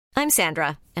I'm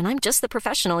Sandra, and I'm just the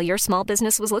professional your small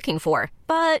business was looking for.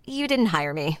 But you didn't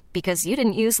hire me because you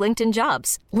didn't use LinkedIn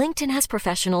Jobs. LinkedIn has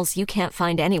professionals you can't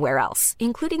find anywhere else,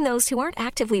 including those who aren't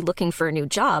actively looking for a new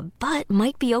job, but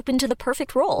might be open to the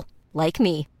perfect role, like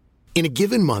me. In a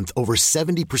given month, over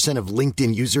 70% of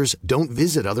LinkedIn users don't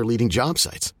visit other leading job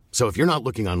sites. So if you're not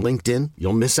looking on LinkedIn,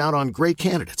 you'll miss out on great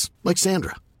candidates like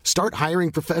Sandra. Start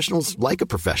hiring professionals like a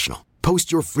professional.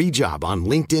 Post your free job on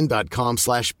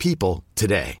linkedin.com/people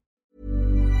today.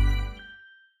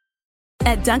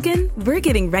 At Dunkin', we're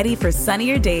getting ready for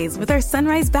sunnier days with our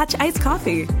Sunrise Batch Iced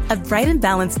Coffee. A bright and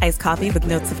balanced iced coffee with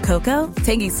notes of cocoa,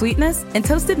 tangy sweetness, and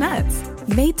toasted nuts.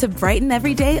 Made to brighten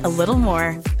every day a little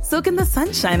more. Soak in the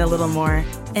sunshine a little more.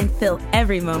 And fill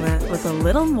every moment with a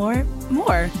little more.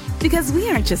 Because we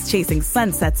aren't just chasing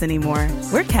sunsets anymore.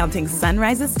 We're counting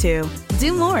sunrises too.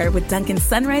 Do more with Dunkin'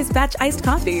 Sunrise Batch Iced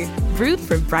Coffee. Brewed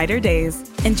for brighter days.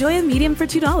 Enjoy a medium for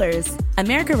 $2.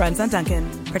 America runs on Dunkin'.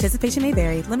 Participation may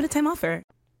vary. Limited time offer.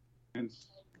 You know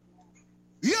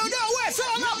it's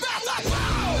all about the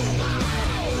power.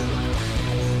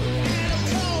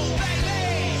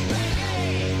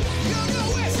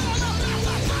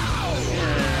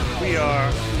 And we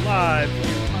are live.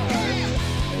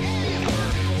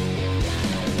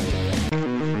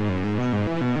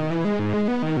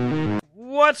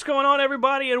 What's going on,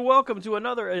 everybody, and welcome to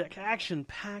another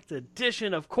action-packed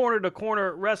edition of Corner to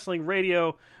Corner Wrestling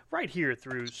Radio, right here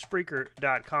through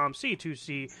Spreaker.com,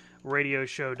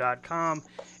 C2CRadioshow.com,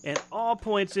 and all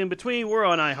points in between. We're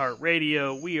on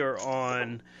iHeartRadio. We are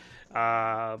on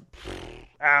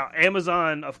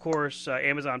Amazon, of course,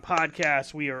 Amazon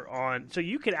Podcasts. We are on, so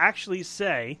you could actually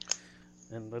say,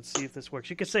 and let's see if this works,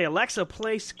 you could say, Alexa,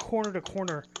 play Corner to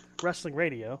Corner Wrestling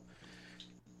Radio,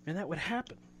 and that would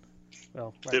happen.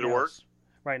 Well, did it work?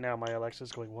 Right now, my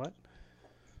Alexa's going, what?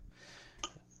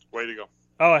 Way to go.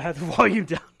 Oh, I had the volume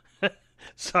down.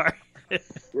 Sorry.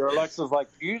 Your Alexa's like,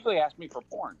 you usually ask me for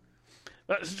porn.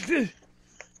 That's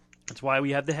why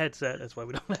we have the headset. That's why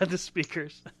we don't have the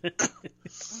speakers.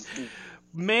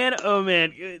 Man, oh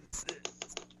man.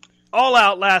 All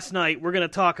Out last night. We're going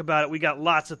to talk about it. We got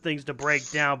lots of things to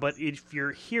break down, but if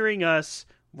you're hearing us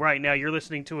right now, you're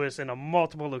listening to us in a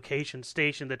multiple location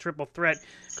station, the Triple Threat,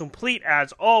 complete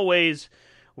as always.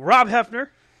 Rob Hefner.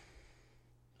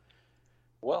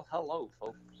 Well, hello,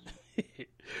 folks.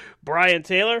 Brian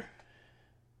Taylor.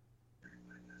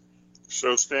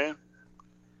 So, Stan,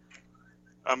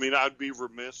 I mean, I'd be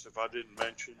remiss if I didn't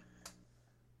mention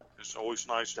it's always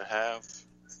nice to have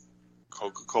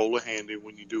Coca-Cola handy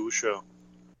when you do a show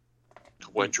to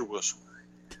wet your whistle.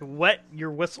 To wet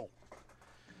your whistle.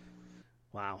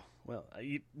 Wow. Well,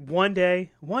 one day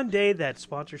that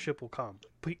sponsorship will come.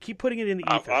 Keep putting it in the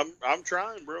ether. I'm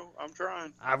trying, bro. I'm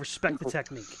trying. I respect the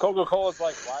technique. Coca-Cola's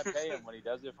like, why pay him when he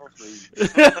does it for free?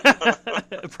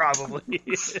 Probably.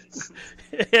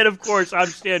 And, of course, I'm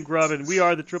Stan Grubb, and we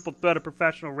are the Triple Threat of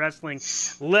Professional Wrestling.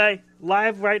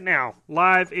 Live right now.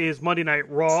 Live is Monday Night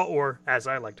Raw, or as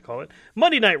I like to call it,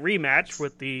 Monday Night Rematch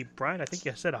with the, Brian, I think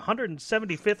you said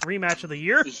 175th rematch of the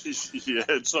year. Yeah,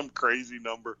 it's some crazy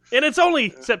number. And it's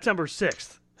only September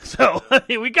 6th. So,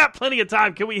 we got plenty of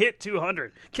time. Can we hit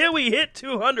 200? Can we hit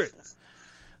 200?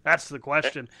 That's the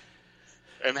question.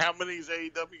 And how many has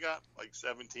AEW got? Like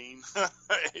 17?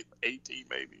 18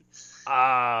 maybe.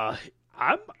 I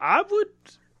would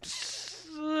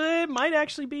say it might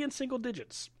actually be in single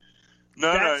digits.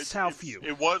 That's how few.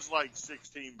 It was like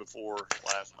 16 before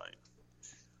last night.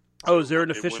 Oh, is there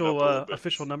an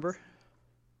official number?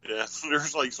 Yeah,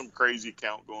 there's like some crazy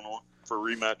count going on for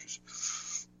rematches.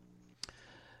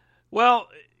 Well,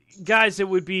 guys, it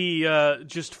would be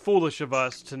just foolish of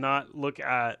us to not look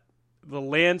at the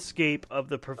landscape of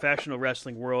the professional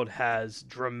wrestling world has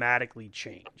dramatically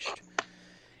changed.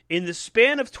 In the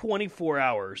span of 24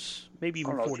 hours, maybe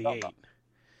even 48.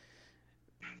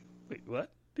 Wait,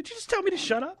 what? Did you just tell me to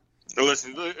shut up?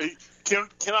 Listen, can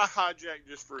I hijack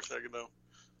just for a second, though?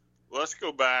 Let's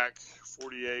go back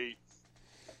 48,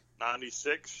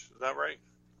 96. Is that right?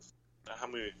 How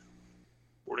many?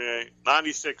 48,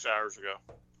 96 hours ago.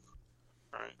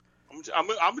 All right. I'm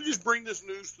going to just bring this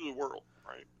news to the world,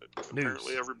 right?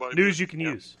 Apparently everybody news you can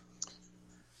use.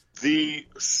 The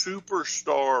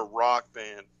superstar rock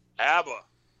band ABBA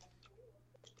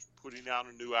is putting out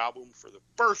a new album for the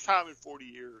first time in 40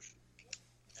 years,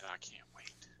 and I can't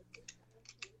wait.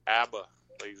 ABBA,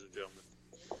 ladies and gentlemen.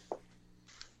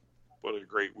 What a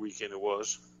great weekend it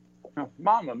was.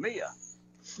 Mamma mia.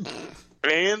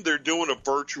 And they're doing a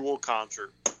virtual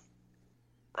concert.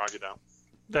 Rock it down.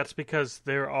 That's because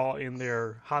they're all in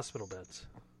their hospital beds.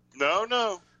 No.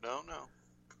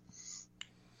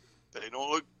 They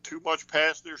don't look too much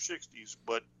past their 60s,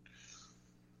 but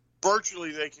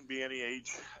virtually they can be any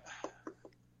age. You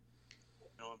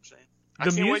know what I'm saying? I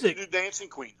The can't music, wait to do Dancing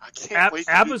Queen. I can't wait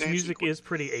to do ABBA's Dancing music Queen. is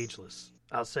pretty ageless.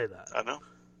 I'll say that. I know.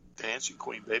 Dancing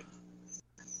Queen, baby.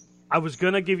 I was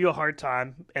gonna give you a hard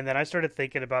time, and then I started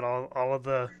thinking about all of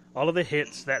the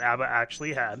hits that ABBA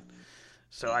actually had.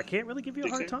 So I can't really give you a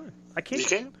hard time. I can't. You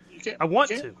can. You can. I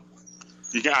want you can. to.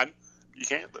 You can. You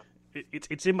can't, though.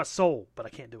 It's in my soul, but I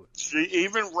can't do it. See,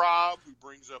 even Rob, who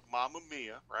brings up Mamma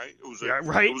Mia, right? It was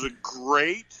right. It was a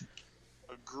great.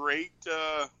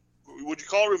 Would you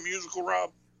call it a musical,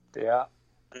 Rob? Yeah.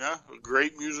 Yeah, a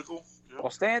great musical. Yeah.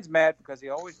 Well, Stan's mad because he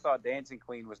always thought Dancing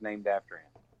Queen was named after him.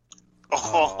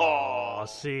 Oh,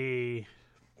 see.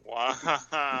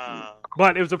 Wow.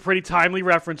 But it was a pretty timely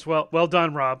reference. Well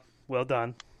done, Rob. Well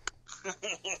done.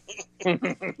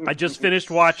 I just finished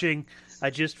watching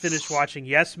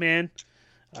Yes Man.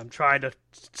 I'm trying to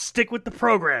stick with the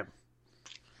program.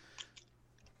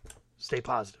 Stay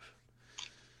positive.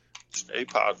 Stay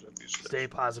positive. Stay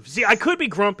positive. See, I could be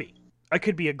grumpy. I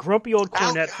could be a grumpy old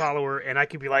Cornette follower, and I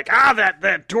could be like,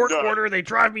 that torque order, they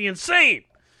drive me insane.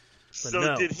 But so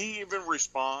no. Did he even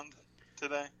respond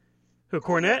today? Who,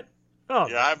 Cornette? Oh,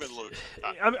 yeah, I haven't looked.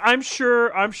 I'm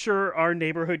sure our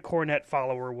neighborhood Cornette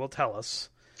follower will tell us.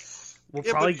 We'll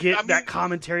probably get that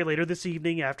commentary later this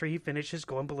evening after he finishes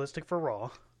going ballistic for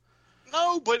Raw.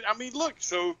 No, but I mean, look.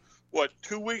 So what?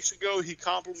 2 weeks ago, he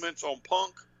compliments on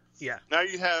Punk. Yeah. Now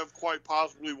you have quite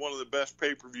possibly one of the best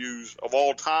pay-per-views of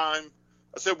all time.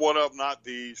 I said one of, not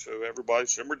the. So everybody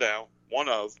simmer down. One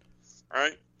of,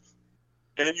 right?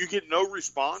 And you get no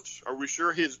response. Are we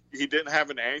sure he didn't have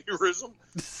an aneurysm,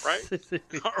 right?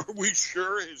 Are we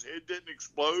sure his head didn't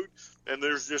explode and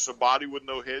there's just a body with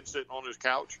no head sitting on his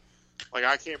couch? Like,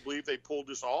 I can't believe they pulled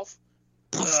this off.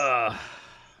 I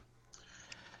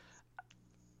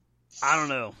don't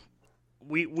know.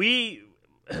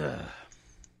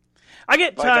 I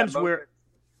get Like times that where...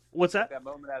 What's that? That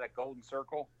moment at a Golden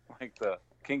Circle, like the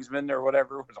Kingsman or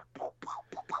whatever, was like...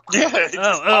 Yeah.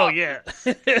 Yeah.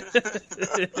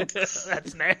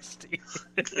 That's nasty.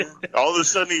 All of a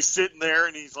sudden he's sitting there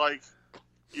and he's like,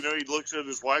 he looks at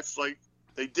his wife's like,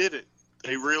 they did it.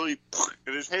 They really,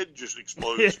 and his head just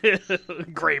explodes.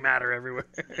 Gray matter everywhere.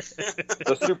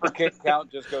 The super kick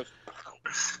count just goes...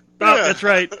 Oh, that's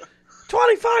right.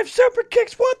 25 super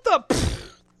kicks, what the...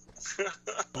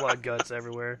 Blood guts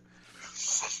everywhere.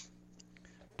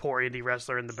 Poor indie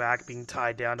wrestler in the back being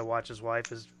tied down to watch his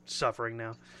wife is suffering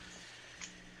now.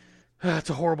 It's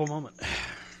a horrible moment.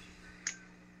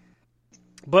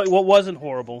 But what wasn't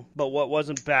horrible, but what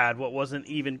wasn't bad, what wasn't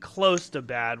even close to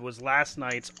bad was last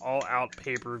night's all-out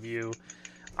pay-per-view.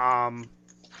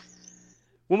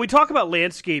 When we talk about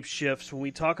landscape shifts, when we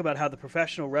talk about how the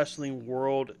professional wrestling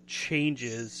world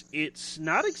changes, it's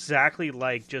not exactly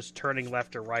like just turning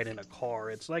left or right in a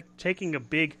car. It's like taking a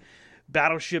big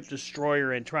battleship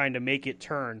destroyer and trying to make it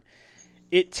turn.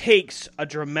 It takes a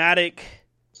dramatic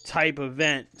type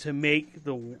event to make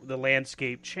the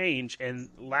landscape change, and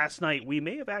last night we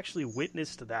may have actually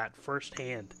witnessed that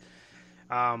firsthand.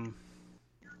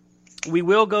 We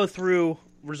will go through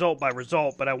result by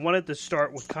result, but I wanted to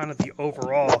start with kind of the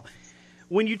overall.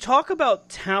 When you talk about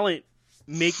talent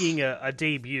making a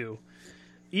debut,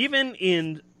 even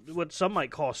in what some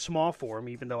might call small form,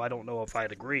 even though I don't know if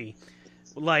I'd agree,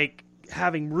 like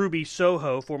having Ruby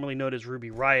Soho, formerly known as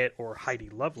Ruby Riott or Heidi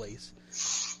Lovelace,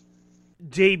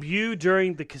 debut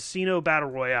during the Casino Battle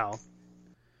Royale.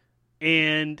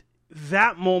 And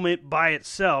that moment by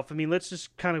itself, I mean, let's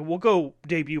just we'll go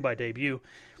debut by debut.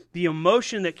 The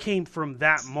emotion that came from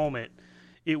that moment,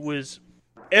 it was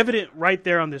evident right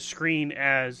there on the screen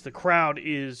as the crowd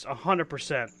is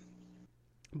 100%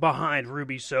 behind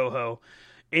Ruby Soho.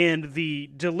 And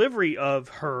the delivery of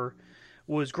her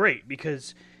was great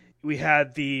because we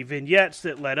had the vignettes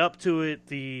that led up to it.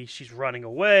 She's running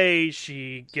away.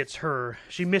 She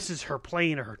misses her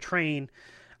plane or her train.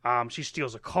 She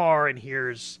steals a car and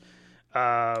hears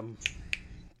her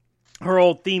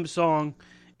old theme song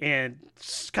and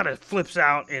kind of flips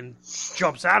out and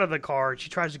jumps out of the car. She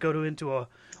tries to go into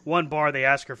one bar. They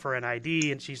ask her for an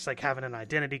ID, and she's like having an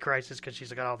identity crisis because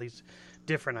she's got all these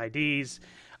different IDs.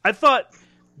 I thought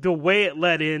the way it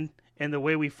led in and the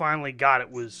way we finally got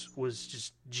it was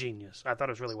just genius. I thought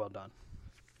it was really well done.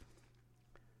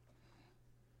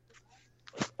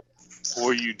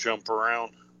 Boy, you jump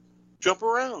around. Jump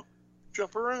around.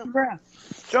 Jump around.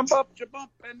 Jump up,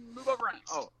 and move around.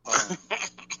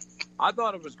 I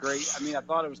thought it was great. I mean, I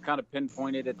thought it was kind of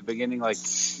pinpointed at the beginning. Like,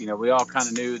 we all kind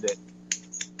of knew that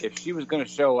if she was going to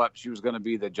show up, she was going to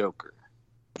be the Joker.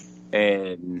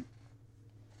 And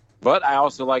But I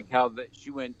also like how that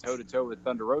she went toe-to-toe with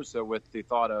Thunder Rosa with the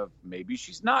thought of maybe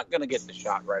she's not going to get the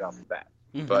shot right off the bat.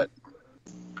 Mm-hmm. But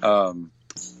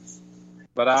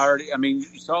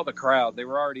you saw the crowd. They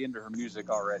were already into her music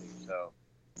already, so.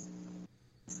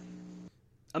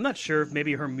 I'm not sure if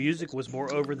maybe her music was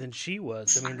more over than she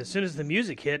was. I mean, as soon as the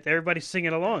music hit, everybody's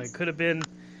singing along. It could have been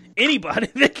anybody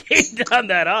that came down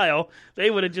that aisle. They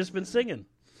would have just been singing.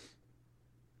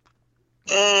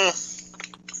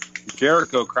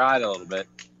 Jericho cried a little bit.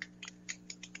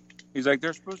 He's like,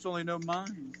 they're supposed to only know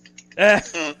mine.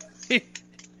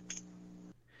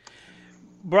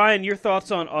 Brian, your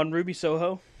thoughts on Ruby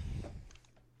Soho?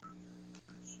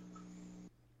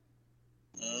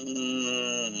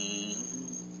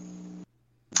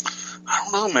 I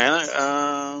don't know, man.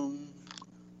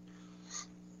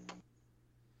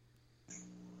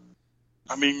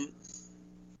 I mean,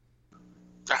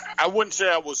 I wouldn't say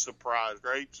I was surprised,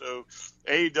 right? So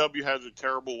AEW has a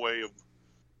terrible way of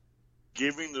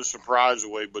giving the surprise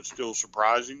away, but still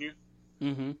surprising you.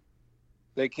 Mm-hmm.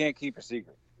 They can't keep a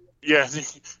secret. Yeah,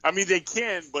 I mean, they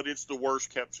can, but it's the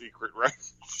worst kept secret, right?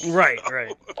 Right.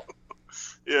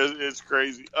 Yeah, it's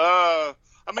crazy. I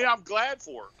mean, I'm glad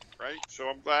for her, right? So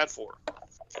I'm glad for her.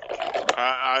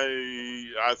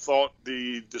 I thought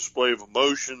the display of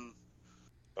emotion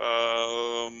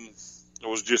it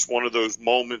was just one of those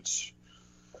moments,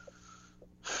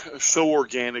 so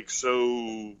organic,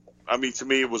 so, I mean, to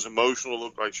me it was emotional. It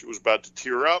looked like she was about to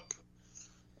tear up.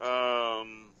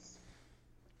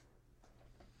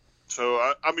 So,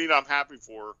 I mean, I'm happy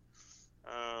for her.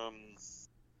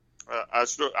 I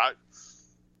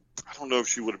don't know if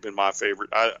she would have been my favorite.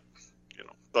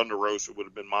 Thunder Rosa would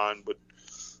have been mine, but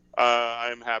I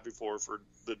am happy for her for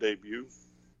the debut.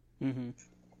 Mm-hmm.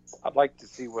 I'd like to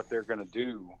see what they're going to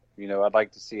do. I'd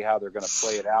like to see how they're going to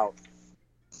play it out.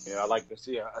 I'd like to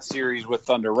see a series with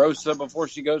Thunder Rosa before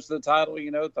she goes to the title.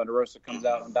 Thunder Rosa comes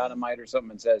out on Dynamite or something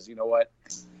and says, you know what?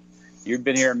 You've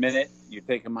been here a minute. You're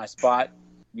taking my spot.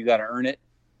 You got to earn it.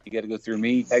 You got to go through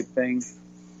me type thing.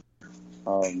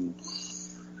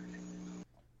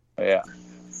 Yeah.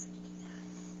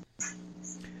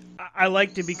 I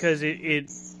liked it because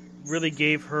it really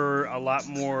gave her a lot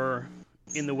more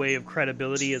in the way of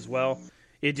credibility as well.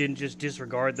 It didn't just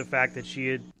disregard the fact that she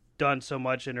had done so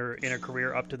much in her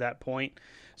career up to that point.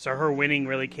 So her winning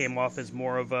really came off as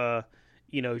more of a,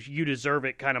 you deserve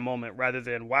it kind of moment rather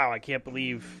than, wow, I can't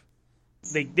believe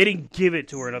they didn't give it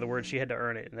to her. In other words, she had to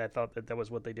earn it. And I thought that was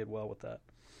what they did well with that.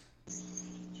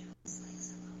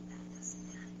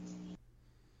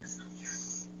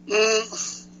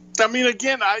 I mean,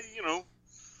 again, I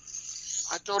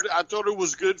thought it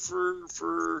was good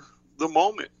for the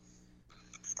moment.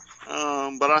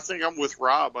 But I think I'm with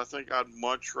Rob. I think I'd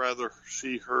much rather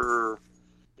see her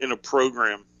in a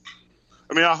program.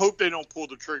 I mean, I hope they don't pull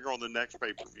the trigger on the next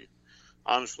pay-per-view.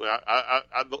 Honestly,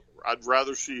 I'd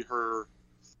rather see her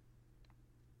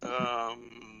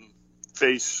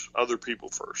face other people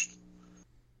first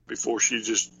before she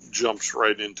just jumps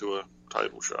right into a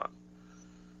title shot.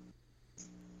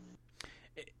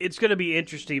 It's going to be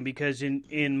interesting because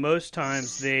in most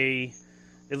times they,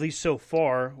 at least so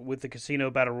far with the Casino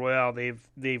Battle Royale,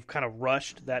 they've kind of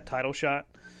rushed that title shot.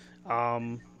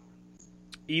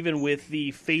 Even with the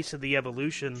Face of the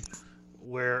Evolution,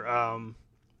 where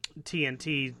the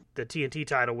TNT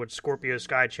title, which Scorpio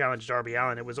Sky challenged Darby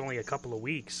Allin, it was only a couple of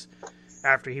weeks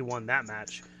after he won that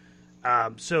match.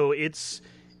 So it's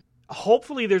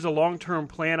hopefully there's a long-term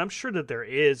plan. I'm sure that there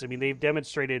is. I mean, they've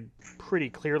demonstrated pretty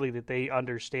clearly that they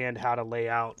understand how to lay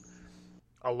out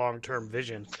a long-term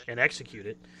vision and execute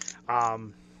it.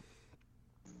 I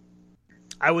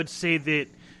would say that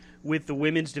with the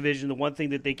women's division, the one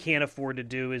thing that they can't afford to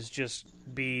do is just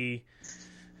be,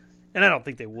 and I don't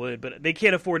think they would, but they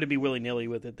can't afford to be willy-nilly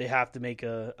with it. They have to make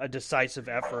a decisive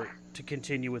effort to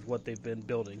continue with what they've been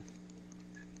building.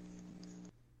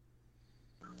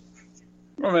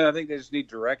 I mean, I think they just need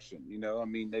direction, I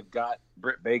mean, they've got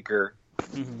Britt Baker,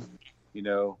 Mm-hmm.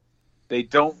 They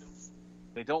don't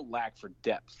lack for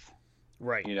depth.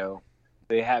 Right.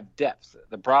 They have depth.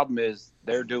 The problem is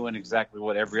they're doing exactly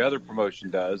what every other promotion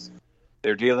does.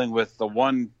 They're dealing with the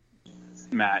one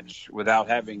match without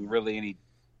having really any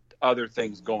other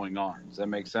things going on. Does that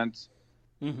make sense?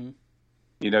 Mm-hmm.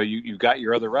 You've got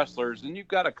your other wrestlers and you've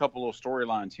got a couple of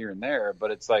storylines here and there,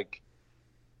 but it's like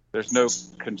there's no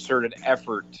concerted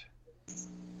effort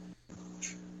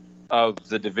of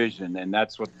the division, and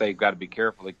that's what they've got to be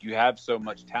careful. Like, you have so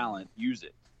much talent, use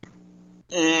it.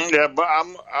 Yeah, but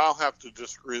I'll have to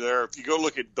disagree there. If you go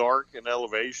look at Dark and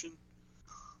Elevation,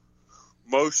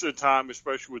 most of the time,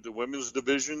 especially with the women's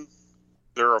division,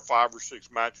 there are 5 or 6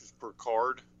 matches per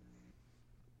card.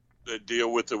 that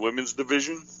deal with the women's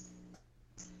division.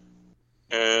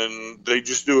 And they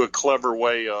just do a clever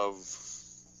way of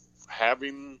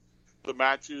having the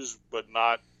matches, but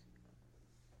not,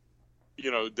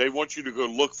 they want you to go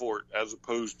look for it as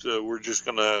opposed to we're just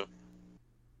going to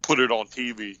put it on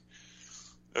TV.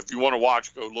 If you want to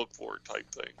watch, go look for it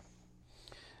type thing.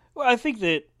 Well, I think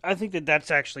that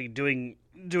that's actually doing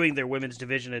their women's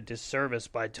division a disservice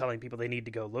by telling people they need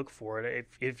to go look for it.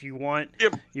 If you want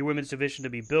your women's division to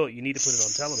be built, you need to put it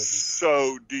on television.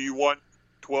 So do you want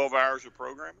 12 hours of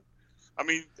programming? I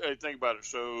mean, think about it.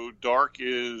 So Dark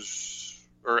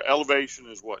or Elevation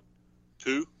is what?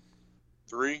 2?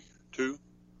 3? 2?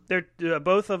 They're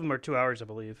both of them are 2 hours, I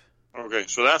believe. Okay,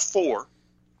 so that's 4.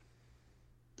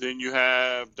 Then you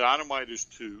have Dynamite is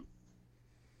 2.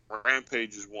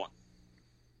 Rampage is 1.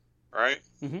 Right?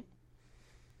 Mm-hmm.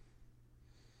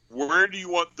 Where do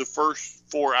you want the first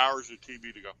 4 hours of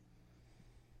TV to go?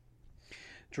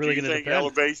 It's really do you think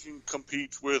Elevation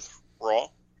competes with Raw?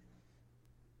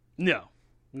 No,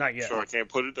 not yet. So I can't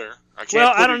put it there.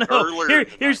 I don't know.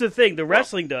 Here's the thing: the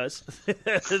wrestling does.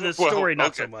 The story,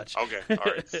 not so much. Okay, all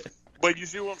right. But you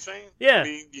see what I'm saying? Yeah. I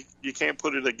mean, you can't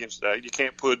put it against that. You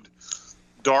can't put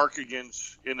Dark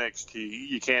against NXT.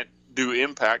 You can't do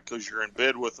Impact because you're in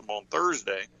bed with them on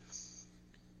Thursday.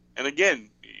 And again,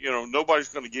 nobody's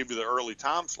going to give you the early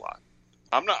time slot.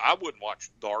 I wouldn't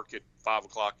watch Dark at 5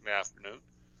 o'clock in the afternoon.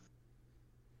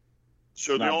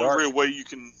 So the only real way you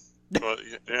can,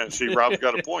 see, Rob's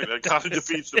got a point. That kind of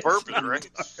defeats the purpose, right?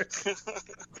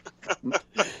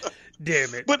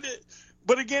 Damn it!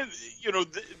 But again,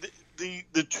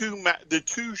 the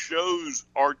two shows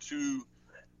are to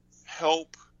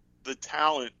help the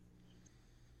talent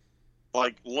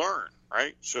learn,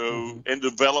 right? So and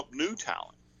develop new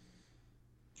talent,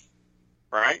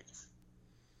 right?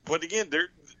 But again,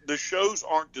 the shows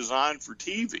aren't designed for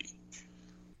TV.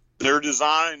 They're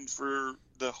designed for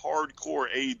the hardcore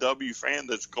AEW fan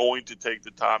that's going to take the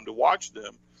time to watch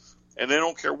them, and they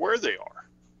don't care where they are.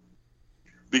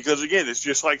 Because, again, it's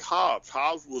just like Hobbs.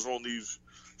 Hobbs was on these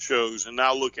shows, and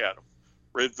now look at him.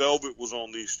 Red Velvet was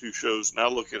on these 2 shows, now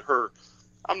look at her.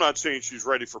 I'm not saying she's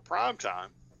ready for prime time,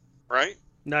 right?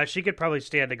 No, she could probably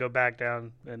stand to go back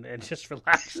down and just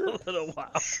relax a little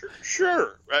while.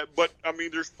 Sure. But, I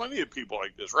mean, there's plenty of people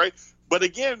like this, right? But,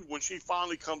 again, when she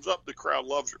finally comes up, the crowd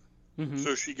loves her. Mm-hmm.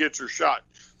 So she gets her shot.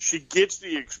 She gets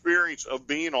the experience of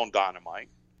being on Dynamite,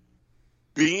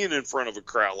 being in front of a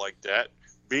crowd like that,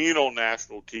 being on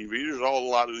national TV. There's a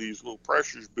lot of these little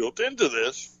pressures built into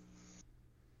this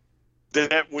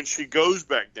that when she goes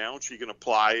back down, she can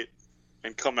apply it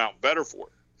and come out better for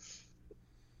it.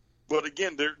 But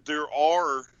again, there's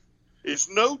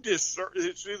no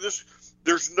disservice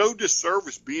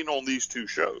being on these 2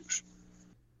 shows.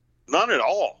 None at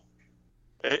all.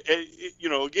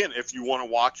 Again, if you want to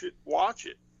watch it, watch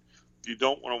it. If you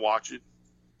don't want to watch it,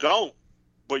 don't.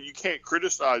 But you can't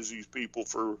criticize these people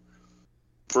for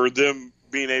them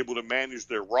being able to manage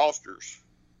their rosters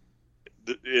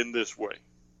in this way.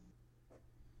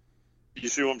 You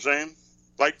see what I'm saying?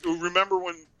 Remember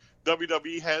when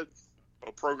WWE had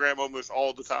a program almost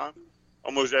all the time,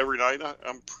 almost every night?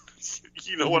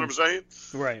 You know what I'm saying?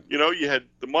 Right. You had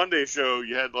the Monday show,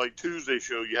 you had Tuesday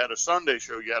show, you had a Sunday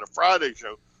show, you had a Friday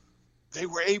show. They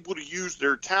were able to use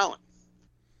their talent.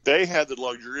 They had the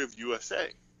luxury of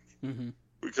USA. Mm-hmm.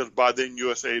 Because by then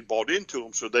USA had bought into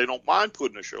them, so they don't mind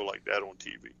putting a show like that on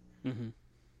TV. Mm-hmm.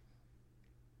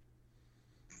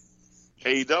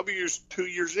 AEW's 2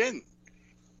 years in.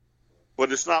 But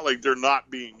it's not like they're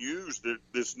not being used.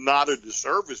 It's not a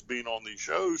disservice being on these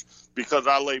shows because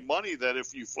I lay money that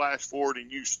if you flash forward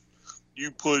and you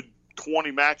put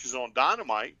 20 matches on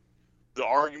Dynamite, the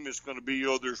argument is going to be,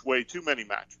 there's way too many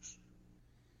matches.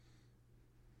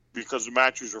 Because the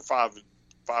matches are 5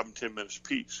 and 10 minutes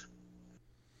apiece.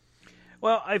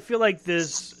 Well, I feel like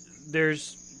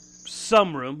there's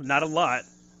some room, not a lot.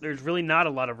 There's really not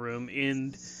a lot of room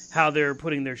in how they're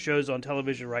putting their shows on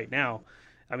television right now.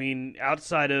 I mean,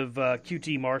 outside of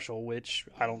QT Marshall, which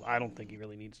I don't think he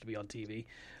really needs to be on TV.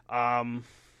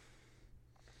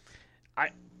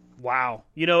 Wow.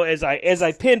 As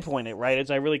I pinpoint it, right,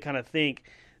 as I really kind of think,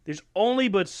 there's only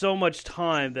but so much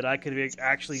time that I could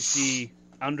actually see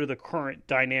under the current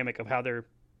dynamic of how they're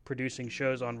producing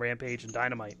shows on Rampage and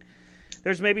Dynamite.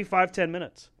 There's maybe 5-10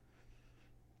 minutes.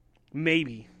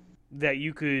 Maybe that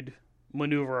you could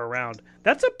maneuver around.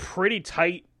 That's a pretty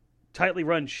tightly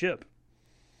run ship.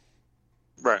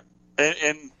 Right.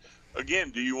 And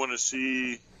again, do you want to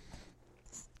see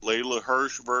Layla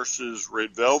Hirsch versus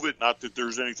Red Velvet? Not that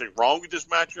there's anything wrong with this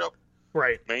matchup.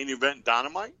 Right. Main event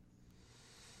Dynamite?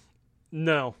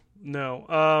 No.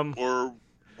 Or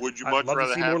Would you I'd much love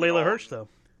rather to see have more it Layla on- Hirsch, though.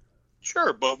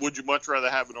 Sure, but would you much rather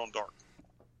have it on Dark?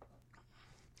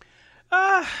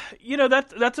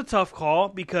 That's a tough call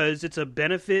because it's a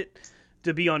benefit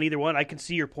to be on either one. I can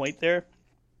see your point there.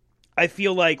 I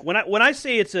feel like when I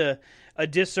say it's a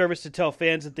disservice to tell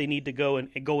fans that they need to go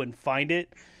and find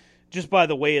it, just by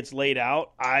the way it's laid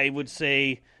out, I would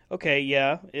say, okay,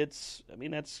 yeah, that's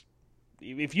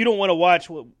if you don't want to watch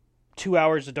 2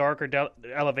 hours of Dark or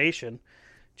Elevation,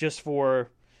 just for,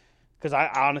 because I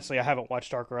honestly haven't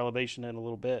watched Dark or Elevation in a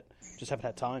little bit, just haven't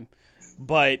had time,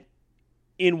 but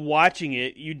in watching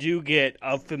it, you do get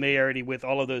a familiarity with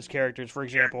all of those characters. For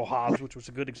example, Hobbs, which was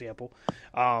a good example,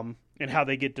 and how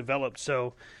they get developed.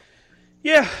 So,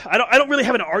 yeah, I don't really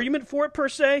have an argument for it per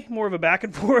se. More of a back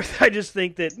and forth. I just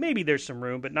think that maybe there's some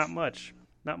room, but not much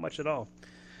at all.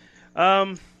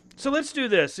 So let's do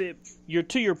this.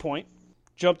 To your point,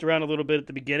 jumped around a little bit at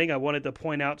the beginning. I wanted to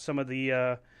point out some of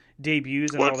the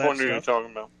debuts and What all that point stuff. are you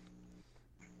talking about?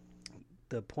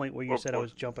 The point where you What said I point?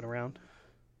 was jumping around.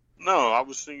 No, I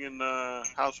was singing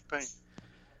House of Pain.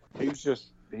 He's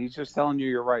just telling you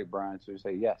you're right, Brian. So you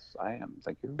say, yes, I am.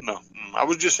 Thank you. No, I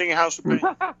was just singing House of Pain.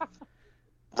 Rob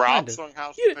Kinda. sung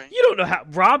House You of Pain. don't know how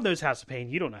Rob knows House of Pain.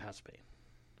 You don't know House of Pain.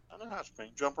 I know House of Pain.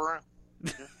 Jump around.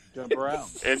 Jump around.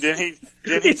 And then he He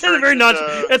said it turns very into-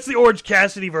 nonchalant. That's the Orange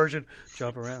Cassidy version.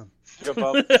 Jump around. Jump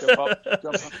up, jump up,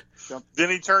 jump up, jump.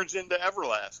 Then he turns into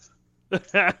Everlast.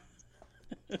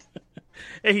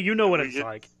 Hey, you know what it's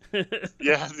like.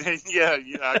 Yeah,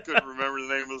 I couldn't remember the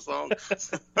name of the song.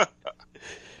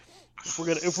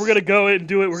 If we're gonna go and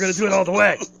do it, we're gonna do it all the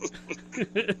way.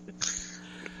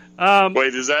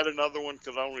 Wait, is that another one?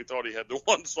 Because I only thought he had the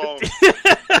one song.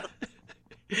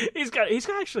 He's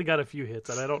actually got a few hits,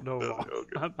 and I don't know.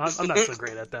 Okay. I'm not so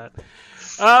great at that.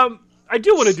 I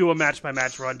do want to do a match by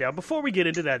match rundown. Before we get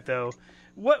into that, though,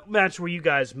 what match were you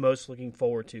guys most looking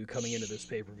forward to coming into this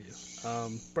pay per view?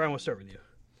 Brian, we'll start with you.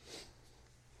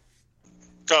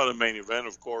 Oh, the main event,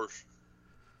 of course.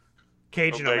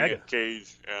 Cage and Omega.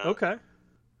 Cage. Yeah. Okay.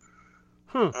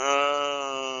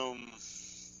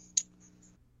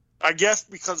 I guess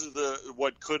because of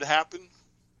what could happen.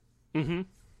 Mm-hmm.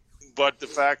 But the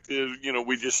fact is,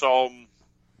 we just saw him,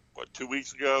 2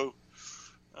 weeks ago,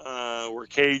 where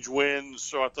Cage wins.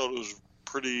 So I thought it was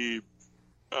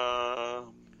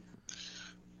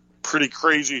pretty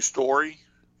crazy story.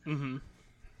 Mm-hmm.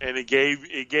 And it gave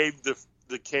the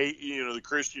the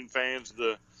Christian fans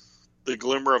the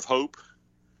glimmer of hope.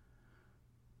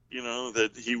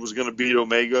 That he was going to beat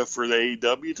Omega for the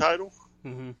AEW title.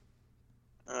 Mm-hmm.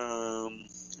 And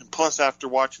plus, after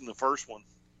watching the first one,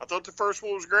 I thought the first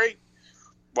one was great.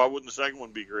 Why wouldn't the second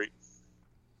one be great?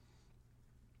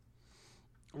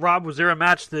 Rob, was there a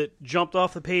match that jumped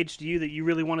off the page to you that you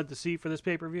really wanted to see for this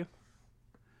pay-per-view?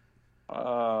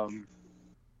 I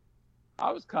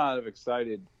was kind of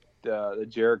excited, the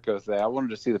Jericho thing. I wanted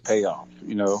to see the payoff,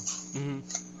 Mm-hmm.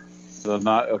 So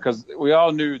not because we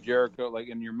all knew Jericho, like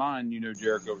in your mind,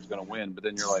 Jericho was going to win, but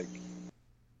then you're like,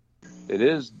 it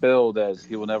is billed as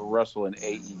he will never wrestle in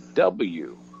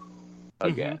AEW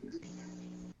again. Mm-hmm.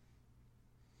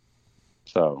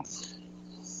 So,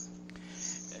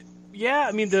 yeah,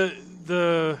 I mean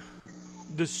the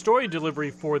story delivery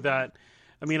for that.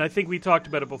 I mean, I think we talked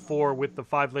about it before with the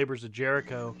 5 labors of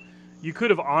Jericho. You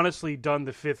could have honestly done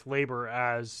the 5th labor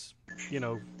as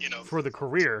for the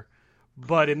career,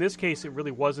 but in this case, it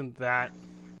really wasn't that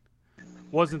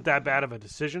bad of a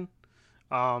decision.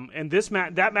 And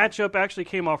that matchup actually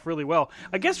came off really well.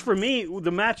 I guess for me,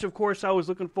 the match, of course, I was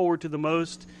looking forward to the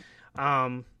most.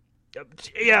 Yeah,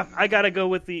 I got to go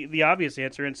with the obvious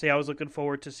answer and say I was looking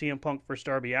forward to CM Punk versus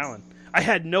Darby Allin. I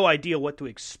had no idea what to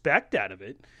expect out of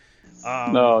it.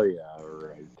 no, yeah,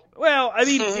 right. Well, I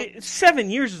mean, 7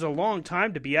 years is a long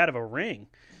time to be out of a ring.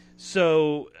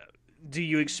 So, do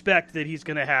you expect that he's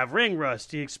going to have ring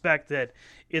rust? Do you expect that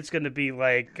it's going to be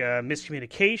like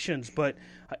miscommunications? But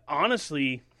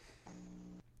honestly,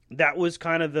 that was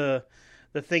kind of the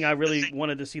thing I really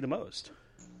wanted to see the most.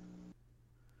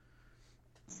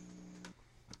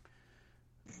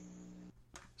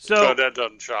 So that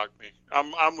doesn't shock me.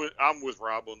 I'm with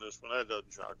Rob on this one. That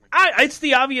doesn't shock me. It's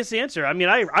the obvious answer. I mean,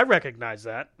 I recognize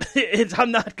that. I'm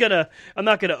not gonna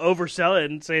oversell it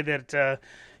and say that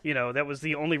that was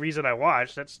the only reason I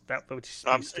watched.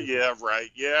 Yeah,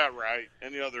 right.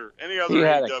 Any other He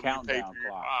had a AEW countdown pay-per-view?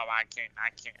 clock. Oh, I can't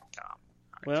come.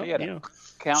 Well, He had a you know,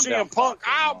 countdown CM Punk, clock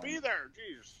I'll going be on. there.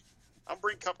 Jeez, I'll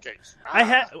bring cupcakes. I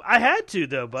had to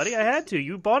though, buddy. I had to.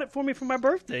 You bought it for me for my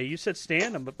birthday. You said,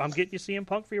 "Stan, I'm getting you CM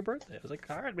Punk for your birthday." I was like,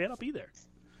 "All right, man, I'll be there."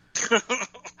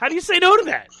 How do you say no to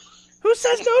that? Who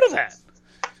says no to that?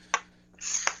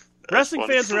 Wrestling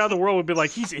funny. fans around the world would be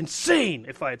like, he's insane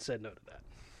if I had said no to that.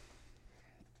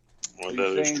 Well, Are that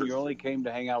you is saying true. you only came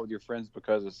to hang out with your friends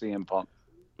because of CM Punk?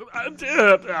 What? I'm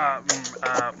That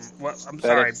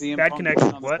sorry. if CM Bad Punk connection.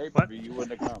 was on the What? pay-per-view, you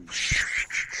wouldn't have come.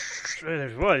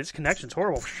 What? His connection's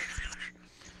horrible.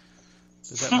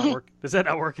 Does that not work? Does that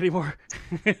not work anymore?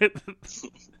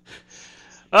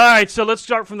 All right, so let's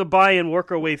start from the buy-in,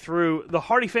 work our way through. The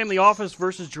Hardy Family Office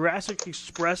versus Jurassic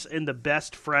Express and the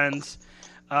Best Friends.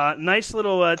 Nice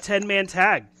little 10-man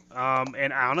tag.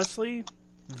 And honestly,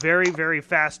 very, very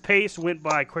fast-paced. Went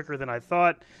by quicker than I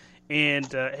thought. And,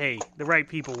 hey, the right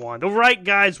people won. The right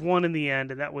guys won in the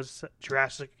end, and that was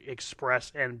Jurassic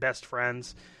Express and Best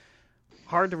Friends.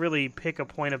 Hard to really pick a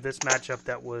point of this matchup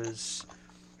that was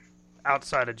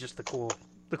outside of just the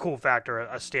cool factor,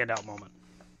 a standout moment.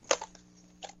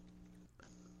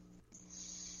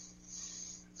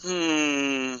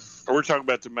 We're talking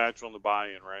about the match on the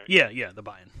buy-in, right? Yeah, the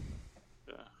buy-in.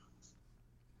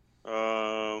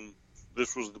 Yeah.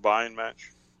 This was the buy-in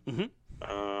match. Mm-hmm.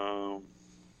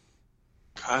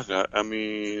 God, I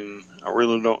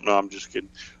really don't know. I'm just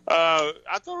kidding. I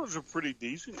thought it was a pretty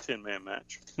decent 10-man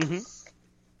match. Mm-hmm.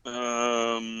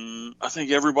 I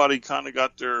think everybody kind of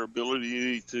got their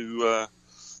ability to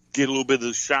get a little bit of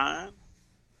the shine.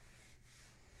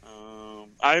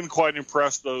 I am quite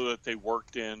impressed, though, that they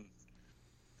worked in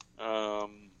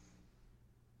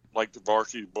like the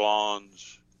Varsity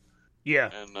Blondes.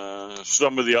 Yeah. And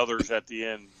some of the others at the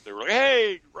end. They were like,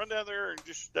 hey, run down there and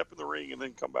just step in the ring and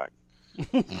then come back.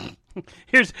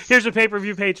 Here's a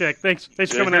pay-per-view paycheck. Thanks for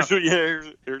coming out. Here's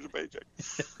a paycheck.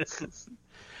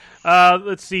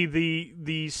 Let's see.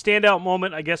 The standout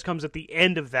moment, I guess, comes at the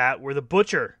end of that, where the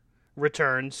Butcher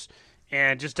returns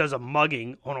and just does a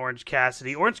mugging on Orange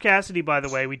Cassidy. Orange Cassidy, by the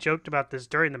way, we joked about this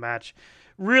during the match,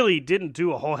 really didn't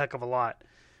do a whole heck of a lot.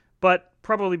 But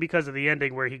probably because of the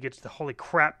ending where he gets the holy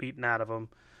crap beaten out of him.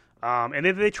 And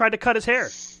then they tried to cut his hair.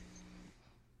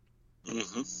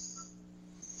 Mm-hmm.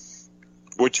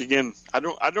 Which, again, I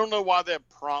don't know why that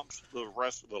prompts the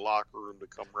rest of the locker room to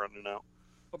come running out.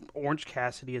 Orange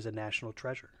Cassidy is a national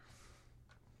treasure.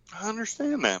 I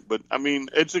understand that, but to me,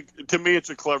 it's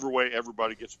a clever way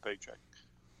everybody gets a paycheck.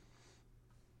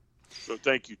 So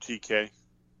thank you, TK,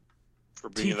 for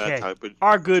being TK, that type of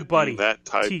our good buddy, that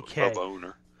type TK. of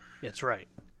owner. That's right,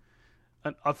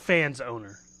 a fans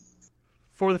owner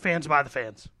for the fans by the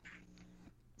fans.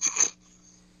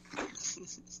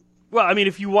 Well, I mean,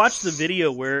 if you watch the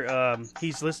video where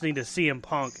he's listening to CM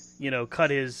Punk,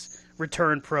 cut his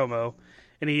return promo,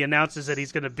 and he announces that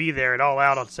he's going to be there at All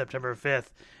Out on September 5th,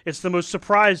 it's the most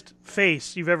surprised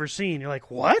face you've ever seen. You're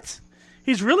like, what?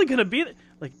 He's really going to be there?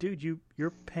 Like, dude, you're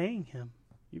paying him.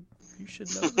 You should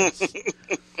know this.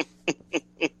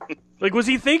 Like, was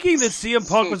he thinking that CM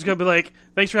Punk was going to be like,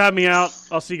 thanks for having me out,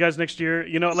 I'll see you guys next year?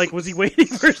 Like, was he waiting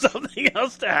for something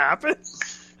else to happen?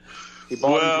 He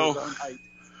bought into his own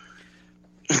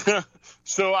hype.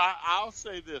 So I'll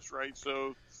say this, right?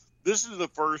 So this is the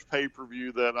first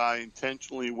pay-per-view that I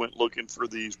intentionally went looking for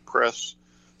these press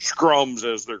scrums,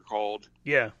 as they're called.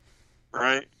 Yeah.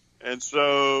 Right? And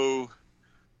so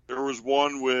there was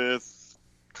one with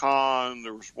Khan,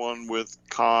 there was one with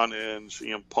Khan and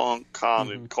CM Punk,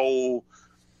 Khan and Cole,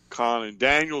 Khan and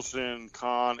Danielson,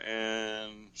 Khan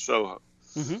and Soho.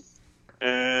 Mm-hmm.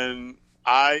 And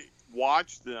I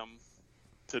watched them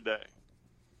today.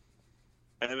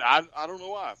 And I don't know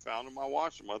why I found them. I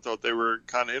watched them. I thought they were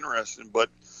kind of interesting. But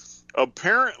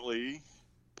apparently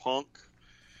Punk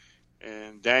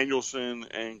and Danielson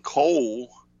and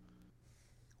Cole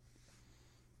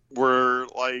were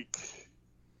like,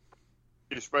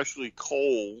 especially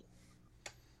Cole,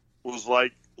 was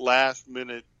like last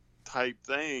minute type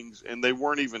things, and they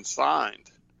weren't even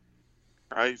signed.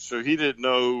 Right? So he didn't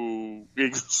know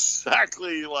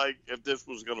exactly like if this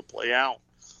was going to play out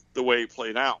the way it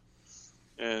played out.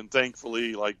 And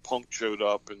thankfully, like, Punk showed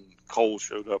up and Cole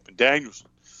showed up and Danielson.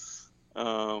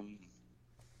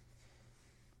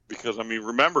 Because,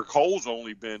 remember, Cole's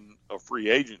only been a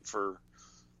free agent for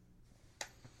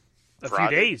a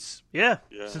Friday. few days. Yeah,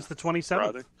 since the 27th.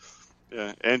 Friday.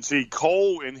 Yeah, and see,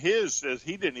 Cole in his says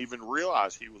he didn't even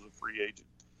realize he was a free agent.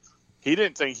 He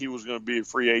didn't think he was going to be a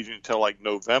free agent until, like,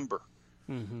 November.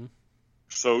 Mm-hmm.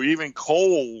 So even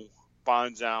Cole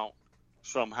finds out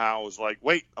somehow, is like,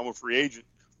 wait, I'm a free agent.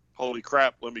 Holy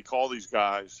crap, let me call these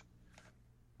guys,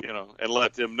 and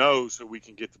let them know so we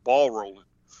can get the ball rolling.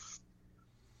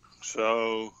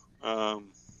 So, I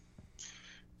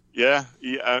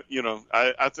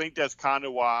think that's kind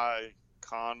of why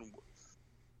Khan,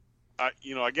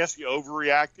 I guess he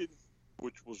overreacted,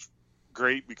 which was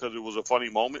great because it was a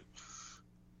funny moment.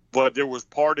 But there was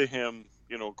part of him,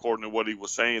 according to what he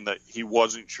was saying, that he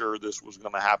wasn't sure this was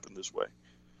going to happen this way.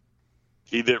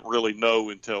 He didn't really know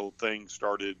until things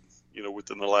started,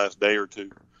 within the last day or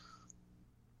two.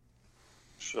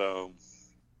 So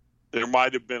there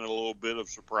might have been a little bit of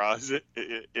surprise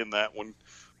in that when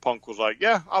Punk was like,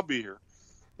 yeah, I'll be here.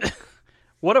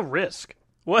 What a risk.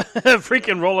 What a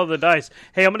freaking roll of the dice.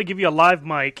 Hey, I'm going to give you a live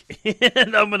mic,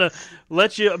 and I'm going to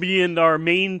let you be in our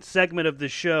main segment of the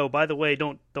show. By the way,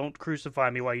 don't crucify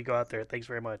me while you go out there. Thanks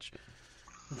very much.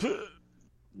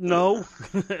 No.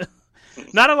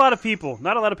 Not a lot of people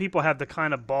have the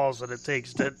kind of balls that it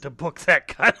takes to book that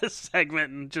kind of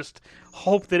segment and just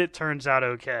hope that it turns out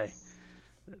okay.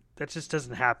 That just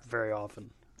doesn't happen very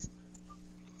often.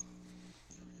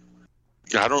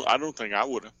 I don't think I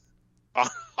would have.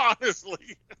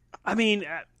 Honestly. I mean,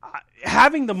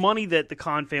 having the money that the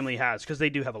Khan family has, because they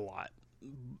do have a lot,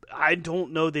 I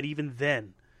don't know that even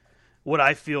then would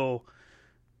I feel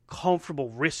comfortable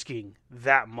risking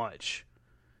that much.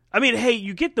 I mean, hey,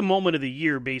 you get the moment of the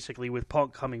year, basically, with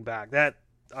Punk coming back. That,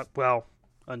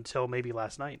 until maybe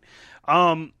last night.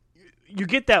 You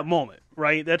get that moment,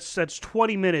 right? That's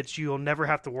 20 minutes you'll never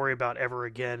have to worry about ever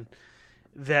again.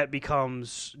 That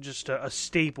becomes just a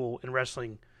staple in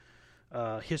wrestling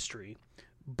history.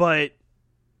 But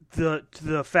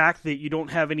the fact that you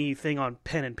don't have anything on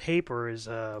pen and paper is,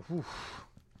 man,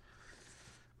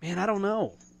 I don't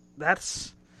know.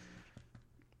 That's...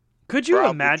 Could you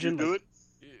imagine... Would you do it?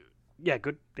 Yeah,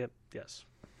 good. Yep, yes.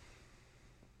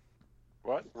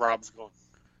 What? Rob's going.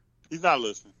 He's not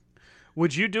listening.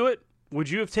 Would you do it? Would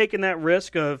you have taken that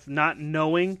risk of not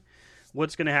knowing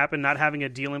what's going to happen, not having a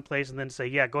deal in place, and then say,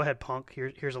 yeah, go ahead, Punk,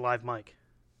 here's a live mic?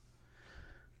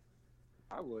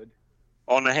 I would.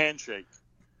 On a handshake.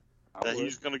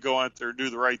 He's going to go out there and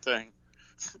do the right thing.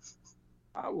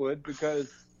 I would,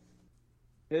 because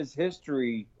his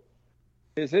history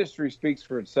speaks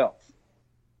for itself.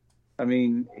 I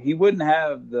mean, he wouldn't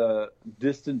have the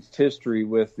distanced history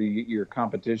with your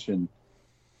competition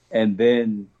and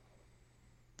then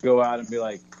go out and be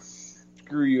like,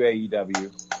 screw you,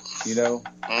 AEW,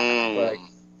 Like,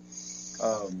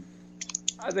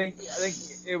 I think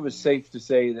it was safe to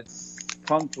say that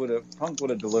Punk would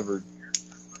have delivered,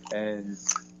 and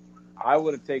I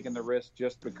would have taken the risk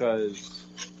just because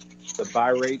the buy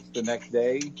rates the next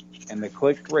day and the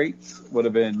click rates would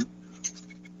have been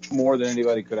more than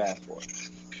anybody could ask for.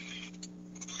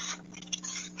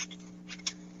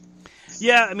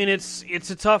 Yeah, I mean, it's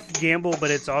a tough gamble,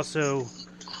 but it's also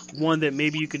one that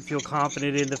maybe you can feel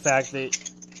confident in, the fact that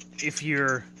if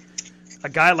you're a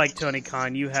guy like Tony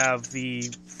Khan, you have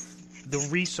the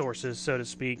resources, so to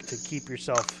speak, to keep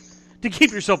yourself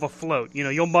afloat.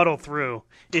 You'll muddle through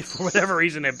if for whatever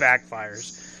reason it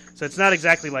backfires. So it's not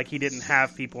exactly like he didn't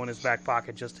have people in his back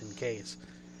pocket just in case.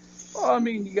 Well, I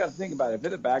mean, you got to think about it. If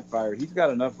it had backfired, he's got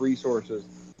enough resources.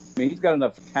 I mean, he's got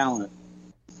enough talent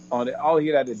on it. All he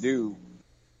had to do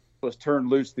was turn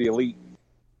loose the Elite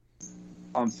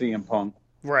on CM Punk.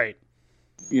 Right.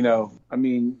 I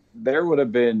mean, there would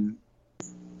have been,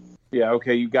 yeah,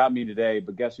 okay, you got me today,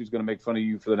 but guess who's going to make fun of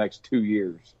you for the next 2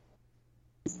 years?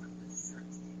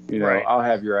 Right. I'll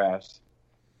have your ass.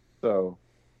 So...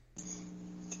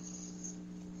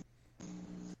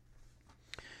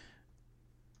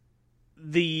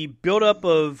 The buildup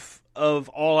of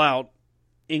All Out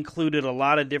included a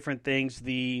lot of different things.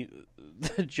 The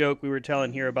joke we were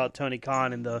telling here about Tony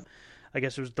Khan and I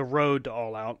guess it was the road to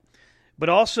All Out. But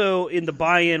also in the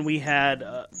buy-in, we had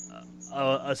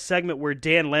a segment where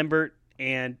Dan Lambert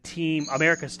and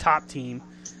America's Top Team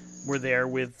were there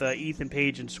with Ethan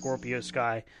Page and Scorpio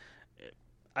Sky.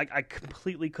 I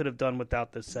completely could have done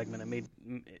without this segment.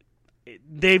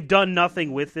 They've done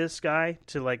nothing with this guy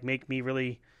to make me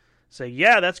really say,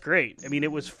 yeah, that's great. I mean,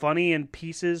 it was funny in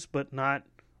pieces, but not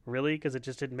really, because it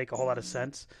just didn't make a whole lot of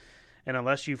sense. And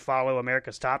unless you follow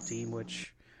America's Top Team,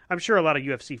 which I'm sure a lot of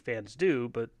UFC fans do,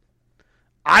 but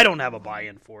I don't have a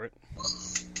buy-in for it.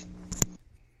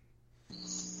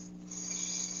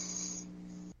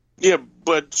 Yeah,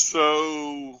 but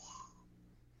so,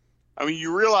 I mean,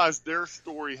 you realize their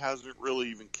story hasn't really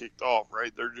even kicked off,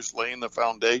 right? They're just laying the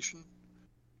foundation.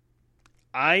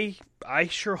 I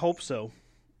sure hope so.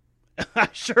 I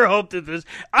sure hope that this...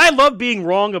 I love being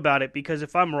wrong about it, because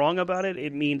if I'm wrong about it,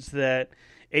 it means that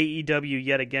AEW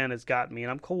yet again has gotten me, and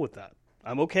I'm cool with that.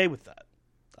 I'm okay with that.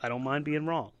 I don't mind being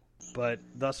wrong. But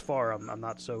thus far, I'm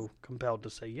not so compelled to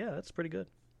say, yeah, that's pretty good.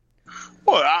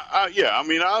 Well, I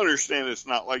mean, I understand it's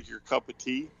not like your cup of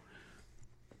tea,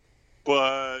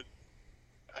 but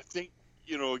I think,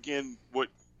 again, what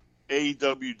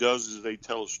AEW does is they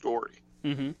tell a story.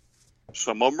 Mm-hmm.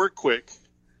 Some of them are quick.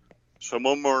 Some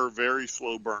of them are very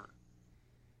slow burn.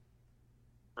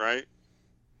 right?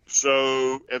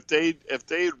 So if they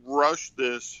had rushed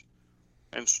this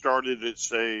and started it,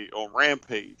 say, on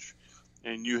Rampage,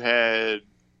 and you had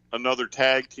another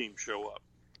tag team show up,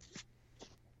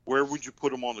 where would you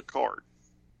put them on the card?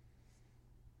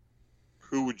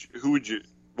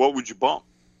 What would you bump?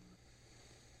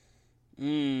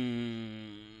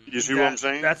 You see what I'm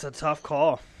saying? That's a tough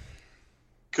call.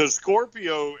 Because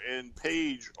Scorpio and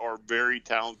Paige are very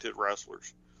talented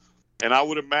wrestlers. And I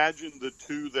would imagine the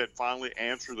two that finally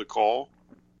answer the call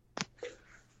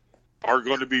are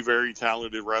going to be very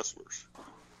talented wrestlers.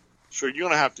 So you're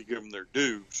going to have to give them their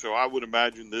due. So I would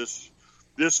imagine this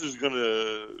is going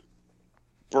to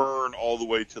burn all the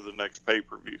way to the next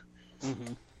pay-per-view.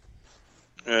 Mm-hmm.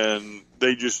 And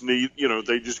they just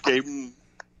they just gave them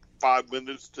 5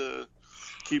 minutes to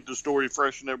keep the story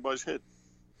fresh in everybody's head.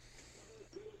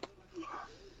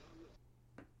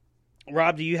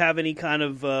 Rob, do you have any kind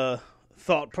of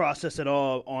thought process at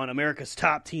all on America's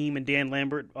Top Team and Dan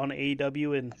Lambert on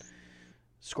AEW and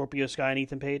Scorpio Sky and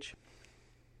Ethan Page?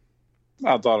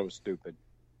 I thought it was stupid.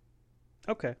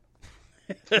 Okay.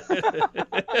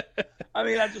 I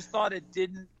mean, I just thought it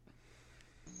didn't.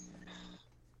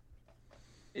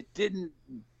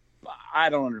 I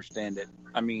don't understand it.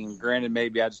 I mean, granted,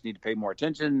 maybe I just need to pay more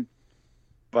attention,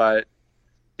 but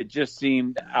it just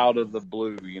seemed out of the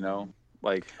blue,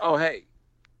 like, oh, hey,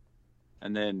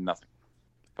 and then nothing.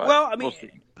 But well, I mean,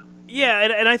 yeah,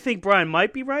 and I think Brian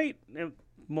might be right.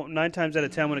 9 times out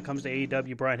of 10 when it comes to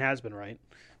AEW, Brian has been right.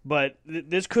 But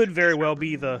this could very well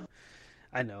be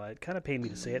I know, it kind of pained me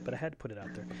to say it, but I had to put it out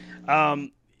there.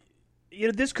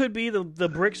 This could be the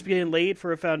bricks being laid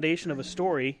for a foundation of a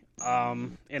story.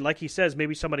 And like he says,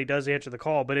 maybe somebody does answer the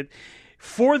call. But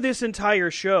for this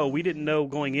entire show, we didn't know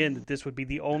going in that this would be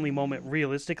the only moment,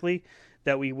 realistically,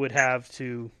 that we would have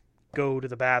to go to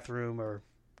the bathroom or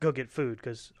go get food,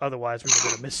 because otherwise we were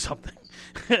going to miss something.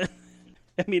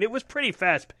 I mean, it was pretty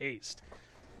fast-paced.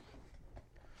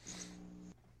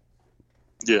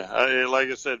 Yeah, like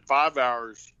I said, 5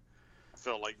 hours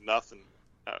felt like nothing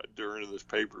during this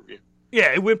pay-per-view.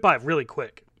 Yeah, it went by really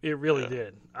quick. It really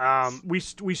did.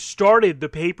 We started the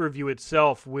pay-per-view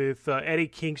itself with Eddie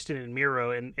Kingston and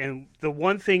Miro, and the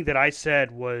one thing that I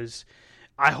said was,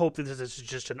 I hope that this is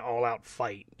just an all-out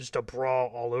fight, just a brawl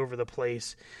all over the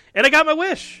place. And I got my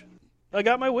wish.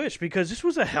 Because this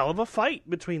was a hell of a fight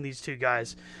between these two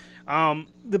guys.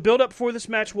 The build-up for this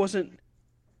match wasn't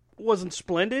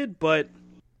splendid, but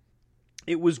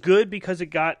it was good because it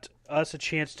got us a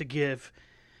chance to get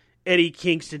Eddie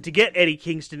Kingston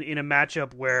in a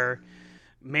matchup where,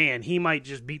 man, he might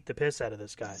just beat the piss out of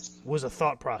this guy, was a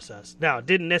thought process. Now, it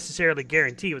didn't necessarily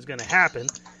guarantee it was going to happen,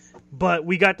 but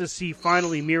we got to see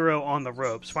finally Miro on the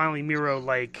ropes. Finally Miro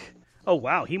like, oh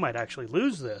wow, he might actually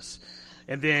lose this.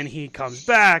 And then he comes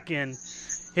back and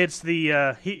hits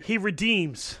the he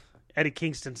redeems Eddie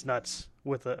Kingston's nuts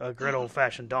with a good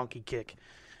old-fashioned donkey kick.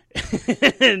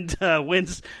 And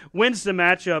wins the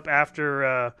matchup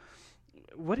after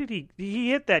what did he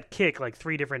hit that kick like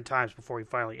 3 different times before he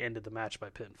finally ended the match by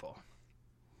pinfall.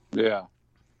 Yeah.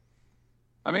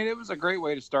 I mean, it was a great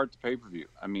way to start the pay-per-view.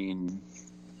 I mean,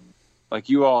 like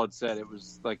you all had said, it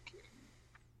was like,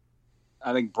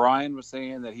 I think Brian was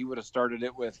saying that he would have started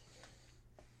it with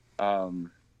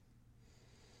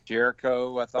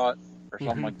Jericho, I thought, or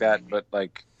something like that. But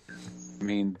like, I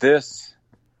mean,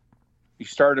 you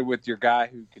started with your guy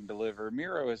who can deliver.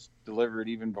 Miro has delivered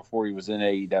even before he was in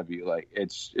AEW. Like,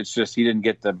 it's just he didn't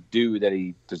get the due that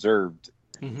he deserved.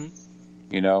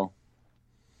 Mm-hmm.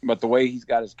 But the way he's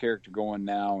got his character going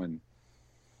now, and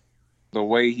the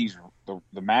way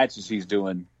the matches he's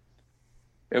doing,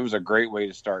 it was a great way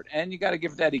to start. And you got to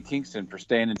give it to Eddie Kingston for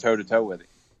standing toe to toe with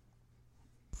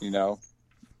him,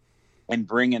 and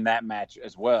bringing that match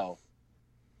as well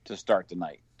to start the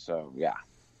night. So yeah.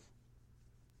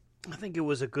 I think it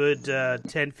was a good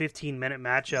 10-15 minute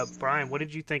matchup. Brian, what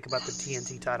did you think about the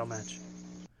TNT title match?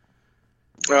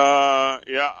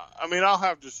 Yeah, I mean, I'll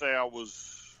have to say I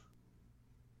was,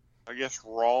 I guess,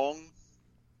 wrong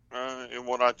in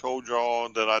what I told y'all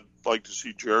that I'd like to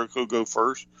see Jericho go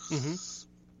first. Mm-hmm.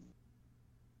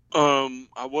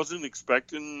 I wasn't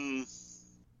expecting,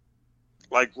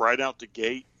 like, right out the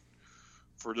gate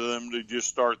for them to just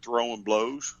start throwing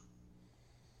blows.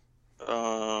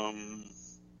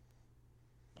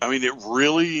 I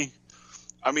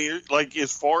mean, like,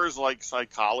 as far as, like,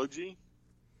 psychology,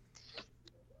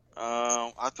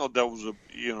 I thought that was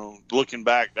looking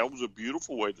back, that was a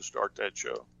beautiful way to start that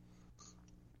show.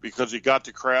 Because it got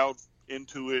the crowd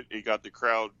into it. It got the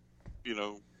crowd,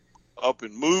 up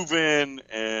and moving.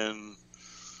 And,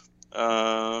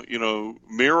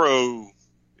 Miro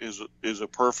is a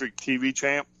perfect TV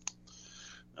champ.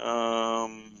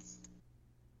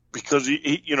 Because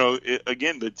he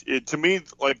to me,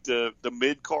 like the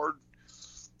mid card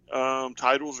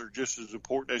titles are just as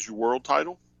important as your world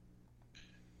title,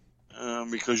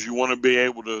 because you want to be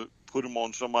able to put them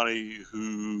on somebody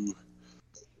who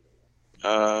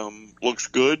looks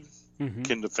good,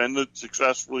 can defend it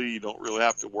successfully. You don't really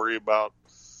have to worry about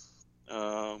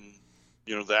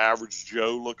the average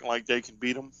Joe looking like they can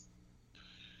beat them.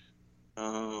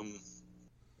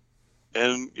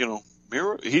 And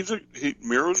Miro,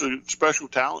 Miro's a special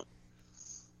talent.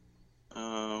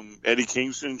 Eddie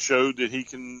Kingston showed that he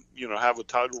can, have a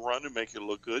title run and make it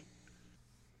look good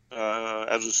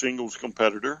as a singles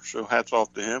competitor. So hats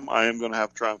off to him. I am going to have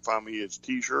to try and find me his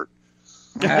T-shirt.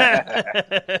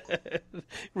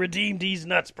 Redeem these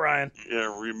nuts, Brian.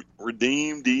 Yeah,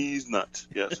 redeem these nuts.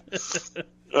 Yes.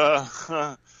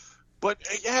 But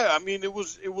yeah, I mean, it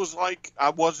was like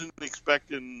I wasn't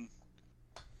expecting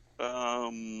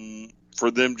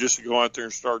for them just to go out there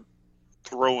and start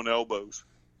throwing elbows,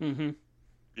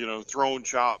 throwing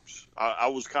chops. I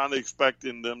was kind of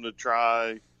expecting them to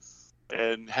try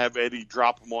and have Eddie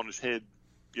drop him on his head,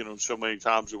 so many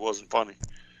times it wasn't funny.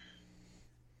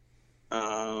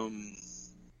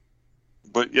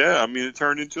 But yeah, I mean, it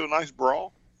turned into a nice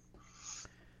brawl.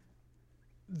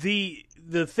 The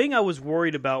thing I was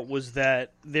worried about was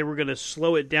that they were going to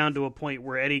slow it down to a point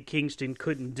where Eddie Kingston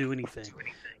couldn't do anything.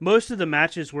 Most of the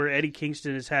matches where Eddie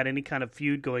Kingston has had any kind of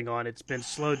feud going on, it's been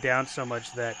slowed down so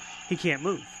much that he can't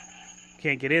move.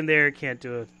 Can't get in there, can't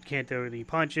do any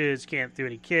punches, can't do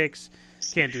any kicks,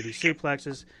 can't do any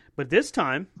suplexes. But this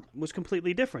time was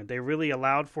completely different. They really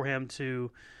allowed for him to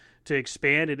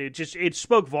expand, and it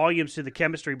spoke volumes to the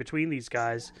chemistry between these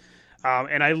guys.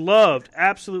 And I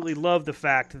absolutely loved the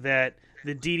fact that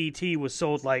the DDT was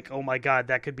sold like, oh my God,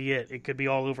 that could be it. It could be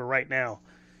all over right now.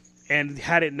 And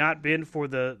had it not been for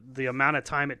the amount of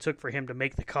time it took for him to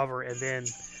make the cover and then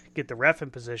get the ref in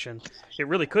position, it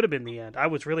really could have been the end. I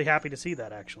was really happy to see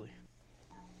that, actually.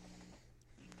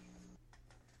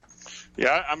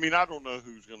 Yeah, I mean, I don't know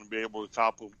who's going to be able to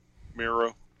topple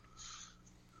Miro.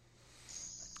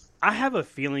 I have a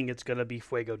feeling it's going to be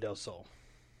Fuego del Sol.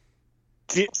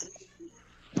 Go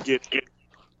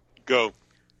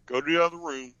to the other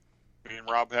room. Me and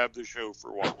Rob have the show for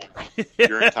a while.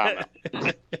 You're in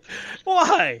timeout.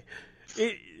 Why?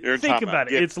 Think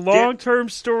about it. It's long-term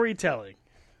storytelling.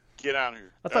 Get out of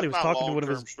here. I thought he was talking to one of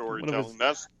his storytelling.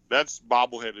 That's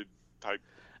bobbleheaded type.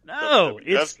 No,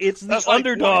 it's the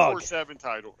underdog. 24/7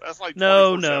 title. That's like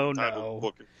no.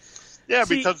 Booking. Yeah,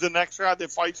 because the next guy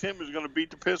that fights him is going to beat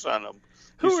the piss out of him.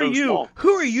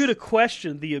 Who are you to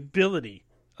question the ability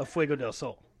of Fuego del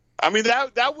Sol? I mean,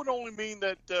 that would only mean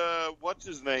that what's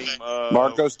his name?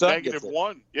 Marco Stunt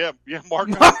 -1. Yeah,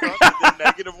 Marco Stunt.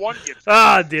 -1 gets it.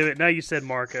 Ah, damn it! Now you said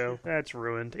Marco. That's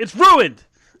ruined. It's ruined.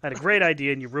 I had a great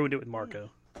idea, and you ruined it with Marco.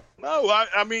 No,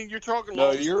 I mean you're talking.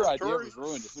 No, your idea was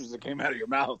ruined as soon as it came out of your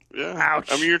mouth. Yeah.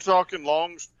 Ouch. I mean, you're talking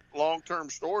long-term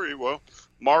story. Well,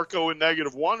 Marco and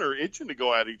 -1 are itching to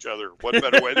go at each other. What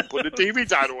better way to put a TV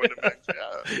title in the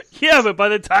mix? Yeah, but by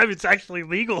the time it's actually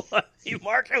legal,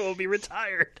 Marco will be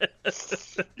retired.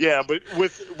 Yeah, but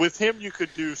with him, you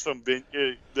could do some the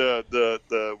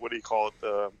what do you call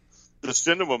it, the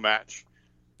cinema match.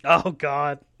 Oh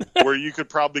God, where you could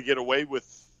probably get away with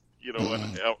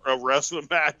a wrestling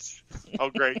match. Oh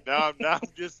great! Now I'm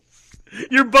just.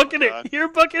 You're booking it. You're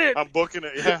booking it. I'm booking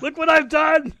it. Yeah. Look what I've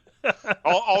done.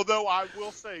 Although I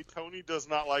will say, Tony does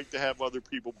not like to have other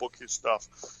people book his stuff.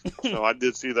 So I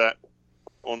did see that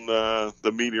on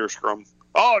the Meteor Scrum.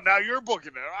 Oh, now you're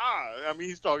booking it. I mean,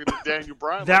 he's talking to Daniel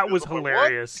Bryan. That was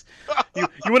hilarious. You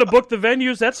want to book the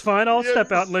venues? That's fine. I'll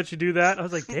step out and let you do that. I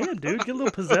was like, damn, dude, get a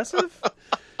little possessive.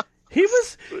 He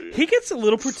gets a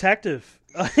little protective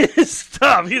of his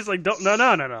stuff. He's like, no,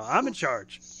 I'm in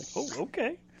charge. Like, oh,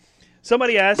 okay.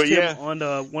 Somebody asked him on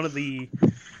one of the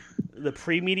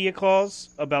pre-media calls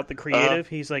about the creative.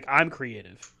 He's like, I'm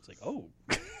creative. It's like, oh.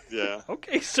 Yeah.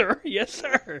 Okay, sir. Yes,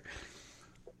 sir.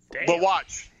 Damn. But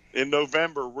watch. In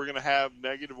November, we're going to have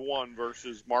 -1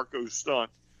 versus Marco Stunt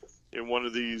in one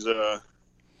of these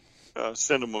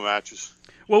cinema matches.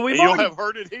 Well, you'll have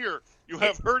heard it here. You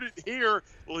have heard it here.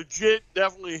 Legit,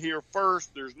 definitely here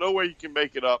first. There's no way you can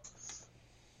make it up.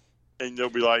 And they'll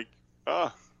be like,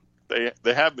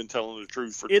 they have been telling the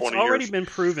truth for 20 years. It's already been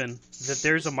proven that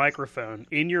there's a microphone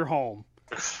in your home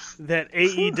that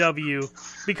AEW,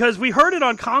 because we heard it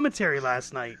on commentary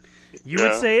last night. You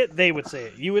would say it, they would say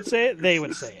it. You would say it, they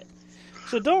would say it.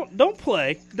 So don't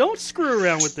play. Don't screw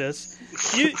around with this.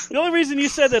 The only reason you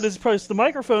said that is because the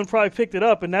microphone probably picked it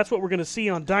up, and that's what we're going to see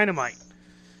on Dynamite.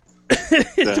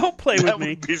 Don't play with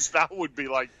me. That would be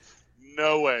like,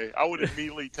 no way. I would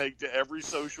immediately take to every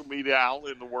social media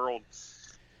outlet in the world,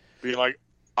 be like,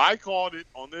 I called it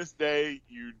on this day,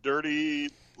 you dirty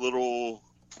little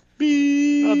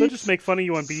beep. Oh, they'll just make fun of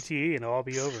you on BTE and it'll all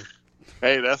be over.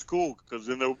 Hey, that's cool, because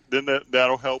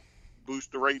that'll help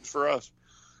boost the ratings for us.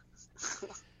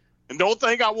 And don't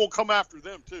think I won't come after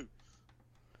them, too.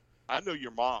 I know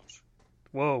your moms.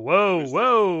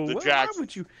 Whoa. The How Jacksons.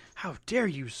 would you? How dare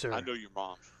you, sir? I know your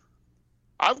moms.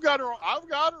 I've got her on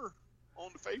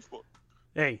the Facebook.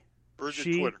 Hey, Or is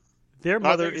it Twitter? Their No,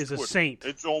 I mother think it's is a Twitter. saint.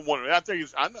 It's on one. I think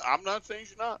it's. I'm not saying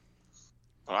she's not,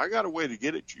 but I got a way to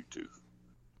get at you two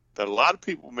that a lot of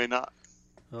people may not.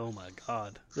 Oh my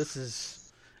God, this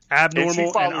is And abnormal she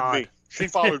and followed odd. me. She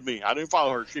followed me. I didn't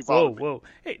follow her. She followed me. Whoa.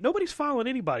 Hey, nobody's following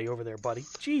anybody over there, buddy.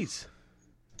 Jeez,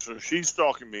 So she's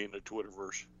stalking me in the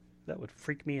Twitterverse. that would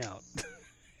freak me out.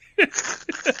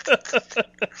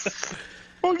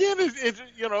 Well, again,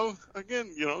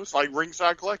 it's like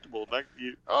Ringside Collectible.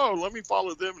 Let me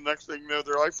follow them. And next thing you know,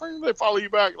 they're like, they follow you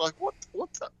back. Like,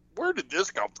 where did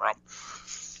this come from?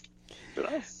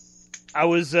 I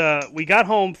was. We got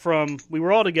home from. We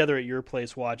were all together at your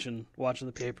place watching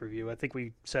the pay-per-view. I think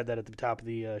we said that at the top of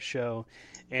the show.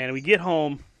 And we get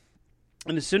home,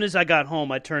 and as soon as I got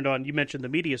home, I turned on. You mentioned the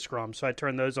media scrum, so I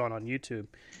turned those on YouTube.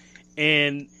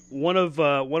 And one of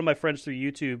my friends through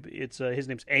YouTube, his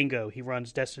name's Ango. He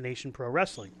runs Destination Pro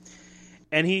Wrestling,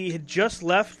 and he had just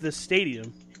left the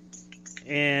stadium,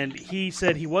 and he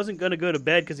said he wasn't going to go to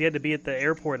bed because he had to be at the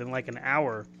airport in like an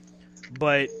hour.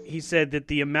 But he said that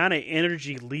the amount of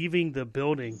energy leaving the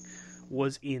building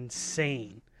was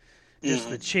insane. Just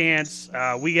the chants.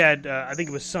 We had, I think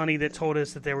it was Sonny that told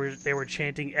us that they were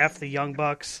chanting "F the Young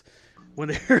Bucks" when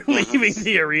they were leaving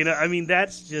the arena. I mean,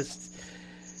 that's just.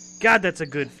 God, that's a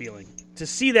good feeling. To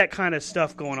see that kind of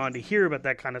stuff going on, to hear about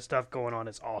that kind of stuff going on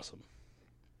is awesome.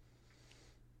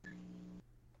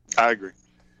 I agree.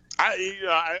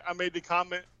 I made the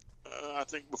comment, I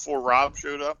think, before Rob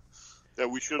showed up, that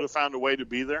we should have found a way to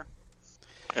be there.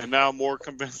 And now I'm more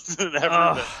convinced than ever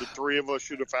that the three of us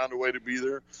should have found a way to be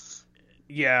there.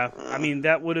 Yeah, I mean,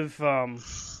 that would have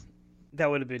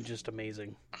been just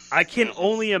amazing. I can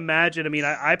only imagine. I mean,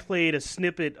 I played a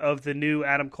snippet of the new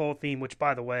Adam Cole theme, which,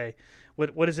 by the way,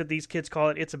 what is it these kids call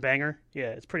it? It's a banger. Yeah,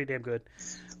 it's pretty damn good.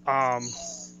 I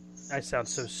sound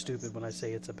so stupid when I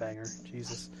say it's a banger.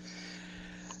 Jesus.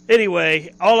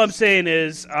 Anyway, all I'm saying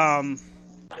is, hell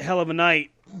of a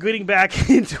night. Getting back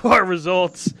into our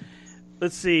results,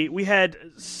 let's see. We had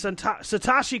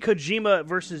Satoshi Kojima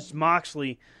versus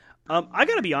Moxley. I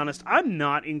gotta be honest, I'm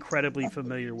not incredibly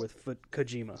familiar with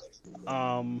Kojima.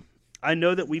 I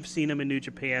know that we've seen him in New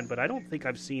Japan, but I don't think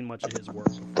I've seen much of his work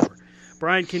before.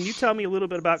 Brian, can you tell me a little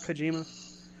bit about Kojima?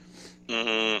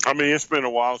 I mean, it's been a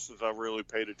while since I've really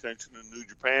paid attention to New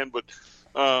Japan, but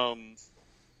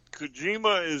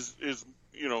Kojima is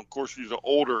of course, he's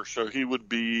older, so he would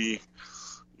be,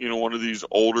 one of these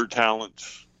older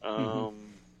talents, that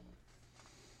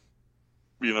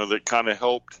kind of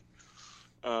helped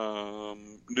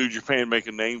New Japan make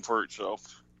a name for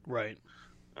itself. Right.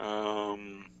 But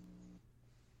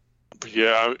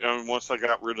yeah, I mean, once I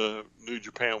got rid of New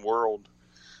Japan World,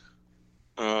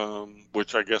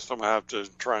 which I guess I'm going to have to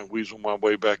try and weasel my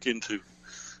way back into,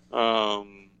 I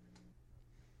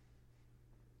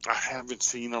haven't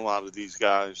seen a lot of these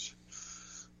guys.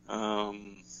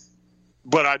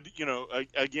 But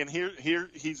again, here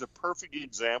he's a perfect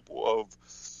example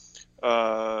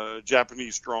of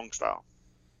Japanese strong style.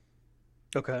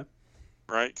 Okay.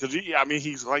 Right? Because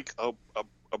he's like a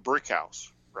brick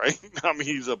house, right? I mean,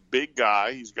 he's a big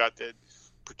guy. He's got that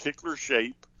particular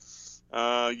shape.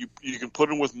 You can put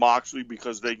him with Moxley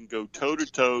because they can go toe to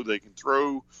toe. They can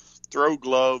throw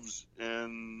gloves,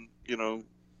 and you're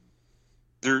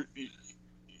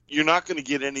not going to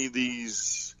get any of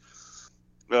these.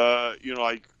 When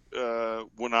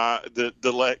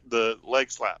the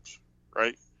leg slaps,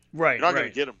 right? Right. You're not going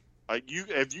to get them. Like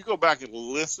if you go back and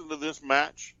listen to this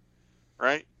match,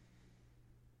 right?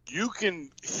 You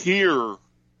can hear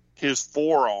his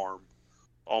forearm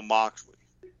on Moxley,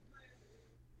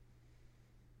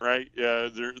 right?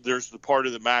 There's the part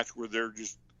of the match where they're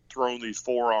just throwing these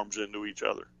forearms into each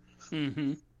other. Mm-hmm.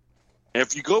 And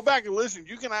if you go back and listen,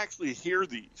 you can actually hear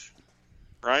these,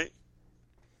 right?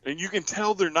 And you can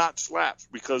tell they're not slaps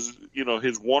because,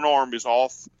 his one arm is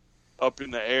up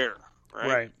in the air, right?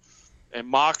 Right. And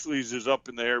Moxley's is up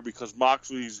in the air because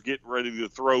Moxley's getting ready to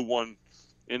throw one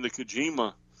into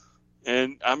Kojima.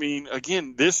 And, I mean,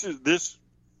 again, this is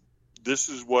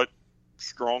what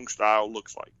strong style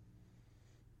looks like.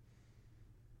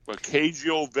 A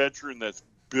cagey old veteran that's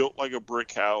built like a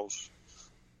brick house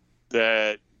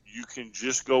that you can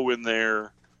just go in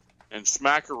there and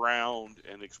smack around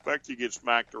and expect to get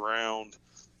smacked around,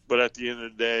 but at the end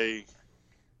of the day,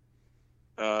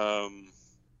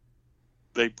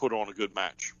 they put on a good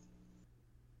match.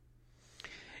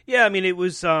 Yeah, I mean, it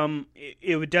was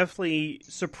it would definitely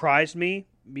surprise me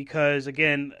because,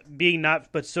 again, being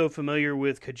not but so familiar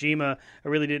with Kojima, I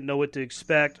really didn't know what to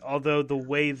expect. Although the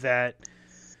way that,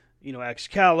 you know,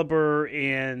 Excalibur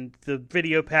and the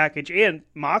video package and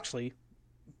Moxley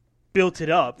built it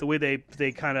up, the way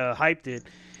they kind of hyped it,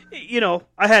 you know,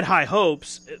 I had high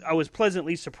hopes. I was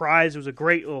pleasantly surprised. It was a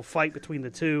great little fight between the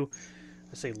two.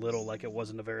 I say little like it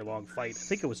wasn't a very long fight. I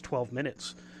think it was 12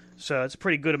 minutes. So it's a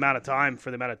pretty good amount of time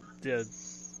for the amount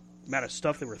of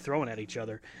stuff they were throwing at each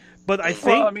other. But I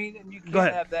think... Well, I mean, you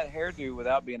can't have that hairdo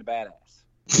without being a badass.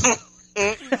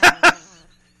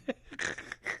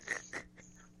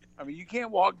 I mean, you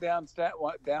can't walk down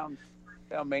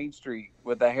Main Street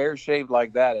with a hair shaved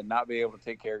like that and not be able to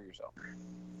take care of yourself.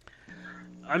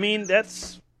 I mean,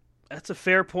 that's a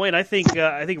fair point. I think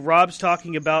Rob's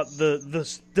talking about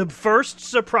the first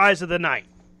surprise of the night,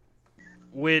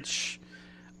 which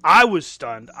I was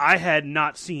stunned. I had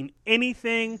not seen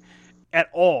anything at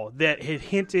all that had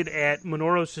hinted at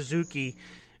Minoru Suzuki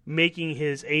making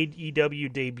his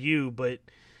AEW debut, but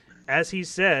as he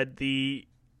said, the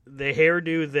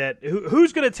hairdo that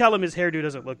who's going to tell him his hairdo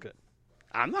doesn't look good?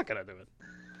 I'm not going to do it.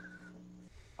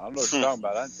 I don't know what you're talking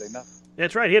about. I didn't say nothing.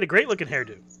 That's right. He had a great looking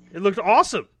hairdo. It looked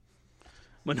awesome.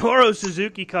 Minoru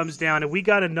Suzuki comes down, and we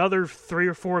got another 3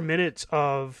 or 4 minutes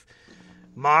of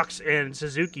Mox and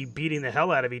Suzuki beating the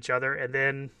hell out of each other, and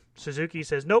then Suzuki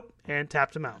says nope and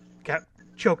tapped him out.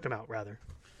 Choked him out, rather.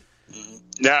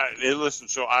 Now, listen,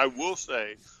 so I will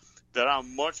say that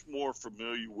I'm much more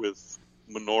familiar with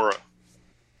Minoru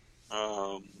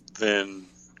than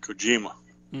Kojima,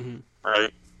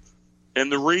 right?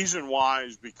 And the reason why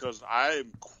is because I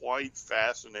am quite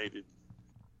fascinated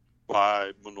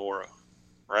by Minoru,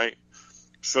 right?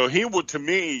 So he would, to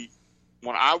me,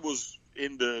 when I was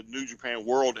in the New Japan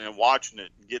world and watching it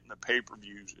and getting the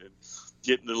pay-per-views and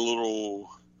getting the little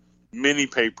mini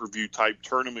pay-per-view type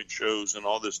tournament shows and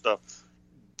all this stuff,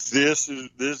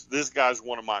 this guy's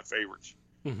one of my favorites,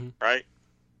 right?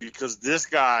 Because this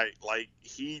guy, like,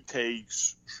 he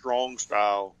takes strong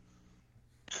style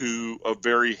to a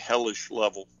very hellish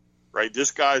level, right?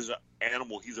 This guy's an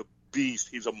animal. He's a beast.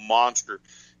 He's a monster.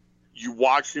 You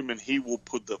watch him and he will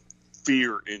put the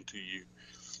fear into you,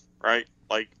 right?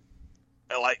 Like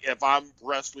if I'm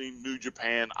wrestling New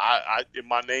Japan, I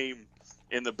my name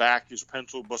in the back is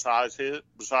penciled beside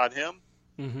him.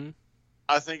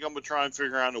 I think I'm gonna try and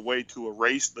figure out a way to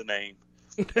erase the name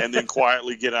and then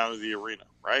quietly get out of the arena,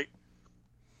 right?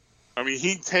 I mean,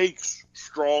 he takes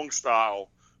strong style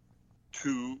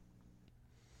to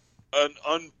an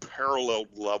unparalleled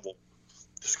level.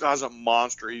 This guy's a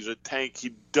monster. He's a tank.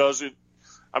 He doesn't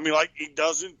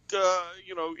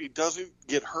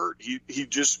get hurt.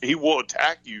 He will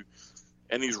attack you,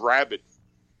 and he's rabid.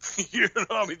 You know,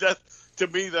 I mean, to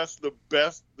me, that's the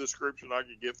best description I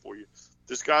can get for you.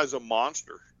 This guy's a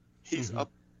monster. He's a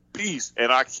beast,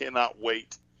 and I cannot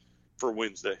wait for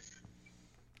Wednesday.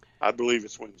 I believe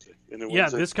it's Wednesday. Yeah,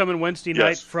 this coming Wednesday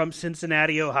night from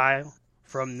Cincinnati, Ohio,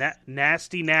 from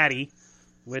Nasty Natty,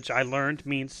 which I learned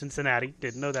means Cincinnati.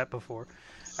 Didn't know that before.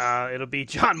 It'll be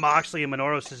Jon Moxley and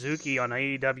Minoru Suzuki on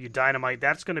AEW Dynamite.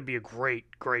 That's going to be a great,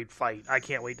 great fight. I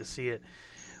can't wait to see it.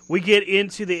 We get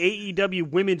into the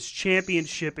AEW Women's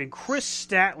Championship, and Chris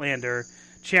Statlander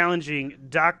challenging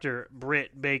Dr.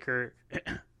 Britt Baker,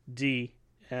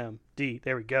 DMD.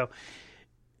 There we go.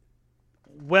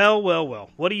 Well.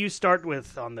 What do you start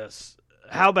with on this?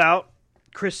 How about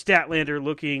Chris Statlander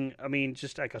looking,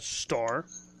 just like a star?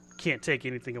 Can't take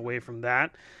anything away from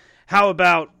that. How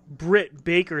about Britt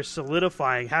Baker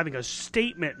solidifying, having a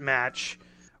statement match,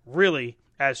 really,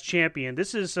 as champion?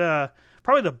 This is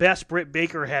probably the best Britt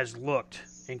Baker has looked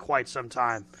in quite some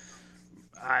time.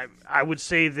 I would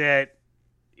say that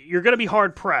you're going to be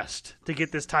hard-pressed to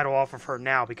get this title off of her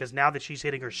now, because now that she's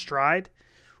hitting her stride,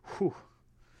 whew,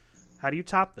 how do you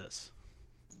top this?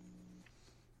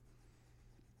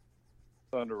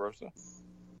 Thunder Rosa.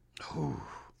 Ooh.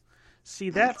 See,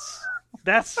 that's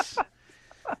a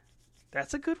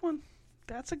good one.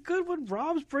 That's a good one.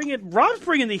 Rob's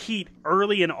bringing the heat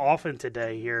early and often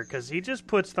today here, because he just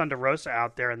puts Thunder Rosa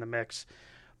out there in the mix.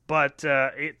 But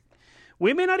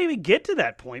we may not even get to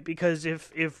that point, because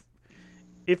if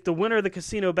the winner of the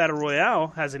Casino Battle Royale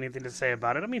has anything to say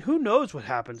about it, who knows what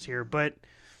happens here? But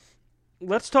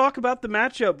let's talk about the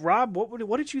matchup. Rob,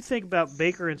 what did you think about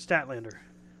Baker and Statlander?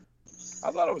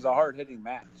 I thought it was a hard-hitting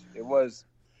match. It was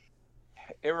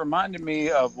it reminded me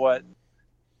of what,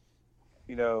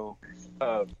 it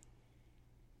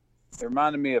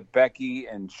reminded me of Becky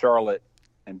and Charlotte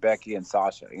and Becky and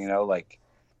Sasha, like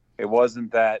it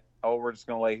wasn't that, oh, we're just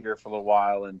going to lay here for a little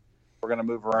while and we're going to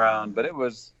move around, but it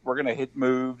was, we're going to hit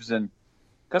moves. And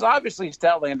because obviously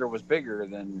Statlander was bigger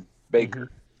than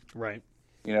Baker. Mm-hmm. Right.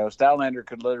 Statlander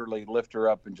could literally lift her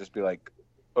up and just be like,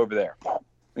 over there,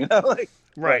 like,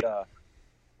 right.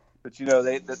 But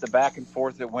the back and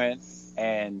forth it went,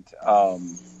 and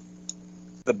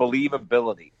the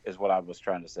believability is what I was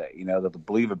trying to say. The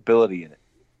believability in it.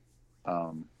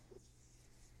 I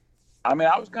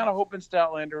was kind of hoping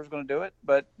Statlander was going to do it,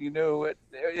 but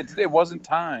it wasn't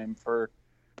time for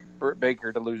Britt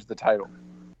Baker to lose the title.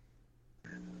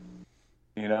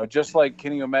 Just like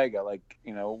Kenny Omega,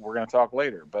 we're going to talk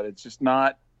later, but it's just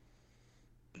not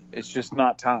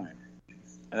time.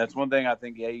 And that's one thing I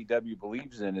think AEW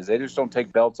believes in, is they just don't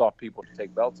take belts off people to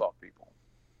take belts off people.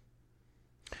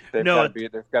 There's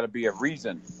got to be a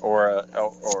reason or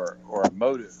a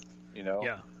motive,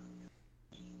 Yeah.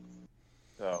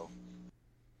 So,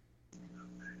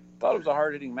 thought it was a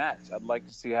hard-hitting match. I'd like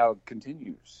to see how it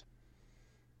continues.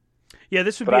 Yeah,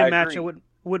 this would be a match I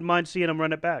wouldn't mind seeing them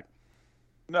run it back.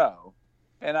 No,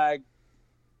 and I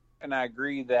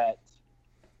agree that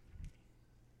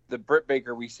the Britt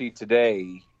Baker we see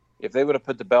today, if they would have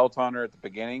put the belt on her at the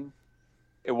beginning,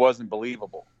 it wasn't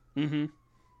believable. Mm-hmm.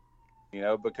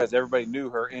 Because everybody knew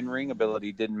her in-ring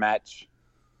ability didn't match.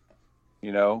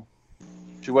 She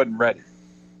wasn't ready.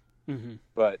 Mm-hmm.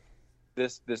 But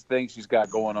this thing she's got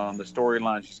going on, the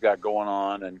storyline she's got going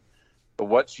on, and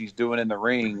what she's doing in the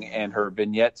ring, and her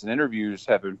vignettes and interviews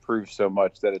have improved so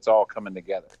much that it's all coming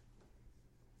together.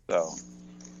 So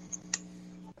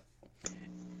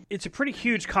it's a pretty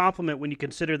huge compliment when you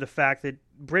consider the fact that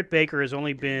Britt Baker has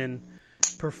only been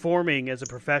performing as a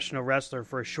professional wrestler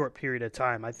for a short period of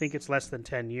time. I think it's less than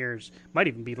 10 years, might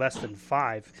even be less than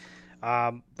 5.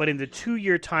 But in the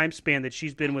 2-year time span that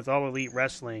she's been with All Elite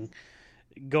Wrestling,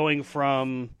 going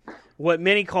from what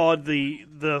many called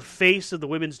the face of the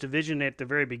women's division at the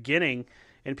very beginning,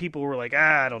 and people were like,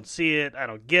 I don't see it, I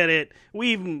don't get it.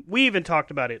 We even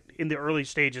talked about it in the early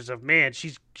stages of, man,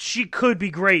 she could be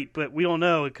great, but we don't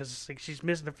know because she's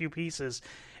missing a few pieces.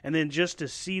 And then just to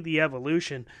see the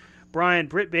evolution, Brian,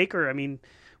 Britt Baker,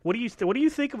 what do you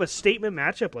think of a statement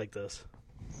matchup like this?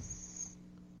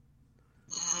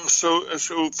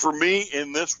 So for me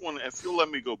in this one, if you'll let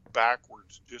me go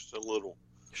backwards just a little,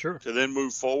 sure, to then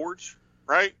move forwards,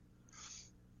 right?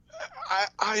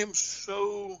 I am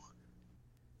so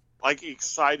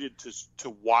excited to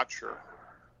watch her,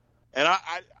 and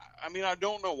I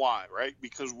don't know why, right?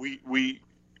 Because we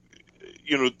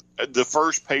the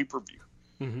first pay-per-view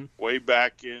mm-hmm. way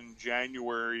back in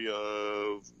January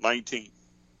of 19,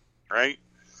 right,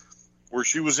 where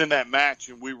she was in that match,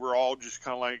 and we were all just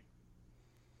kind of like,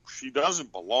 she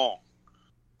doesn't belong.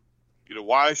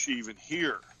 Why is she even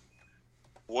here?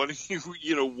 What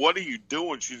are you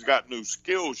doing? She's got no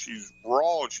skills. She's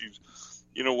raw. She's,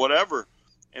 whatever.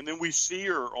 And then we see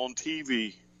her on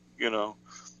TV,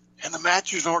 and the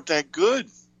matches aren't that good,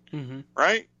 mm-hmm.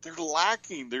 right? They're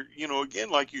lacking. They're, again,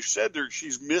 like you said,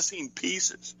 she's missing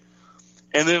pieces.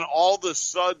 And then all of a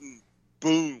sudden,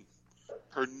 boom,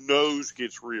 her nose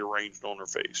gets rearranged on her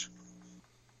face.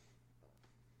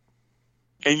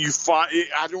 And you find,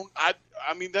 I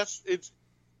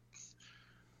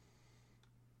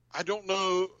don't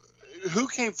know who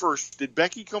came first. Did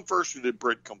Becky come first or did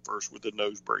Britt come first with the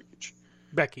nose breakage?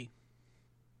 Becky.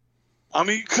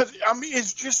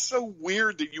 It's just so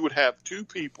weird that you would have two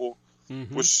people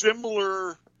mm-hmm. with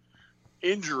similar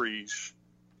injuries,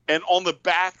 and on the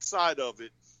backside of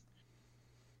it,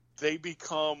 they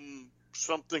become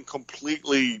something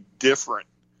completely different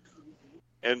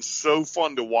and so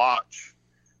fun to watch.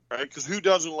 Right, because who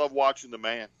doesn't love watching the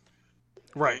man?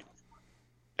 Right.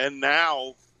 And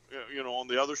now, on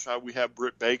the other side, we have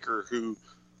Britt Baker, who,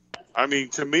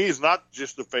 to me, is not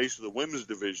just the face of the women's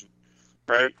division,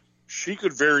 right? She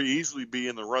could very easily be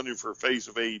in the running for face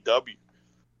of AEW.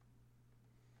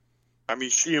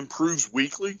 She improves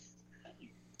weekly.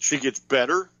 She gets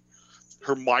better.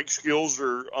 Her mic skills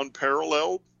are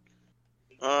unparalleled,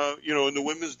 in the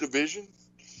women's division.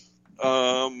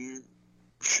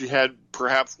 She had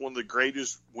perhaps one of the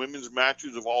greatest women's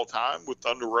matches of all time with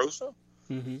Thunder Rosa.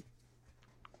 Mm-hmm.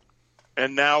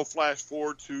 And now flash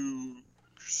forward to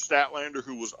Statlander,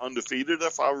 who was undefeated,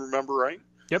 if I remember right.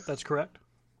 Yep, that's correct.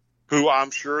 Who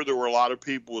I'm sure there were a lot of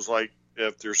people was like,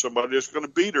 if there's somebody that's going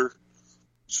to beat her,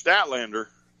 Statlander.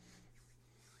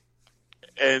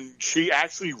 And she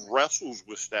actually wrestles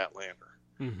with Statlander.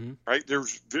 Mm-hmm. Right? There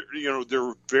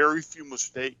were very few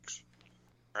mistakes.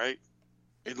 right?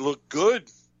 It looked good.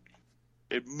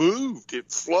 It moved.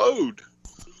 It flowed.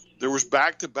 There was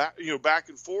back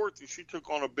and forth, and she took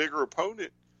on a bigger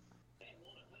opponent.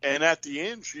 And at the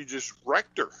end, she just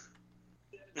wrecked her.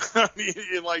 I mean,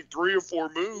 in like 3 or 4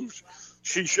 moves,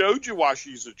 she showed you why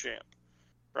she's a champ,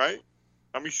 right?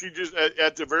 I mean, she just,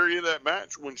 at the very end of that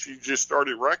match, when she just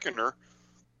started wrecking her,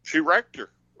 she wrecked her.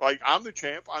 Like, I'm the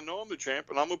champ. I know I'm the champ,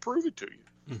 and I'm going to prove it to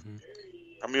you. Mm-hmm.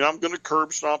 I mean, I'm going to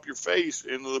curb stomp your face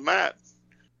into the mat,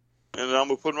 and then I'm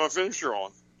going to put my finisher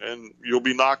on, and you'll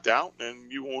be knocked out,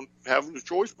 and you won't have a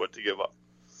choice but to give up.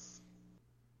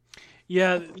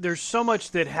 Yeah, there's so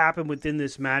much that happened within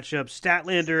this matchup.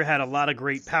 Statlander had a lot of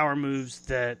great power moves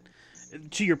that,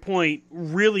 to your point,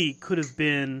 really could have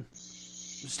been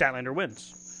Statlander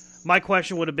wins. My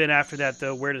question would have been after that,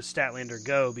 though, where does Statlander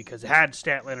go? Because had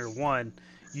Statlander won,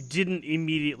 you didn't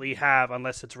immediately have,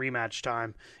 unless it's rematch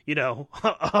time,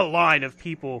 a line of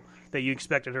people that you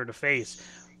expected her to face.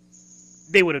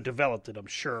 They would have developed it, I'm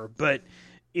sure. But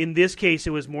in this case, it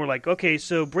was more like, okay,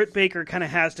 so Britt Baker kind of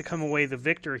has to come away the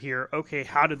victor here. Okay,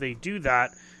 how do they do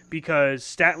that? Because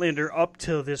Statlander, up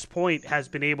till this point, has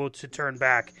been able to turn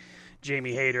back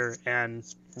Jamie Hayter and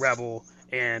Rebel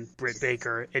and Britt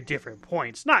Baker at different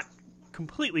points. Not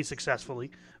completely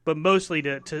successfully, but mostly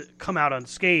to come out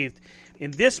unscathed.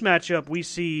 In this matchup, we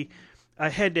see a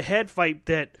head-to-head fight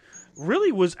that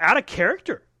really was out of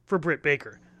character for Britt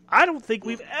Baker. I don't think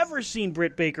we've ever seen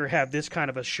Britt Baker have this kind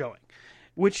of a showing,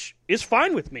 which is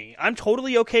fine with me. I'm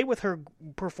totally okay with her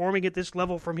performing at this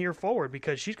level from here forward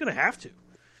because she's going to have to.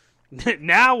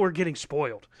 Now we're getting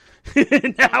spoiled.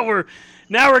 now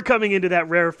we're coming into that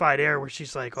rarefied air where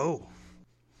she's like, oh,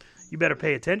 you better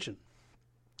pay attention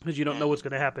because you don't know what's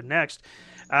going to happen next.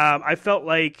 I felt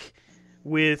like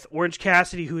with Orange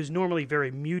Cassidy, who is normally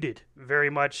very muted, very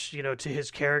much, to his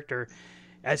character,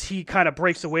 as he kind of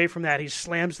breaks away from that, he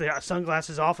slams the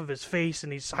sunglasses off of his face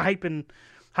and he's hyping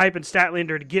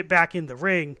Statlander to get back in the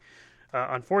ring.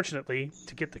 Unfortunately,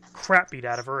 to get the crap beat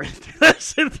out of her in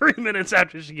 3 minutes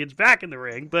after she gets back in the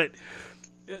ring. But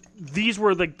these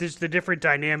were the different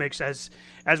dynamics,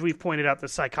 as we've pointed out, the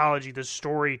psychology, the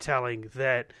storytelling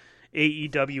that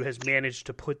AEW has managed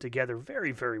to put together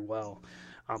very, very well.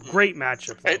 Great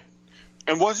matchup, though.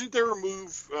 And wasn't there a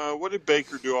move? What did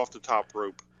Baker do off the top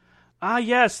rope?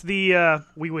 Yes,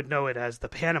 we would know it as the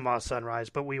Panama Sunrise,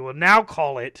 but we will now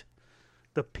call it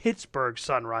the Pittsburgh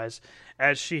Sunrise,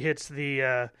 as she hits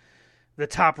the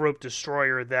top rope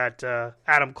destroyer that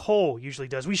Adam Cole usually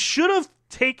does. We should have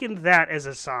taken that as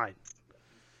a sign.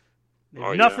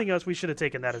 If nothing else, we should have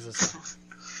taken that as a sign.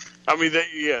 I mean,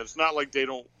 it's not like they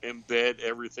don't embed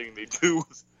everything they do.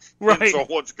 Right. So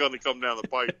what's going to come down the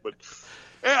pipe, but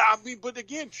yeah, I mean, but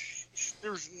again,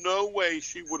 there's no way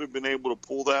she would have been able to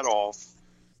pull that off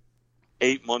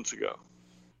 8 months ago.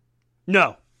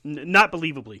 No, not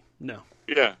believably. No.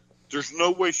 Yeah, there's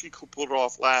no way she could pull it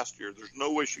off last year. There's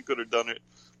no way she could have done it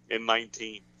in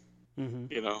 19.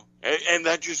 Mm-hmm. And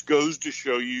that just goes to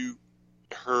show you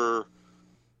her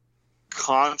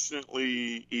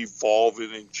constantly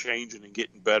evolving and changing and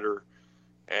getting better.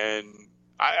 And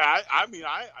I mean,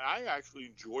 I actually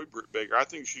enjoy Britt Baker. I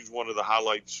think she's one of the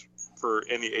highlights for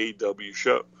any AEW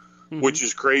show, mm-hmm. which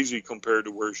is crazy compared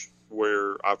to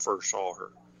where I first saw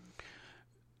her.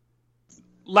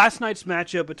 Last night's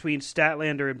matchup between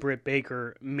Statlander and Britt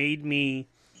Baker made me,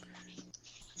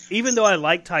 even though I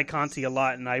like Ty Conti a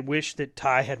lot and I wish that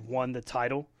Ty had won the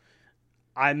title,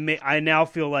 I now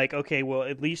feel like, okay, well,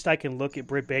 at least I can look at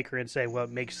Britt Baker and say, well,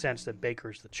 it makes sense that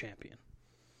Baker's the champion.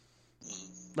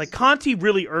 Like, Conti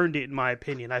really earned it, in my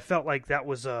opinion. I felt like that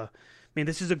was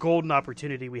this is a golden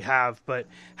opportunity we have, but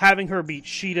having her beat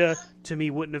Shida, to me,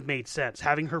 wouldn't have made sense.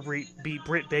 Having her beat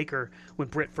Britt Baker when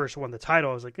Britt first won the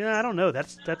title, I was like, I don't know,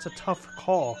 that's a tough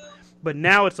call. But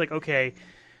now it's like, okay,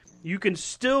 you can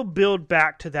still build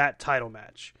back to that title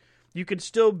match. You can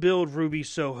still build Ruby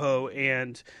Soho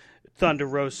and Thunder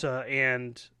Rosa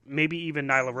and maybe even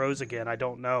Nyla Rose again, I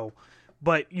don't know.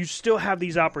 But you still have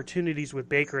these opportunities with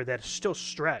Baker that still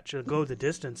stretch and go the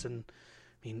distance, and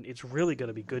I mean, it's really going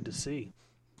to be good to see.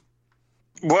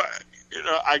 Well,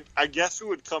 I guess it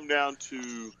would come down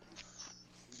to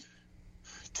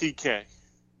TK,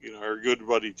 our good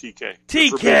buddy TK.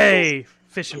 TK!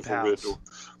 Fishing Pals.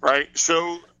 Right?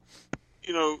 So,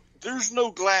 there's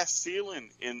no glass ceiling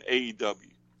in AEW.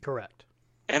 Correct.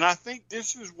 And I think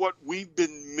this is what we've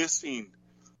been missing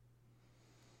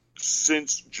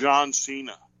since John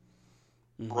Cena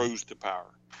rose to power.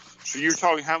 So you're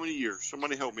talking how many years?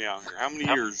 Somebody help me out here. How many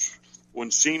years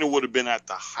when Cena would have been at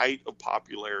the height of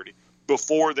popularity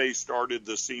before they started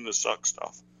the Cena suck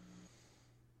stuff?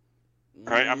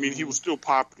 right? I mean, he was still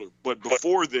popular, but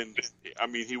before then, I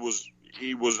mean, he was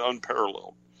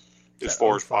unparalleled as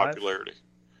far as popularity.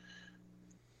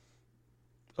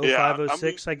 05,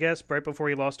 06, I guess, right before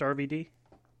he lost RVD.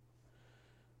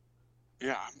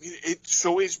 Yeah, I mean,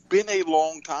 it's been a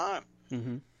long time,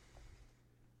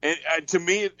 and to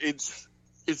me, it's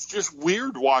just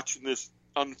weird watching this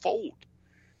unfold.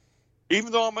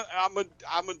 Even though I'm a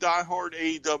diehard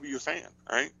AEW fan,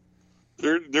 right?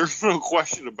 There's no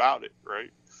question about it,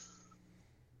 right?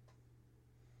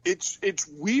 It's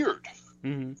weird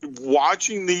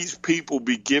watching these people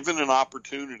be given an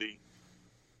opportunity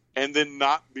and then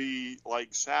not be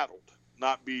like saddled,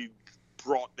 not be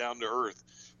brought down to earth.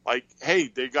 Like, hey,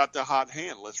 they got the hot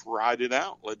hand. Let's ride it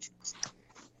out. Let's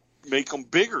make them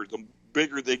bigger. The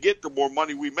bigger they get, the more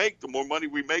money we make. The more money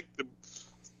we make, the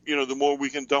more we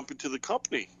can dump into the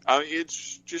company.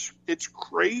 It's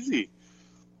crazy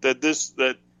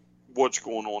that what's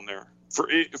going on there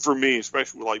for me,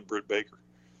 especially with like Britt Baker.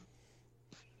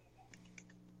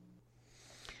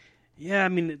 Yeah, I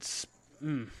mean, it's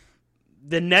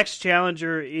the next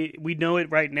challenger. We know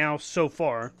it right now so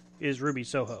far is Ruby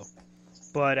Soho,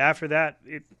 but after that,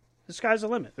 the sky's the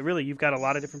limit. Really, you've got a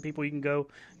lot of different people you can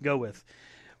go with.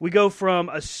 We go from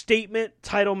a statement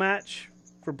title match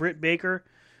for Britt Baker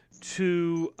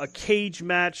to a cage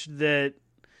match that,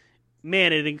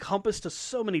 man, it encompassed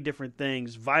so many different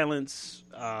things. Violence,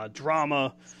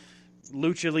 drama,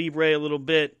 lucha libre a little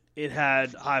bit. It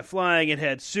had high flying. It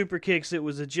had super kicks. It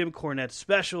was a Jim Cornette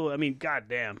special. I mean,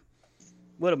 goddamn.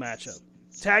 What a matchup.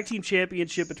 Tag team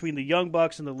championship between the Young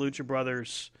Bucks and the Lucha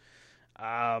Brothers.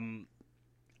 I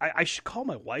should call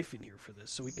my wife in here for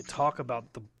this so we could talk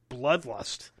about the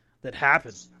bloodlust that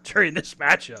happened during this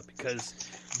matchup because,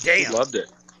 damn. She loved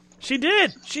it. She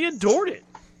did. She adored it.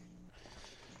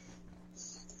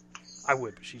 I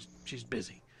would, but she's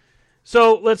busy.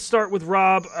 So let's start with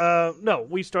Rob.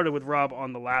 We started with Rob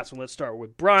on the last one. Let's start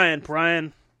with Brian.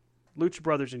 Brian, Lucha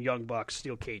Brothers and Young Bucks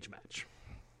steel cage match.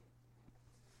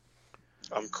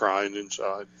 I'm crying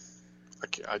inside.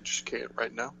 I just can't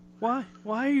right now. Why?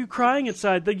 Why are you crying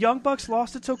inside? The Young Bucks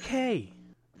lost. It's okay.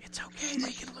 It's okay.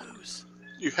 They can lose.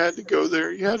 You had to go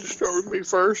there. You had to start with me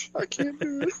first. I can't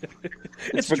do it.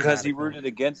 It's because he rooted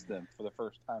against them for the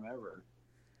first time ever.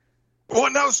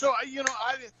 Well, no. So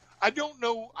I don't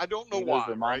know. I don't know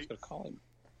why. Right? Call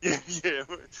him.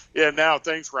 Yeah. Now,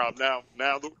 thanks, Rob. Now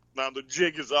the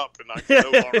jig is up, and I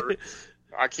can no longer.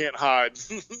 I can't hide.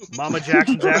 Mama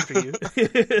Jackson's after you.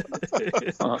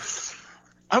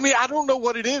 I mean, I don't know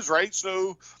what it is, right?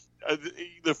 So,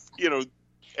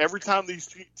 every time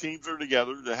these teams are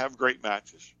together, they have great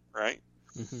matches, right?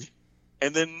 Mm-hmm.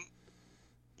 And then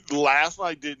last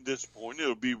night didn't disappoint.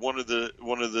 It'll be one of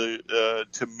the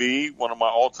to me one of my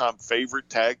all time favorite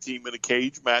tag team in a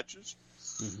cage matches.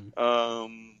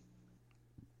 Mm-hmm.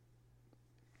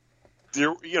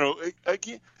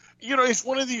 It's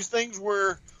one of these things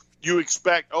where you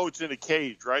expect, it's in a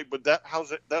cage, right? But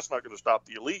that's not going to stop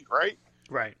the Elite, right?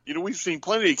 Right. We've seen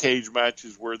plenty of cage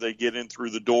matches where they get in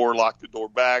through the door, lock the door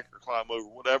back, or climb over,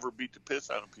 whatever, beat the piss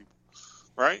out of people,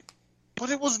 right? But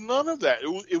it was none of that.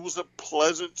 It was a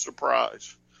pleasant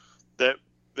surprise that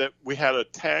we had a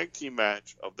tag team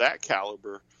match of that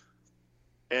caliber,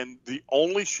 and the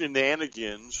only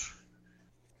shenanigans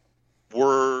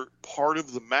were part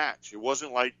of the match. It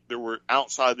wasn't like there were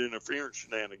outside interference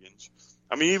shenanigans.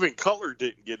 I mean, even Cutler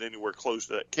didn't get anywhere close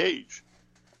to that cage,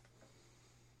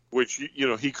 which,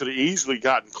 he could have easily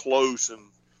gotten close and,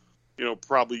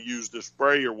 probably used a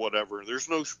spray or whatever. There's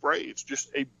no spray. It's just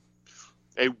a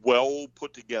well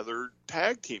put together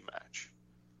tag team match.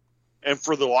 And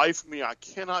for the life of me, I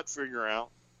cannot figure out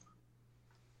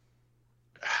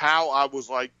how I was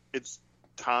like, it's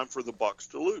time for the Bucks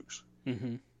to lose.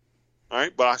 Mm-hmm. All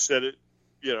right. But I said it,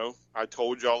 I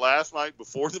told y'all last night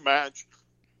before the match,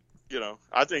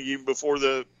 I think even before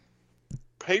the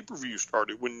pay-per-view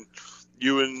started, when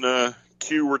you and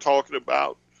Q were talking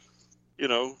about,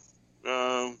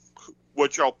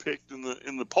 what y'all picked in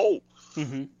the poll.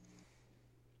 Mm-hmm.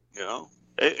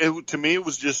 To me, it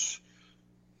was just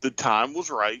the time was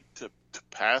right to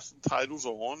pass the titles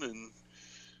on, and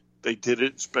they did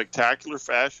it in spectacular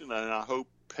fashion. And I hope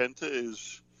Penta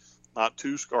is not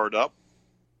too scarred up,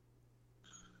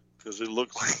 because it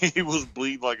looked like he was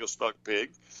bleeding like a stuck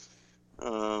pig.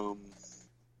 I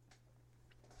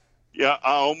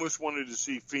almost wanted to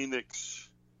see Phoenix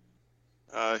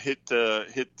hit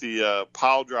the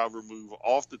pile driver move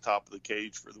off the top of the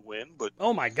cage for the win, but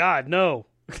oh my God, no!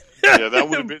 Yeah, that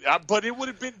would have been. But it would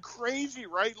have been crazy,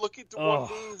 right? Look at the one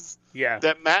move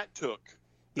that Matt took,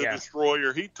 the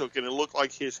Destroyer he took, and it looked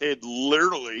like his head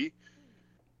literally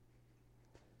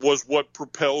was what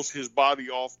propels his body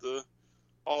off the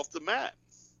mat.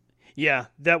 Yeah,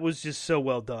 that was just so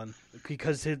well done,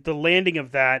 because the landing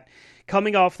of that,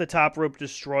 coming off the top rope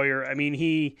destroyer, I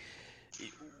mean,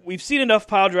 we've seen enough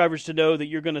pile drivers to know that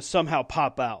you're going to somehow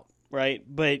pop out, right?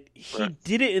 But he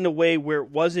did it in a way where it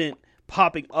wasn't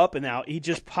popping up and out. He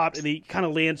just popped, and he kind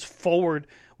of lands forward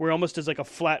where it almost does like a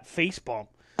flat face bump.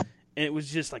 And it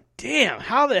was just like, damn,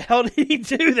 how the hell did he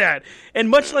do that? And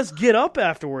much less get up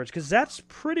afterwards, because that's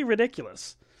pretty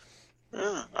ridiculous.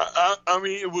 Yeah, I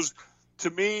mean, it was, to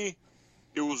me,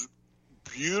 it was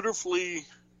beautifully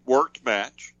worked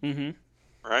match,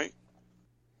 right?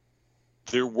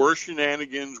 There were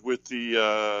shenanigans with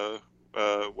the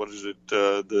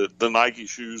the Nike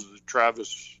shoes, the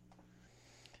Travis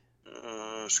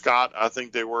Scott, I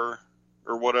think they were,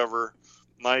 or whatever,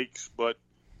 Nikes. But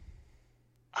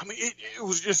I mean, it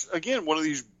was just, again, one of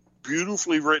these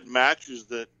beautifully written matches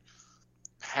that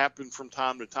happen from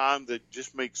time to time that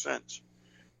just make sense,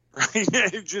 right?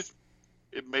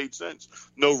 It made sense.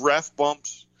 No ref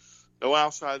bumps, no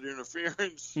outside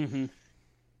interference,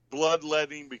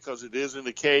 bloodletting because it is in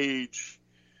a cage,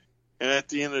 and at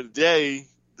the end of the day,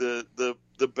 the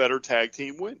better tag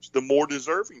team wins, the more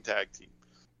deserving tag team.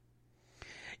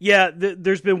 Yeah,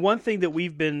 there's been one thing that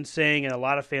we've been saying, and a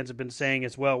lot of fans have been saying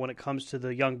as well, when it comes to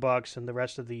the Young Bucks and the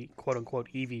rest of the quote-unquote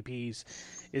EVPs,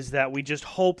 is that we just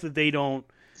hope that they don't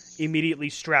immediately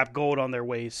strap gold on their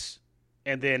waists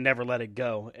and then never let it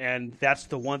go. And that's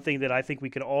the one thing that I think we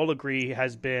can all agree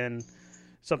has been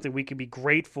something we can be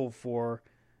grateful for,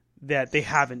 that they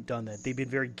haven't done that. They've been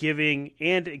very giving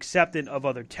and acceptant of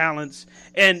other talents,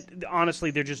 and honestly,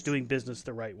 they're just doing business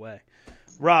the right way.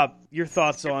 Rob, your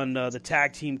thoughts on the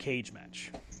tag team cage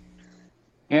match?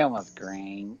 It was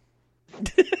great.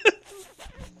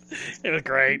 It was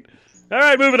great. All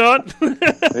right, moving on.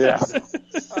 Yeah.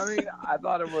 I mean, I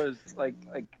thought it was like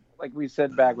we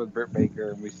said back with Britt Baker,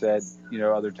 and we said,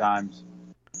 other times,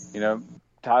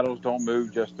 titles don't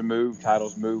move just to move.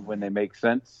 Titles move when they make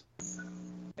sense.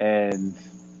 And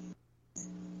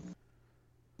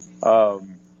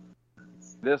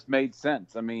this made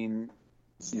sense. I mean,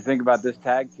 you think about this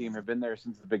tag team have been there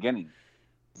since the beginning,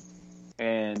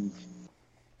 and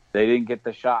they didn't get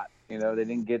the shot. They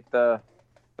didn't get the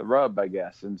rub, I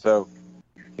guess. And so,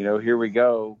 here we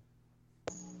go.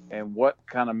 And what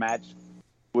kind of match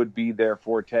would be their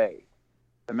forte?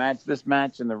 This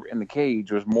match in the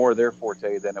cage was more their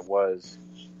forte than it was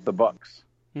the Bucks.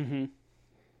 Mm-hmm.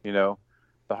 The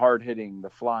hard hitting, the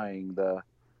flying, I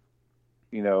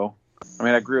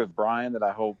agree with Brian that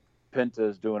I hope Penta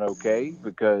is doing okay,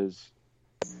 because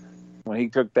when he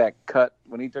took that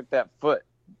foot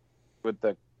with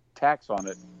the tacks on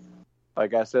it,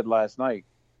 like I said last night,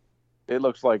 it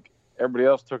looks like everybody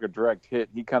else took a direct hit.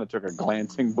 He kind of took a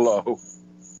glancing blow,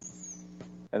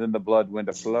 and then the blood went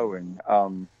to flowing.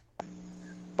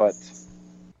 But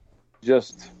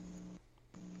just,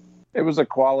 it was a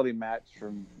quality match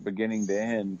from beginning to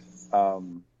end.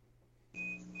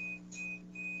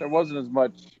 There wasn't as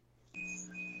much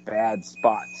bad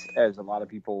spots as a lot of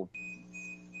people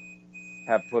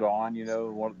have put on,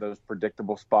 one of those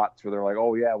predictable spots where they're like,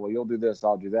 oh yeah, well, you'll do this,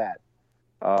 I'll do that.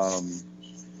 I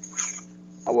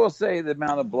will say the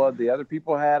amount of blood the other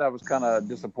people had, I was kind of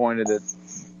disappointed that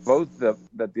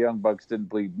the Young Bucks didn't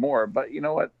bleed more, but you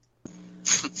know what?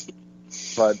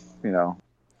 But,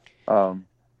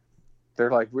 they're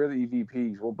like, we're the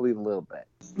EVPs, we'll bleed a little bit.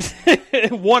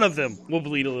 One of them will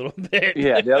bleed a little bit.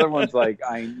 Yeah, the other one's like,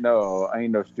 I ain't no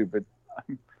stupid.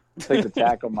 Take the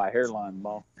tack on my hairline,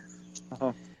 Mom.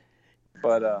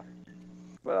 But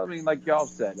I mean, like y'all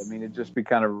said, it'd just be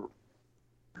kind of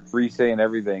re-saying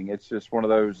everything. It's just one of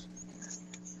those.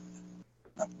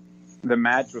 The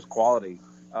match was quality.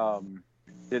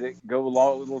 Did it go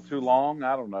a little too long?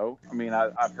 I don't know.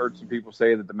 I've heard some people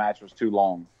say that the match was too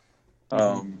long.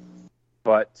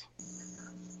 But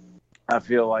I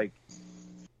feel like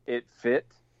it fit.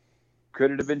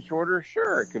 Could it have been shorter?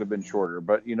 Sure, it could have been shorter.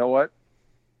 But you know what?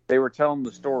 They were telling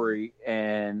the story,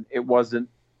 and it wasn't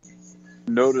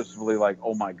noticeably like,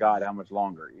 oh my God, how much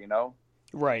longer,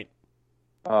 Right.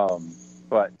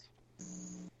 But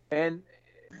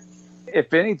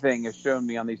if anything has shown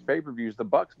me on these pay-per-views, the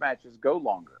Bucks matches go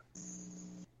longer.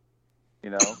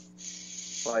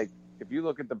 Like if you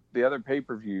look at the other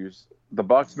pay-per-views, the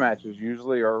Bucks matches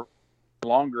usually are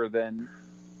longer than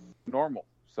normal.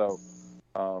 So,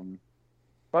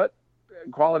 but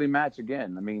quality match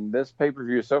again. This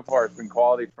pay-per-view so far has been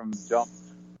quality from the jump.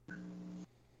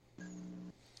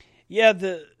 Yeah,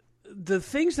 the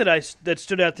things that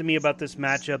stood out to me about this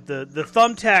matchup, the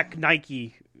thumbtack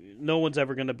Nike, no one's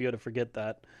ever going to be able to forget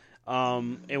that.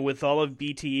 And with all of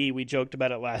BTE, we joked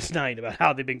about it last night about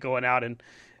how they've been going out and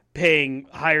paying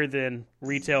higher than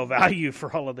retail value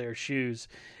for all of their shoes.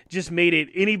 Just made it,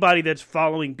 anybody that's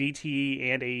following BTE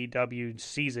and AEW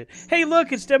sees it. Hey,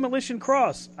 look, it's Demolition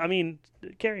Cross. I mean,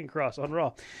 Karrion Kross on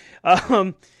Raw.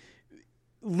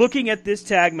 Looking at this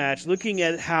tag match, looking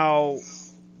at how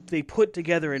they put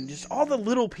together and just all the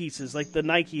little pieces, like the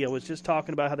Nike, I was just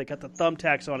talking about how they got the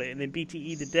thumbtacks on it, and then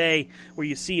BTE today, where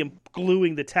you see him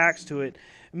gluing the tacks to it,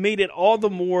 made it all the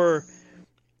more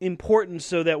important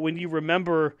so that when you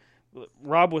remember,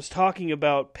 Rob was talking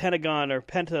about Pentagon or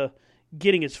Penta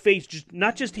getting his face,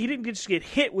 he didn't just get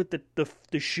hit with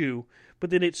the shoe,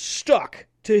 but then it stuck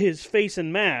to his face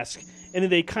and mask, and then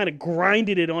they kind of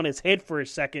grinded it on his head for a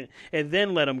second and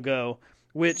then let him go.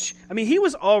 Which, I mean, he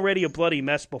was already a bloody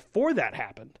mess before that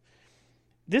happened.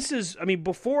 This is, I mean,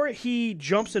 before he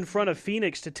jumps in front of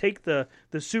Phoenix to take the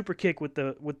super kick with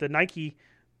the Nike,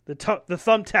 the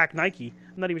thumbtack Nike.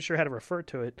 I'm not even sure how to refer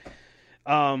to it.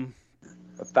 A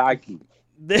Taiki.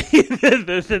 The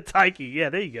Taiki, yeah,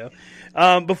 there you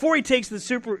go. Before he takes the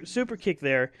super kick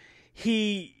there,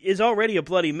 he is already a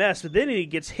bloody mess, but then he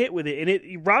gets hit with it,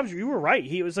 and Rob, you were right.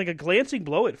 It was like a glancing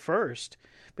blow at first.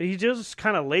 But he just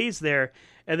kind of lays there,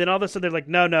 and then all of a sudden they're like,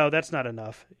 no, that's not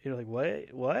enough. You're like,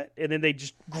 what? And then they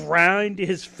just grind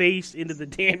his face into the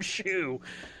damn shoe.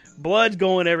 Blood's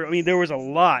going everywhere. I mean, there was a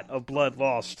lot of blood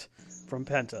lost from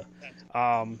Penta.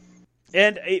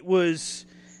 And it was,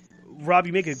 Rob,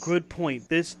 you make a good point.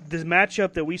 This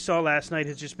matchup that we saw last night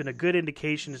has just been a good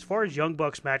indication as far as Young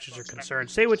Bucks matches are concerned.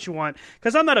 Say what you want,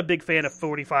 because I'm not a big fan of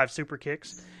 45 super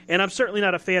kicks, and I'm certainly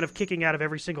not a fan of kicking out of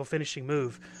every single finishing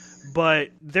move. But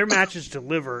their matches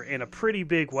deliver in a pretty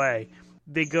big way.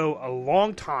 They go a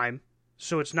long time,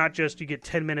 so it's not just you get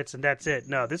 10 minutes and that's it.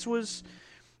 No, this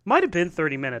might have been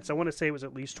 30 minutes. I want to say it was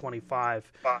at least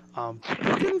 25.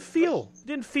 It didn't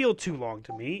feel too long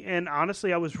to me, and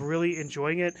honestly, I was really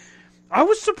enjoying it. I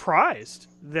was surprised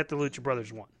that the Lucha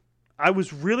Brothers won. I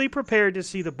was really prepared to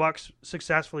see the Bucks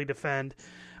successfully defend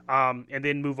and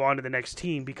then move on to the next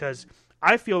team, because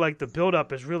I feel like the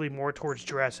build-up is really more towards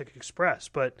Jurassic Express,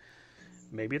 but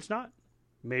maybe it's not.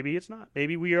 Maybe it's not.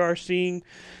 Maybe we are seeing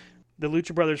the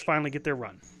Lucha Brothers finally get their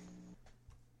run.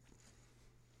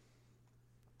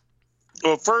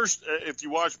 Well, first, if you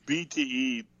watch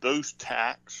BTE, those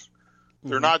tacks,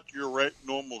 they're not your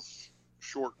normal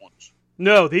short ones.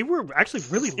 No, they were actually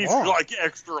really He's long. like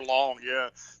extra long, yeah.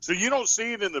 So you don't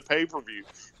see it in the pay-per-view,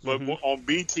 but on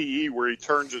BTE where he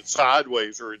turns it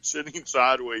sideways or it's sitting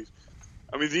sideways,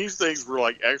 I mean, these things were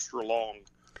like extra long.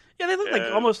 Yeah, they look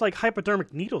like almost like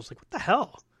hypodermic needles. Like, what the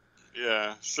hell?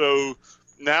 Yeah. So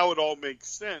now it all makes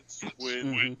sense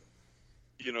when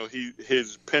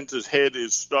his Penta's head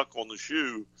is stuck on the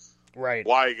shoe. Right.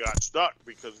 Why he got stuck,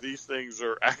 because these things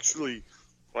are actually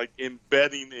like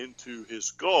embedding into his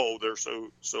skull. They're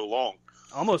so long.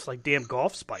 Almost like damn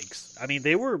golf spikes. I mean,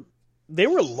 they were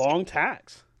long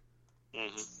tacks.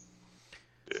 Mm-hmm.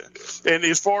 Yeah. And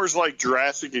as far as like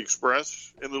Jurassic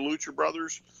Express and the Lucha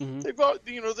Brothers,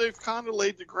 they've kind of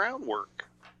laid the groundwork.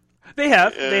 They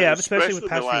have, especially with the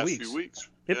past last few weeks.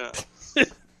 Yeah.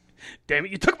 Damn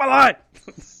it! You took my line.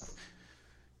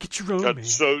 Get your own, man.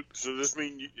 So this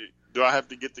mean do I have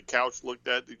to get the couch looked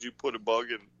at? Did you put a bug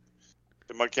in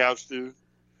my couch too?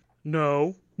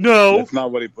 No. That's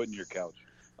not what he put in your couch.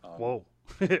 Whoa.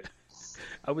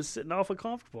 I was sitting awful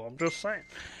comfortable. I'm just saying.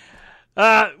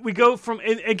 We go from,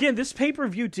 and again, this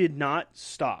pay-per-view did not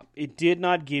stop. It did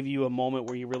not give you a moment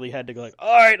where you really had to go like,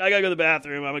 all right, I gotta go to the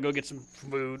bathroom. I'm gonna go get some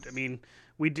food. I mean,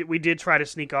 we did try to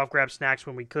sneak off, grab snacks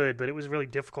when we could, but it was really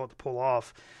difficult to pull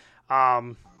off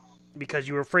because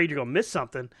you were afraid you're gonna miss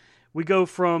something. We go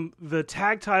from the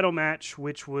tag title match,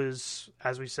 which was,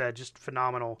 as we said, just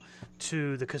phenomenal,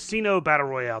 to the Casino Battle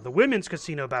Royale, the Women's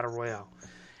Casino Battle Royale.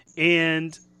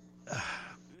 And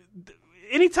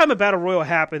anytime a Battle Royal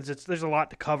happens, there's a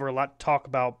lot to cover, a lot to talk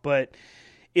about, but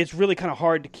it's really kind of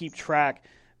hard to keep track.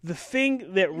 The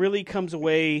thing that really comes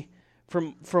away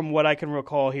from what I can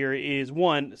recall here is,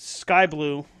 one, Sky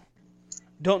Blue,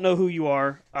 don't know who you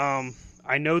are.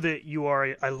 I know that you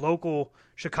are a local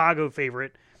Chicago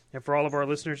favorite. And for all of our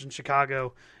listeners in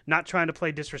Chicago, not trying to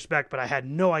play disrespect, but I had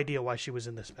no idea why she was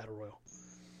in this Battle Royal.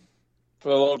 For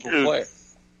the local flair.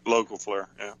 Local flair,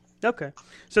 yeah. Okay.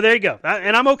 So there you go.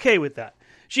 And I'm okay with that.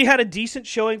 She had a decent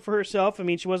showing for herself. I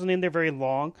mean, she wasn't in there very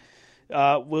long.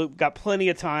 We got plenty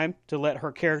of time to let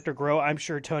her character grow. I'm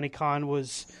sure Tony Khan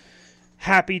was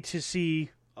happy to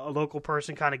see a local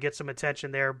person kind of get some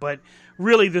attention there. But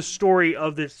really the story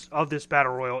of this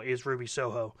Battle Royal is Ruby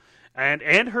Soho. And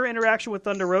her interaction with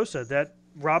Thunder Rosa, that,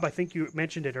 Rob, I think you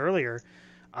mentioned it earlier.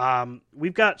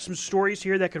 We've got some stories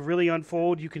here that could really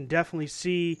unfold. You can definitely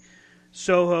see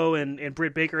Soho and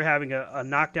Britt Baker having a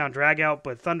knockdown drag-out,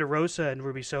 but Thunder Rosa and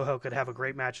Ruby Soho could have a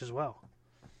great match as well.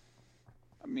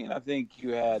 I mean, I think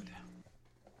you had,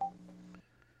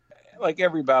 like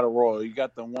every battle royal, you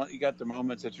got the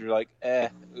moments that you're like,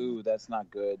 ooh, that's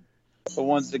not good. The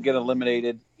ones that get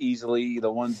eliminated easily,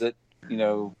 the ones that,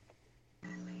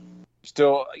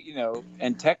 still,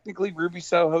 and technically Ruby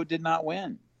Soho did not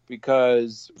win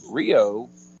because Rio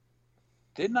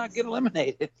did not get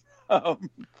eliminated.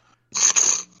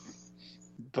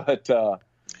 But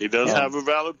he does have a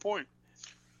valid point.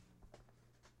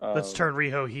 Let's turn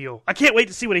Rio heel. I can't wait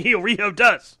to see what a heel Rio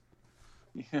does.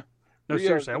 Yeah. No, Rio's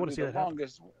seriously, I want to see the that happen.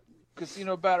 longest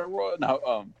casino battle royal.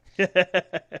 No,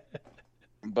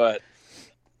 but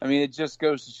I mean, it just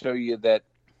goes to show you that.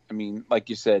 I mean, like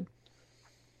you said,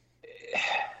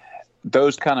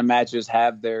 those kind of matches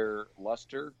have their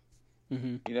luster.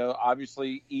 Mm-hmm.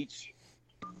 Obviously each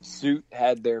suit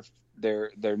had their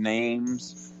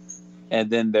names, and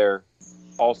then there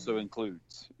also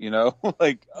includes,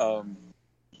 like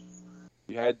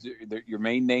you had your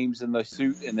main names in the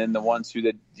suit, and then the ones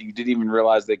that you didn't even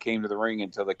realize they came to the ring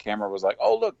until the camera was like,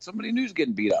 "Oh, look, somebody new's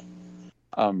getting beat up."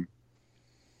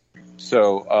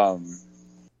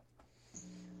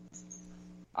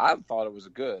 I thought it was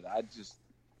good. I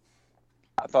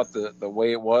thought the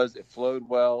way it was, it flowed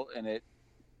well, and it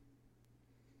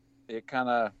kind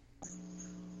of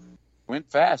went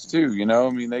fast too. I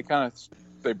mean, they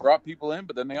brought people in,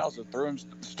 but then they also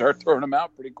start throwing them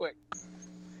out pretty quick.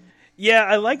 Yeah,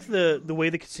 I like the way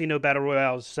the Casino Battle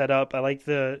Royale is set up. I like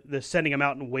the sending them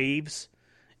out in waves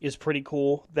is pretty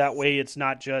cool. That way it's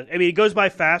not just... I mean, it goes by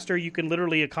faster. You can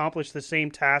literally accomplish the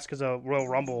same task as a Royal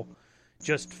Rumble,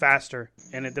 just faster.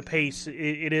 And at the pace,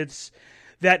 it's...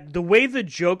 that the way the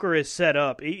Joker is set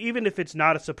up, even if it's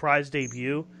not a surprise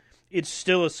debut, it's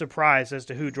still a surprise as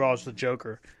to who draws the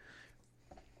Joker.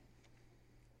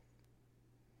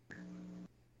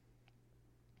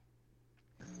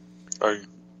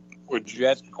 Would you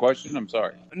ask a question? I'm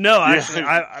sorry. No, actually,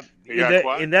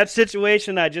 in that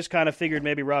situation, I just kind of figured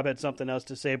maybe Rob had something else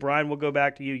to say. Brian, we'll go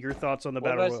back to you. Your thoughts on the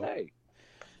Battle Royal. What did I say?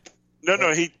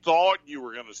 No, he thought you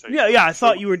were going to say something. Yeah, I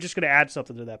thought you were just going to add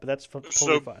something to that, but that's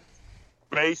totally fine.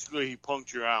 Basically, he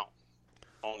punked you out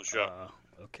on the show.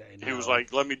 Okay. He was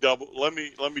like, "Let me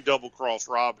double cross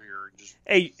Rob here." And just...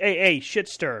 Hey, shit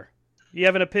stir. You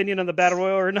have an opinion on the Battle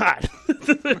Royal or not?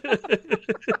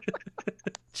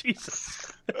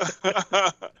 Jesus.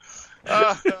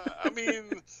 I mean,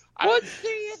 what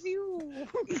say you?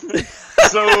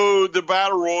 So the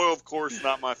Battle Royal, of course,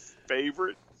 not my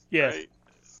favorite. Yeah. Right?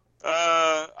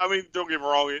 I mean, don't get me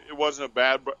wrong; it wasn't a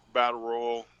bad Battle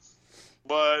Royal,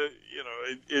 but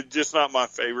it's just not my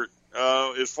favorite.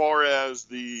 As far as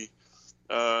the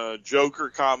Joker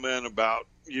comment about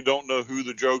you don't know who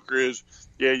the Joker is,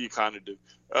 yeah, you kind of do,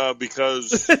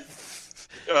 because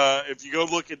if you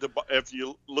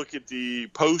look at the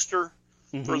poster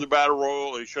for the Battle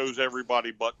Royal, it shows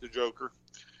everybody but the Joker.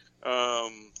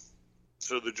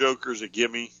 So the Joker's a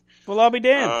gimme. Well, I'll be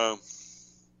damned.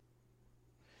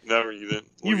 No, you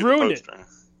didn't. You ruined it.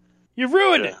 You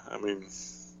ruined it. I mean,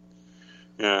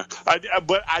 yeah.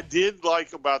 But I did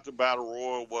like about the Battle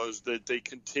Royal was that they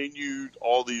continued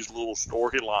all these little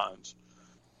storylines,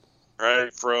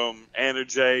 right? From Anna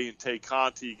Jay and Tay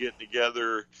Conti getting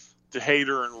together, to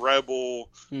Hater and Rebel,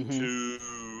 to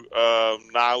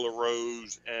Nyla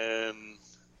Rose and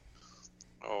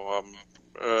I'm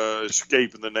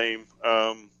escaping the name.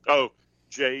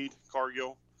 Jade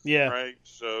Cargill. Yeah. Right.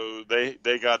 So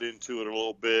they got into it a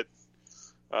little bit.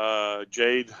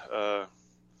 Jade,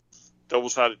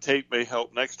 double-sided tape may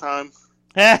help next time.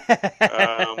 Yeah,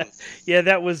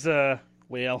 that was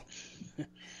well,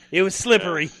 it was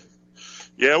slippery.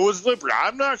 Yeah, it was slippery.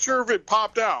 I'm not sure if it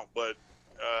popped out, but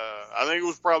I think it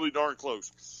was probably darn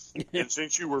close. And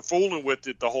since you were fooling with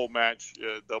it the whole match,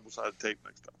 double-sided tape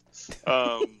next time.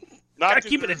 Not gotta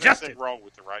keep it adjusted. Anything wrong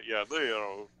with it, right? Yeah,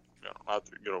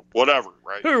 whatever,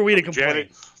 right? Who are we to complain?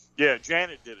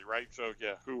 Janet did it, right? So,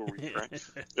 yeah, who are we, right?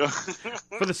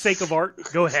 For the sake of art,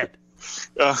 go ahead.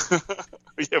 Yeah,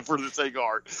 for the sake of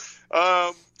art.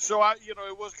 So,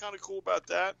 it was kind of cool about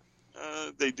that.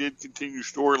 They did continue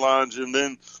storylines, and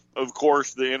then, of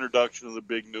course, the introduction of the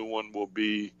big new one will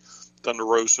be Thunder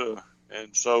Rosa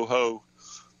and Soho,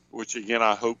 which, again,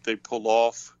 I hope they pull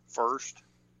off first,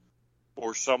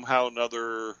 or somehow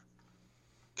another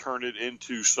turn it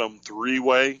into some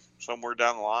three-way somewhere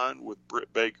down the line with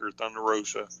Britt Baker, Thunder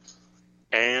Rosa,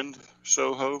 and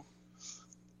Soho.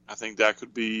 I think that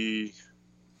could be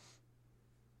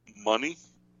money.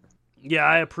 Yeah,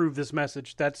 I approve this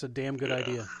message. That's a damn good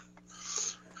idea.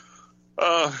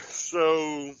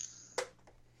 So,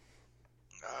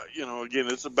 again,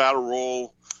 it's a battle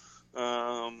royal.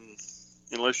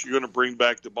 Unless you're going to bring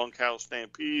back the Bunkhouse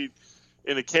Stampede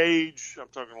in a cage. I'm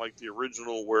talking like the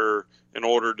original, where in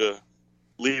order to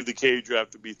leave the cage, you have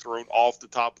to be thrown off the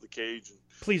top of the cage. And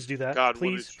please do that. God,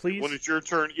 please. When it's your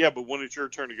turn, but when it's your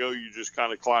turn to go, you just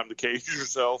kind of climb the cage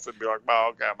yourself and be like,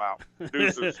 "Oh, okay, I'm out.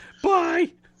 Deuces.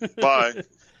 Bye. Bye."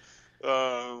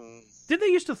 Did they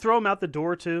used to throw them out the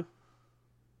door too?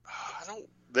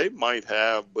 They might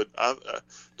have, but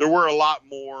there were a lot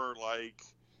more like,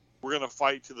 we're going to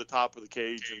fight to the top of the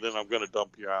cage and then I'm going to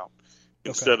dump you out.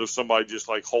 Instead of somebody just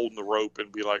like holding the rope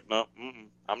and be like, no,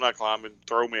 I'm not climbing,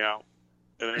 throw me out.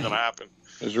 It ain't going to happen.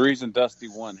 There's a reason Dusty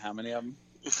won. How many of them?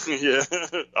 Yeah,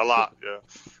 a lot, yeah.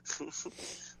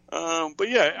 But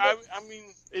yeah, I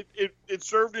mean, it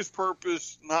served its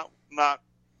purpose, not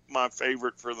my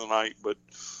favorite for the night, but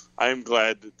I am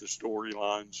glad that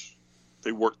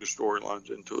they worked the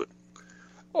storylines into it.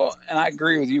 Well, and I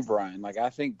agree with you, Brian. Like, I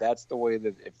think that's the way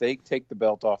that if they take the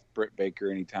belt off Britt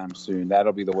Baker anytime soon,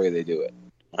 that'll be the way they do it.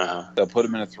 They'll put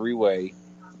them in a 3-way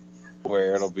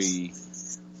where it'll be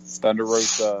Thunder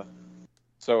Rosa,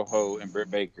 Soho, and Britt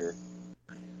Baker.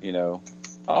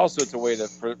 Also, it's a way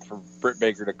for Britt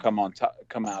Baker to come out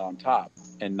on top,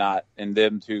 and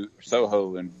them to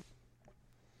Soho and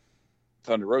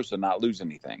Thunder Rosa not lose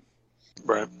anything.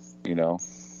 Right.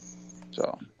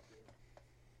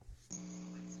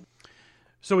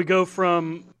 So we go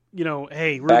from,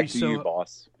 hey, Ruby back to you,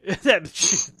 boss.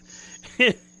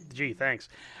 Gee, thanks.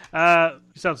 You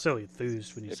sound so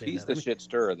enthused when you say that. If he's the shit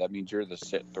stirrer, that means you're the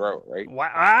shit thrower, right?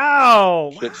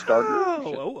 Wow. Shit starter. Wow.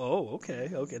 Oh, okay.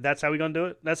 That's how we gonna do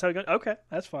it. Okay,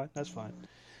 that's fine.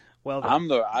 Well, I'm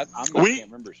the can't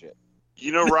remember shit.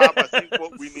 Rob, I think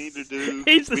what we need to do,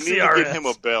 He's the we CRS. need to get him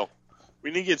a bell.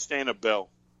 We need to get Stan a bell.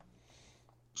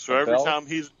 So every time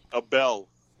he's a bell.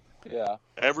 Yeah.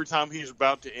 Every time he's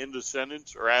about to end a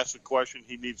sentence or ask a question,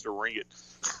 he needs to ring it.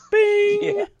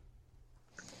 Bing! Yeah.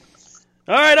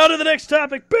 All right, on to the next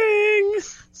topic. Bing!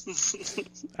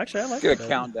 Actually, I like Get that. a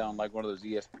countdown like one of those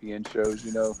ESPN shows,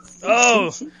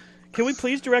 Oh, can we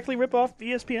please directly rip off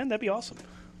ESPN? That'd be awesome.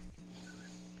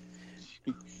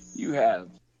 You have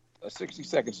 60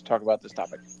 seconds to talk about this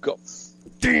topic. Go.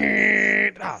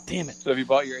 Damn it. So have you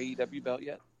bought your AEW belt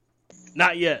yet?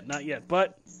 Not yet.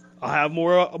 But I'll have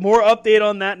more update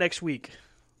on that next week.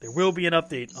 There will be an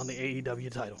update on the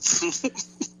AEW title.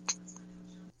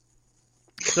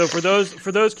 So for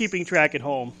those keeping track at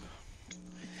home,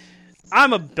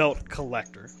 I'm a belt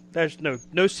collector. There's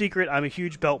no secret. I'm a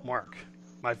huge belt mark.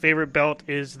 My favorite belt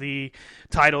is the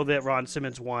title that Ron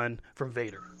Simmons won from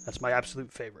Vader. That's my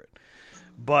absolute favorite.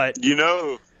 But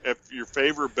if your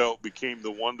favorite belt became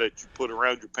the one that you put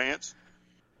around your pants,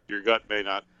 your gut may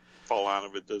not fall out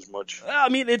of it as much. I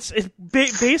mean, it's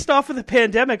based off of the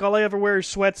pandemic. All I ever wear is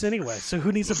sweats anyway. So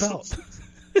who needs a belt?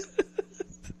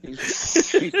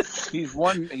 He's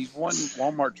one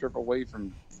Walmart trip away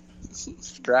from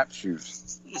strap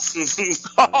shoes.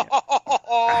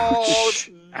 Oh,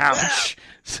 ouch!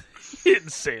 He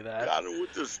didn't say that. Got it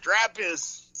with the strap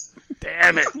is.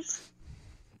 Damn it!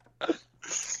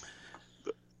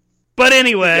 But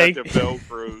anyway, He got the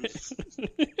Velcros.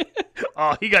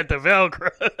 Oh, he got the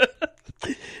Velcro.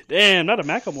 Damn, not a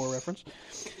Macklemore reference.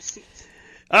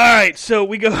 All right, so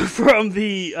we go from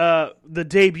the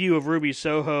debut of Ruby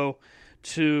Soho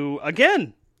to,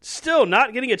 again, still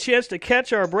not getting a chance to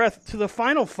catch our breath, to the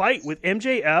final fight with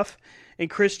MJF and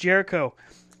Chris Jericho.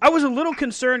 I was a little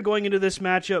concerned going into this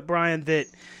matchup, Brian, that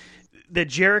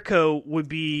Jericho would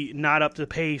be not up to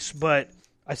pace, but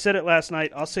I said it last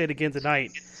night, I'll say it again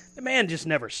tonight. The man just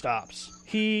never stops.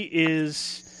 He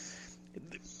is,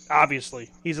 obviously,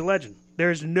 he's a legend.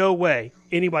 There's no way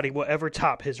anybody will ever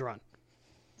top his run.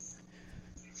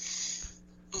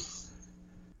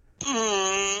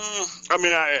 I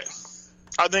mean,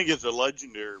 I think it's a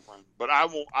legendary run, but I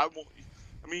won't. I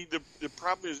mean, the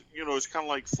problem is, it's kind of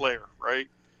like Flair, right?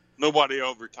 Nobody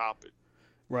over top it,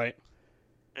 right?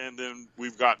 And then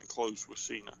we've gotten close with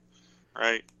Cena,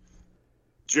 right?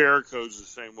 Jericho's the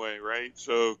same way, right?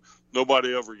 So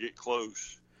nobody ever get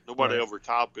close, nobody over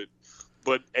top it,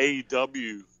 but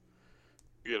AEW,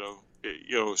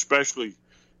 especially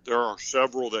there are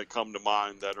several that come to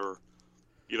mind that are,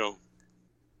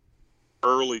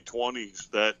 early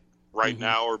 20s that right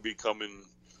now are becoming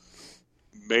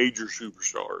major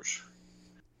superstars.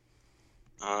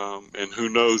 And who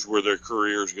knows where their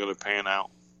career is going to pan out.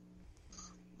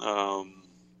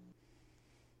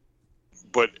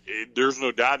 But there's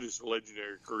no doubt it's a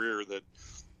legendary career that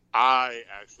I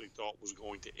actually thought was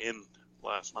going to end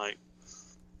last night.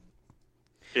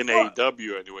 In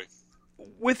AEW, anyway.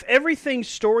 With everything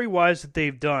story-wise that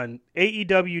they've done,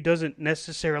 AEW doesn't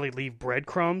necessarily leave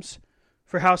breadcrumbs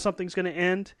for how something's going to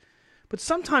end, but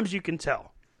sometimes you can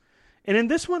tell. And in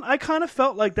this one, I kind of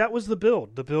felt like that was the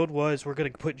build. The build was, we're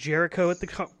going to put Jericho at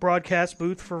the broadcast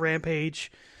booth for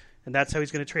Rampage, and that's how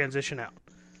he's going to transition out.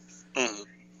 Mm-hmm.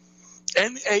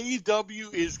 And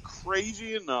AEW is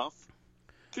crazy enough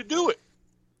to do it.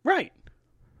 Right.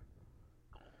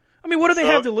 I mean, what do they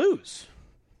have to lose?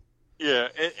 Yeah,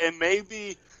 and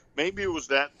maybe it was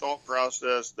that thought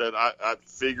process that I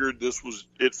figured this was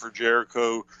it for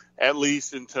Jericho, at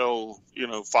least until,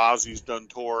 Fozzie's done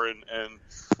touring and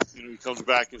he comes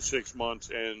back in 6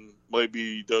 months and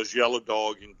maybe he does Yellow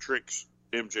Dog and tricks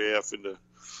MJF into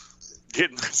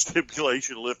getting the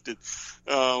stipulation lifted.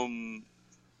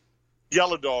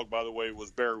 Yellow Dog, by the way,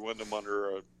 was Barry Windham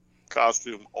under a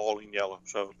costume all in yellow.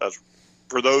 So that's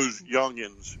for those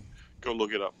youngins. Go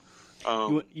look it up.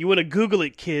 You want to Google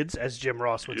it, kids, as Jim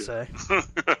Ross would say.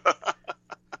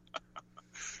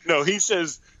 No, he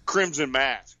says Crimson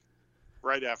Mask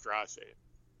right after I say it.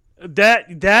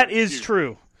 That is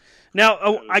true.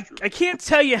 Now, I can't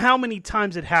tell you how many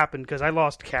times it happened because I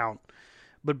lost count,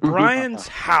 but Brian's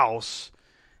house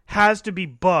has to be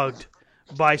bugged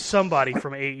by somebody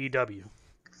from AEW.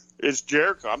 It's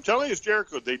Jericho. I'm telling you, it's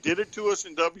Jericho. They did it to us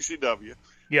in WCW.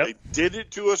 Yep. They did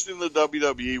it to us in the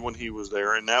WWE when he was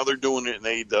there, and now they're doing it in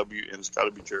AEW, and it's got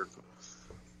to be Jericho.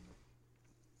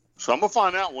 So I'm going to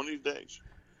find out one of these days.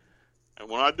 And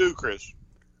when I do, Chris,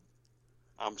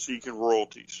 I'm seeking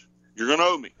royalties. You're going to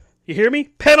owe me. You hear me?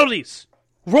 Penalties.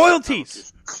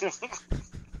 Royalties.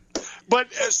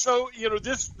 But, so,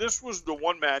 this was the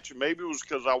one match, and maybe it was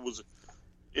because I was,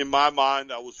 in my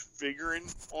mind, I was figuring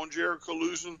on Jericho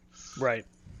losing. Right.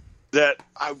 That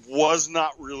I was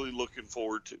not really looking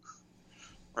forward to.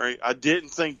 Right? I didn't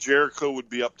think Jericho would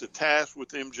be up to task with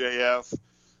MJF.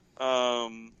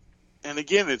 And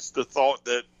again, it's the thought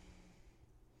that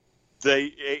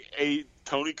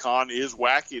Tony Khan is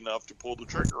wacky enough to pull the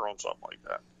trigger on something like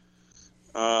that.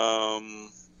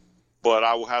 But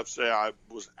I will have to say I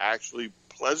was actually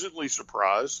pleasantly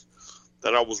surprised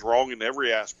that I was wrong in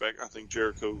every aspect. I think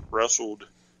Jericho wrestled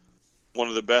one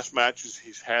of the best matches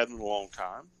he's had in a long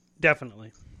time.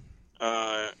 Definitely.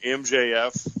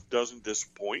 MJF doesn't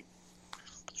disappoint.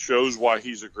 Shows why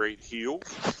he's a great heel.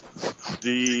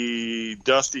 The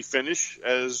Dusty finish,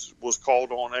 as was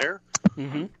called on air,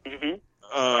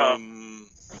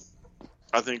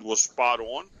 I think was spot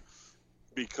on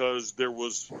because there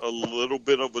was a little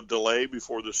bit of a delay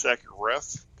before the second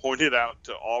ref pointed out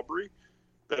to Aubrey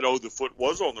that, the foot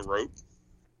was on the rope.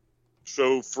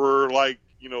 So for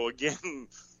again,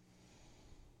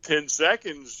 10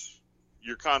 seconds,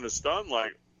 you're kind of stunned,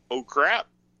 like, oh crap,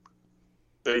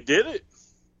 they did it.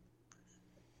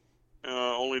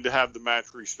 Only to have the match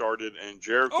restarted and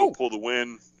Jericho pull the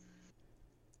win.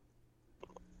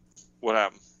 What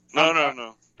happened?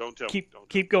 No. Don't tell me.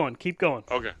 Keep going. Keep going.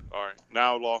 Okay. All right.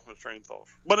 Now I lost my train of thought.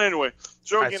 But anyway,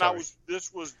 so again,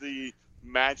 this was the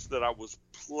match that I was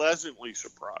pleasantly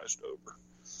surprised over.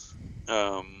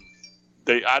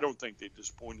 I don't think they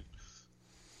disappointed.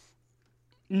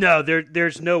 No,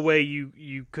 there's no way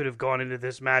you could have gone into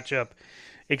this matchup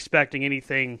expecting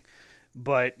anything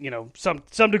but,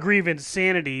 some degree of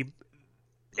insanity.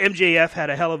 MJF had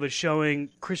a hell of a showing.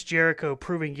 Chris Jericho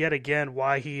proving yet again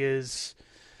why he is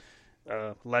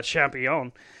Le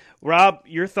Champion. Rob,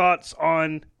 your thoughts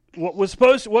on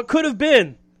what could have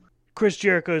been Chris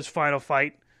Jericho's final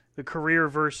fight, the career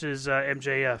versus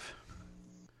MJF?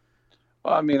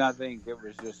 Well, I mean, I think it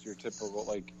was just your typical,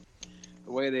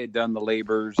 the way they had done the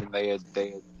labors and they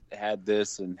had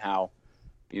this and how,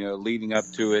 leading up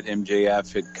to it,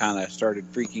 MJF had kind of started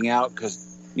freaking out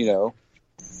because,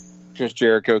 Chris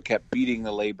Jericho kept beating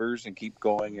the labors and keep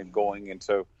going and going. And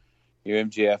so,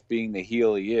 MJF being the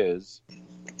heel he is,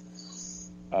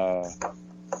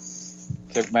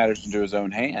 took matters into his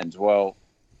own hands. Well,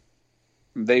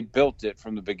 they built it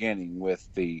from the beginning with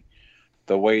the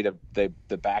way the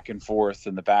back and forth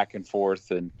and the back and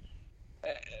forth. And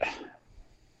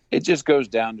it just goes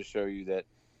down to show you that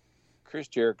Chris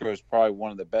Jericho is probably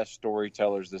one of the best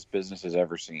storytellers this business has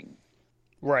ever seen.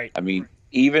 Right. I mean,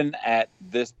 even at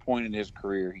this point in his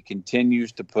career, he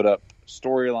continues to put up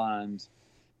storylines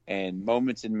and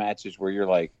moments in matches where you're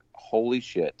like, holy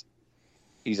shit,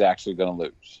 he's actually going to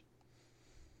lose.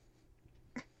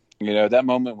 That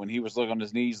moment when he was on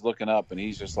his knees looking up and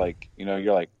he's just like,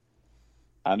 you're like,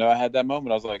 I know I had that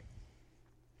moment. I was like,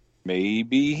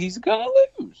 maybe he's going to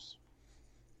lose.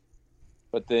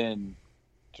 But then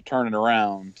to turn it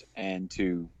around and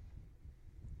to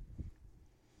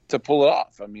to pull it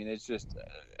off. I mean, it's just,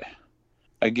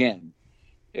 again,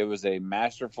 it was a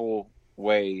masterful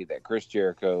way that Chris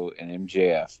Jericho and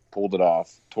MJF pulled it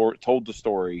off, told the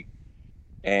story,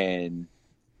 and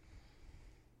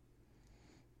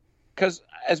because,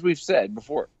 as we've said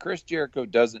before, Chris Jericho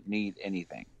doesn't need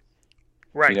anything.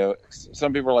 Right. You know,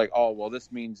 some people are like, oh, well,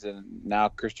 this means that now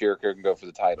Chris Jericho can go for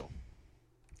the title.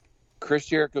 Chris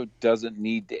Jericho doesn't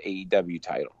need the AEW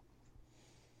title.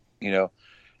 You know,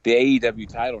 the AEW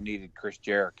title needed Chris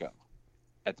Jericho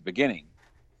at the beginning,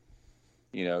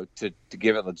 you know, to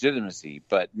give it legitimacy.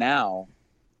 But now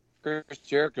Chris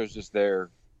Jericho's just there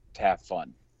to have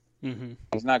fun. Mm-hmm.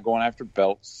 He's not going after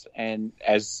belts. And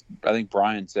as I think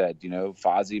Brian said, you know,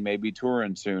 Fozzy may be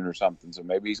touring soon or something. So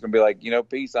maybe he's going to be like, you know,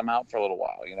 peace, I'm out for a little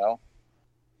while, you know.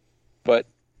 But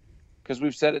because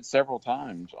we've said it several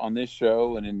times on this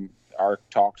show and in our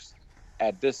talks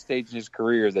at this stage in his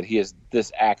career that he is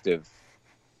this active,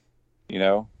 you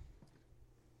know,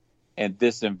 and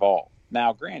this involved.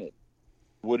 Now, granted,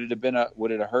 would it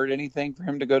have hurt anything for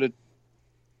him to go to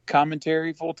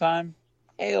commentary full time?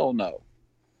 Hell no.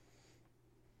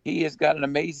 He has got an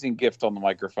amazing gift on the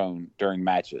microphone during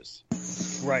matches.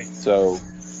 Right. So,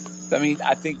 I mean,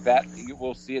 I think that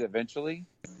we'll see it eventually.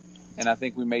 And I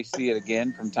think we may see it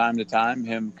again from time to time,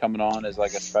 him coming on as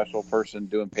like a special person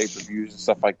doing pay-per-views and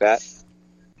stuff like that.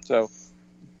 So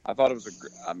I thought it was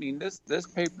this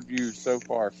pay-per-view so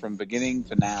far from beginning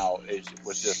to now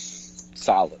was just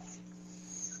solid.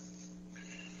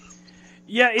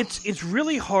 Yeah, it's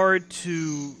really hard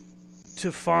to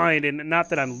find, and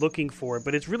not that I'm looking for it,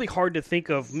 but it's really hard to think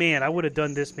of, man, I would have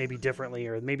done this maybe differently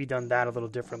or maybe done that a little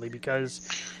differently, because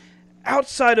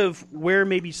outside of where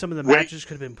maybe some of the matches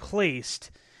could have been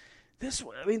placed,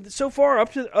 so far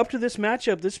up to this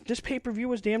matchup, this pay-per-view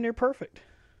was damn near perfect.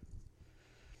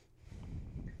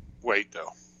 Wait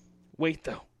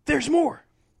though. There's more.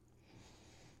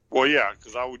 Well, yeah,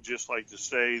 because I would just like to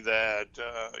say that,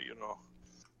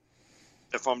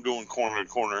 if I'm doing corner to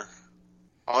corner,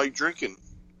 I like drinking.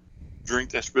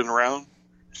 Drink that's been around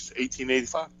since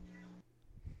 1885.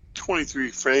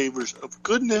 23 flavors of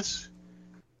goodness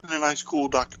and a nice cool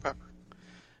Dr. Pepper.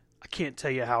 I can't tell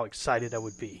you how excited I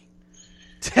would be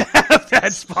to have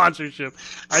that sponsorship.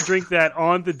 I drink that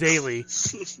on the daily.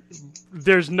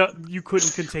 You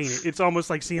couldn't contain it. It's almost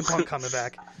like CM Punk coming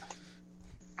back.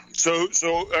 So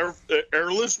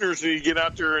our listeners need to get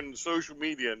out there in social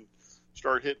media and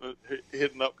start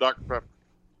hitting up Dr. Pepper.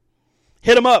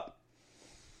 Hit him up.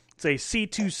 It's a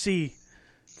C2C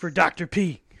for Dr.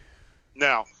 P.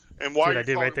 Now, and while what you're I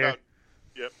did talking right there. about,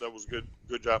 yep, that was good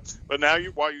job. But now,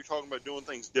 while you're talking about doing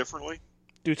things differently,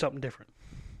 Do something different.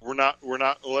 we're not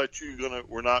gonna let you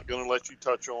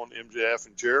touch on MJF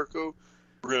and Jericho.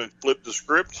 We're gonna flip the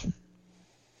script,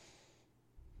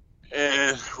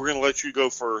 and we're gonna let you go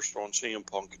first on CM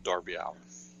Punk and Darby Allin.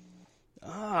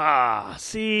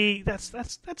 See, that's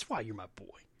why you're my boy.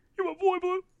 You're my boy,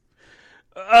 Blue.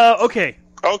 Okay.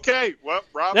 Okay, well,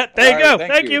 Rob. There you go.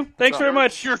 Thank Thank you. you. Thanks very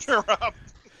much. Your turn, Rob.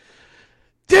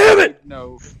 Damn it!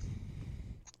 No.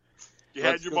 You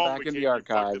Let's had your go moment. back in Kate. the You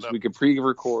fucked archives. it up. We could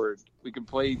pre-record. We can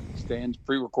play Stan's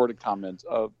pre-recorded comments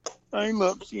of, I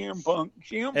love CM Punk.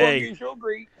 CM Hey. Punk is so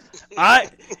great.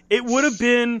 It would have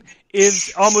been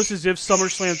almost as if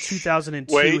SummerSlam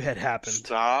 2002 had happened.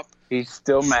 Stop. He's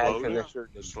still mad Slow because down. that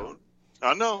shirt didn't Slow come.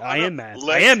 I know. I am mad.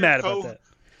 Let I am your mad about that.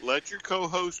 Let your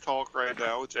co-host talk right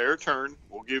now. It's their turn.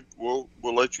 We'll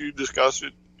let you discuss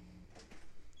it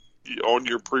on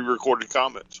your pre-recorded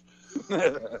comments.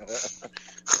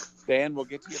 Stan, we'll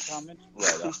get to your comments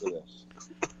right after this.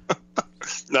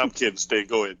 No, I'm kidding. Stan,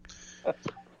 go ahead.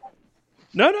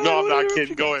 No, No, I'm not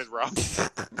kidding. Go ahead, Rob.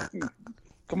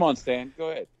 Come on, Stan.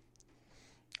 Go ahead.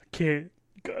 I can't.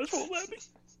 You guys won't let me.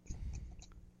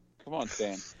 Come on,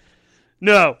 Stan.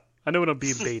 No, I know when I'm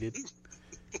being baited.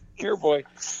 Here, boy.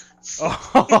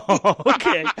 Oh,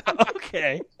 okay. That's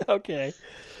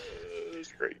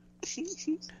great.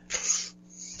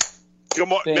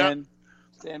 Come on.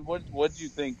 Stan, what did you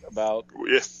think about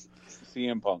Yeah.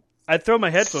 CM Punk? I'd throw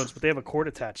my headphones, but they have a cord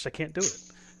attached. I can't do it.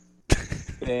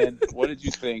 Stan, what did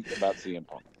you think about CM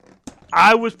Punk?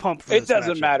 I was pumped for It this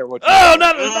doesn't matchup. matter what you Oh,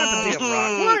 not the damn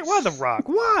Rock. Why the Rock?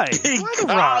 Why? He Why the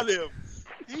got Rock? him.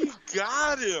 He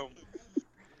got him.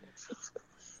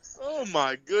 Oh,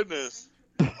 my goodness.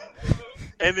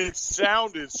 And it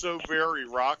sounded so very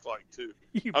rock-like, too.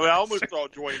 You I mean, I almost bastard.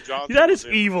 thought Dwayne Johnson That is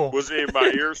was evil. was in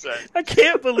my ear set. I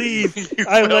can't believe You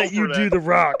I fell let you for do that. the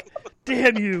Rock.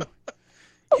 Damn you.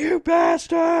 You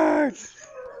bastard!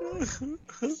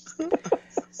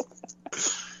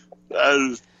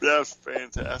 That's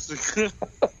fantastic.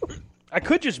 I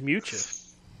could just mute you.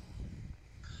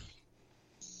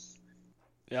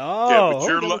 Oh, but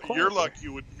double quad. you're lucky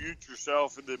you would mute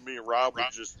yourself, and then me and Rob would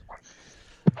just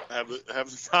have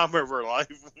the time of our life.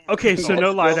 Okay, so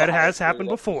no lie, that has happened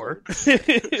before.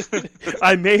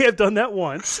 I may have done that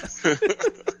once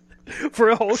for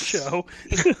a whole show.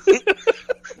 It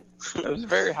was a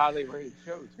very highly rated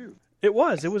show too. It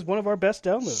was one of our best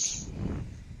downloads.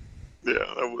 Yeah,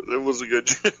 it was a good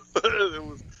show. It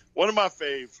was one of my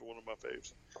faves.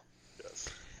 Yes.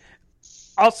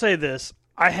 I'll say this.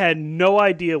 I had no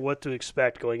idea what to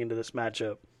expect going into this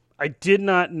matchup. I did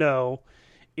not know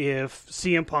if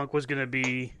CM Punk was going to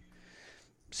be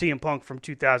CM Punk from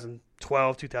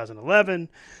 2012, 2011,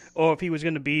 or if he was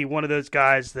going to be one of those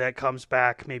guys that comes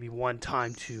back maybe one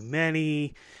time too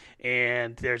many,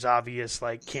 and there's obvious,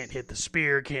 like, can't hit the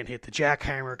spear, can't hit the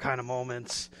jackhammer kind of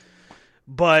moments.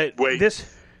 But Wait,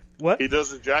 what? He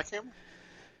does a jackhammer?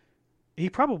 He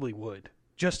probably would,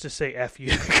 just to say F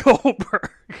you, Goldberg.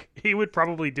 He would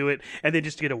probably do it, and then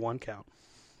just get a 1 count.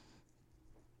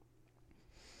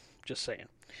 Just saying.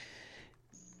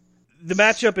 The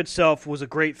matchup itself was a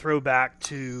great throwback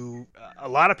to, a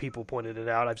lot of people pointed it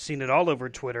out, I've seen it all over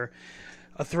Twitter,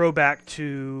 a throwback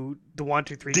to the 1,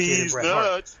 2, 3 Kid and Bret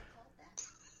Hart.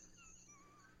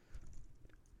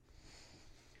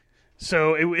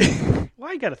 So,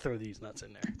 why you gotta throw these nuts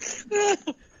in there?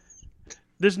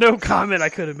 There's no comment I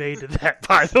could have made to that,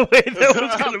 by the way, that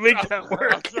was going to make that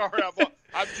work. I'm sorry,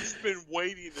 I've just been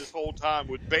waiting this whole time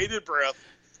with bated breath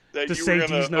that To you say were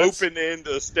going D's to nuts? open end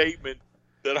a statement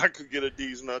that I could get a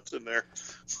D's nuts in there.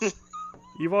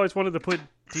 You've always wanted to put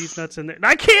these nuts in there. And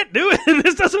I can't do it.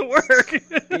 This doesn't work.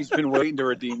 He's been waiting to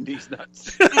redeem these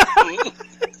nuts.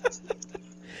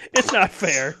 It's not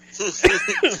fair.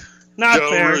 Not Go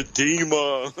fair.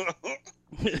 Redeemer.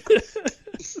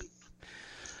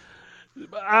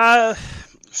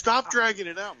 Stop dragging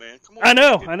it out, man. Come on. I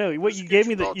know. What you gave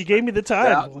me the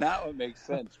time. Now it makes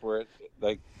sense where it,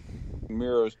 like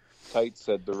Miro's tight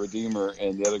said the Redeemer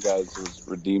and the other guys was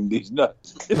redeem these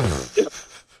nuts.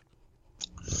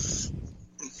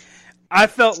 I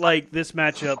felt like this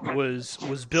matchup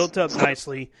was built up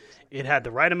nicely. It had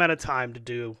the right amount of time to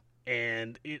do,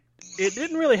 and it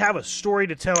didn't really have a story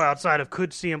to tell outside of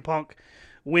could CM Punk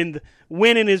win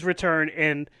in his return,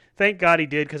 and thank God he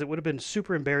did, because it would have been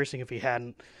super embarrassing if he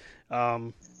hadn't.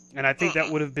 And I think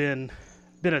that would have been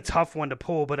a tough one to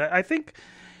pull. But I think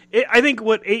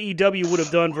what AEW would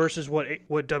have done versus what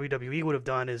WWE would have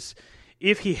done is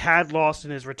if he had lost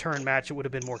in his return match, it would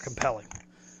have been more compelling.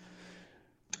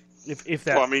 If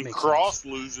that, well, I mean, makes Cross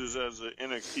sense. loses as an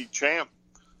NXT champ,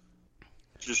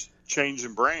 just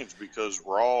changing brands because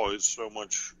Raw is so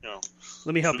much,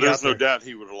 Let me help so you out there's no there. doubt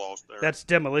he would have lost there. That's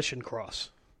Demolition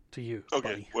Cross to you, okay,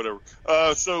 buddy. whatever.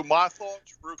 So my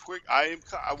thoughts, real quick. I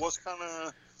was kind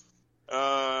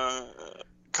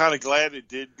of glad it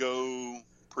did go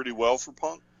pretty well for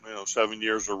Punk. 7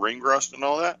 years of ring rust and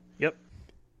all that. Yep.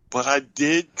 But I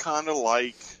did kind of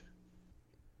like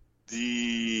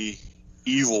the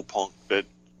evil Punk that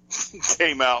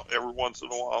came out every once in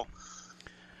a while.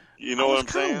 You know what I'm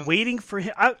saying? I was kind of waiting for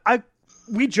him.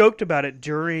 We joked about it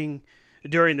during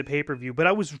the pay-per-view, but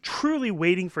I was truly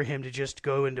waiting for him to just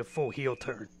go into full heel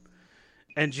turn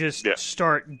and just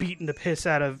start beating the piss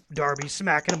out of Darby,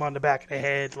 smacking him on the back of the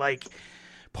head. Like,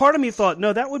 part of me thought,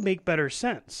 no, that would make better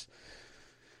sense.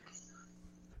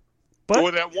 But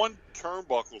Boy, that one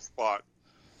turnbuckle spot,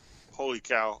 holy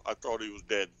cow, I thought he was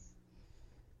dead.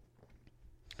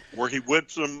 Where he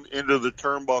whips him into the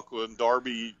turnbuckle and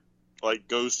Darby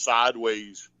goes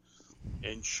sideways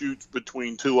and shoots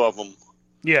between two of them.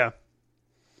 yeah,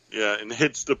 And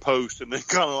hits the post and then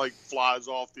kind of flies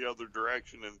off the other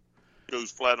direction and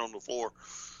goes flat on the floor.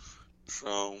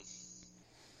 So,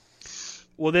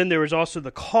 well, then there was also the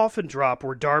coffin drop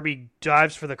where Darby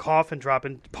dives for the coffin drop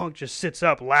and Punk just sits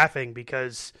up laughing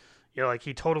because,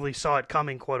 he totally saw it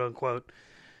coming, quote unquote,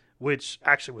 which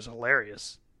actually was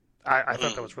hilarious. I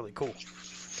thought that was really cool.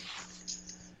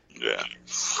 yeah.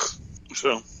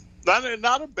 So,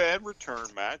 not a bad return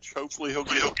match. Hopefully he'll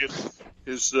get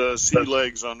his sea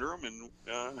legs under him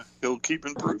and he'll keep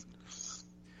improving.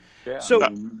 Yeah, So-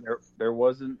 there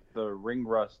wasn't the ring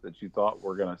rust that you thought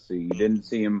we're going to see. You didn't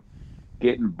see him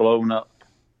getting blown up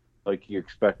like you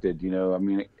expected. I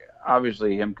mean,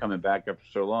 obviously him coming back after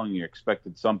so long, you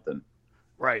expected something.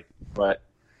 Right. But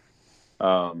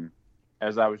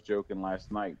as I was joking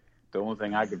last night, the only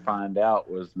thing I could find out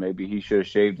was maybe he should have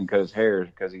shaved and cut his hair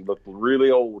because he looked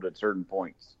really old at certain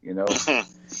points,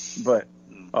 But,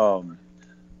 I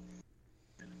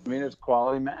mean, it's a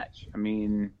quality match. I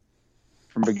mean,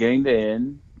 from beginning to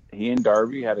end, he and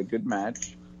Darby had a good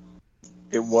match.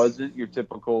 It wasn't your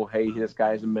typical, hey, this guy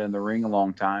hasn't been in the ring a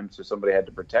long time, so somebody had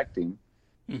to protect him.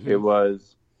 Mm-hmm.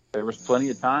 There was plenty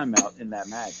of time out in that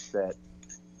match that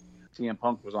CM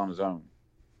Punk was on his own.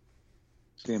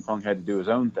 CM Punk had to do his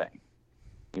own thing,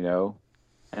 you know?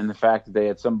 And the fact that they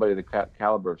had somebody the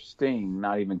caliber of Sting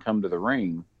not even come to the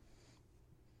ring,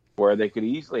 where they could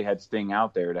easily had Sting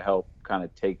out there to help kind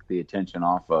of take the attention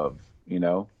off of, you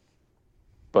know?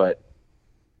 But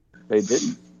they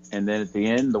didn't. And then at the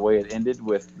end, the way it ended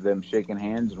with them shaking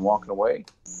hands and walking away,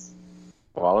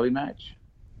 quality match.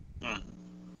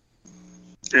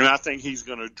 And I think he's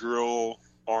going to drill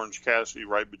Orange Cassidy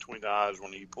right between the eyes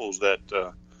when he pulls that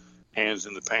hands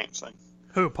in the pants thing.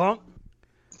 Who, Punk?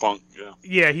 Punk, yeah.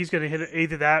 Yeah, he's going to hit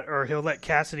either that or he'll let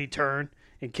Cassidy turn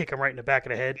and kick him right in the back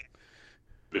of the head.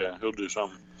 Yeah, he'll do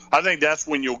something. I think that's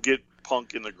when you'll get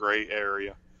Punk in the gray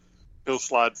area. He'll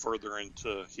slide further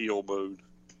into heel mode.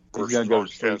 He's going to go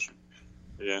to sleep.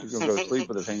 Yeah. He's going to go to sleep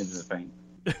with his hands in the paint.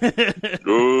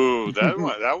 Ooh,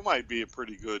 that might be a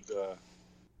pretty good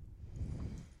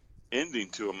ending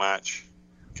to a match.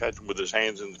 Catch him with his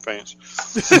hands in the pants.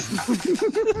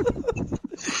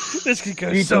 This could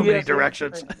go so many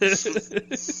directions.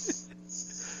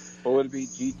 What would it be?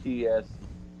 GTS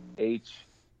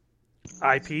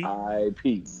IP?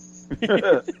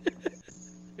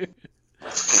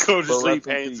 Go to sleep,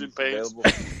 hands in pants.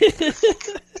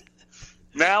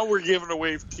 Now we're giving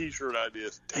away t-shirt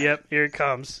ideas. Yep, here it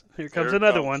comes. Here comes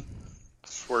another one. I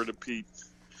swear to Pete.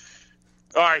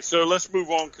 All right, so let's move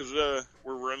on because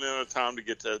we're running out of time to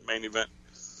get to the main event.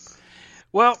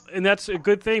 Well, and that's a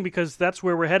good thing because that's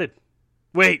where we're headed.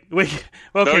 Wait. Okay,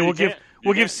 no,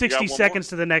 we'll give 60 seconds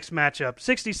to the next matchup.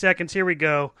 60 seconds. Here we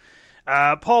go.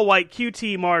 Paul White,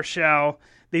 QT Marshall.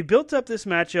 They built up this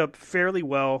matchup fairly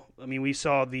well. I mean, we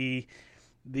saw the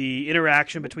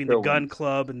interaction between the Gun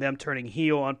Club and them turning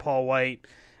heel on Paul White.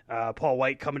 Paul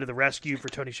White coming to the rescue for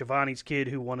Tony Schiavone's kid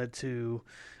who wanted to,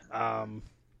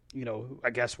 I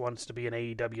guess wants to be an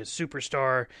AEW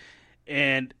superstar.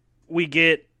 And we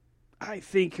get, I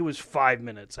think it was 5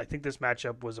 minutes. I think this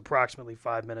matchup was approximately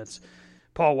 5 minutes.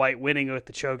 Paul White winning with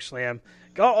the choke slam.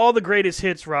 Got all the greatest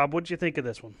hits, Rob. What did you think of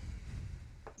this one?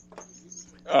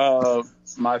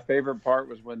 My favorite part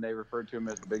was when they referred to him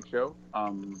as the Big Show.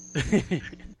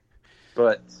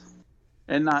 But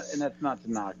that's not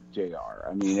to knock JR.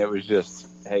 I mean, it was just,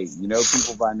 hey, you know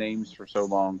people by names for so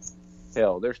long.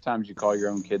 Hell, there's times you call your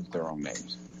own kids their own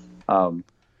names.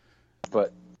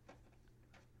 But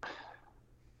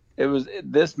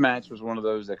this match was one of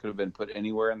those that could have been put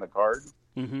anywhere in the card.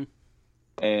 Mm-hmm.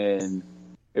 And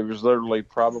it was literally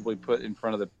probably put in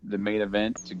front of the main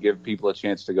event to give people a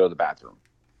chance to go to the bathroom.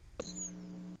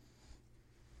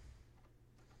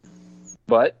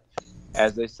 But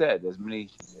as they said, as many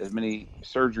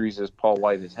surgeries as Paul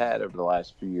White has had over the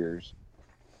last few years,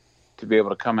 to be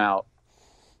able to come out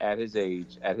at his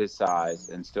age, at his size,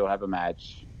 and still have a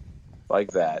match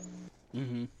like that,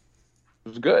 mm-hmm. It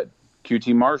was good.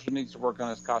 QT Marshall needs to work on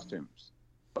his costumes,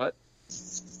 but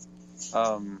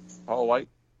Paul White,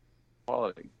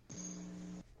 quality.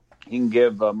 He can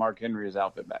give Mark Henry his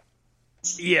outfit back.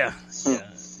 Yeah,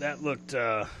 that looked.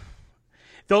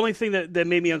 The only thing that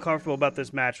made me uncomfortable about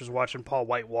this match was watching Paul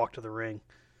White walk to the ring.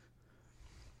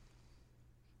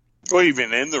 Well,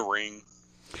 even in the ring.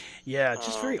 Yeah,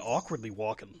 just very awkwardly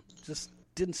walking. Just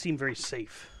didn't seem very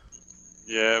safe.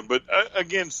 Yeah, but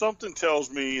again, something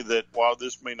tells me that while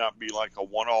this may not be like a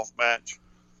one-off match,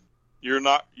 you're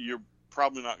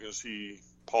probably not going to see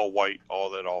Paul White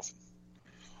all that often.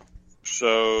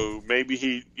 So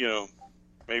maybe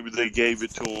maybe they gave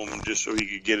it to him just so he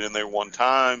could get in there one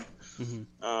time. Mm-hmm.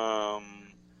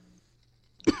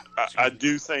 I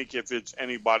do think if it's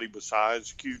anybody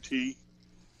besides QT,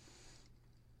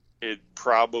 it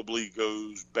probably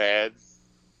goes bad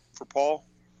for Paul.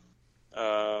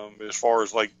 As far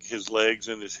as like his legs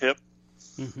and his hip,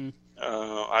 mm-hmm.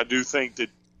 I do think that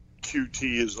QT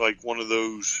is like one of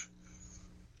those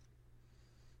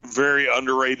very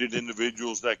underrated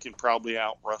individuals that can probably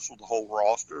out wrestle the whole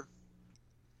roster.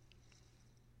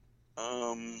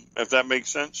 If that makes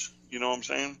sense, you know what I'm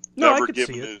saying? No, I could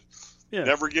see it.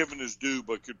 Never given his due,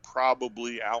 but could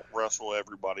probably out wrestle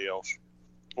everybody else,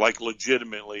 like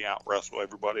legitimately out wrestle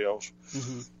everybody else.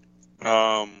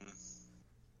 Mm-hmm.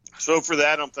 So for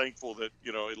that, I'm thankful that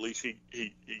at least he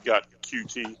got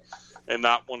QT and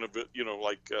not one of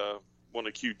one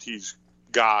of QT's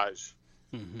guys,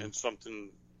 mm-hmm. and something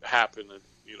happened and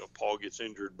Paul gets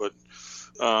injured. But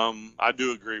I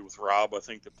do agree with Rob. I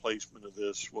think the placement of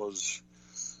this was,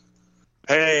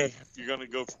 hey, if you're going to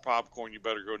go for popcorn, you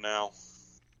better go now.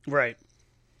 Right.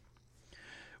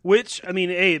 Which, I mean,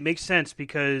 hey, it makes sense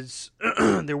because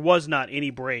there was not any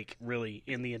break, really,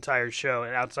 in the entire show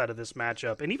outside of this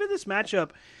matchup. And even this matchup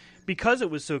because it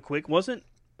was so quick, wasn't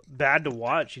bad to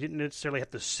watch. You didn't necessarily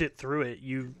have to sit through it.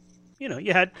 You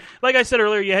had, like I said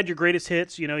earlier, you had your greatest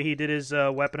hits. You know, he did his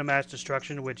Weapon of Mass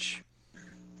Destruction, which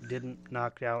didn't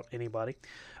knock out anybody.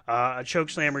 A choke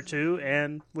slam or two,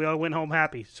 and we all went home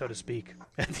happy, so to speak,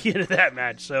 at the end of that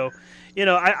match. So, you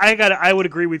know, I would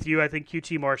agree with you. I think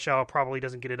QT Marshall probably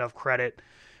doesn't get enough credit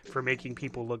for making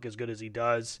people look as good as he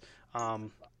does.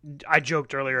 I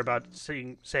joked earlier about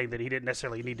saying that he didn't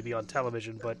necessarily need to be on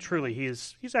television, but truly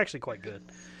he's actually quite good.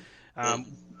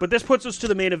 But this puts us to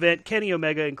the main event: Kenny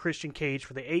Omega and Christian Cage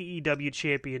for the AEW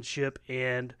Championship.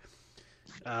 And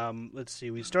let's see,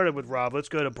 we started with Rob. Let's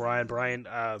go to Brian. Brian,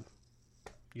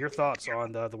 your thoughts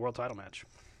on the world title match?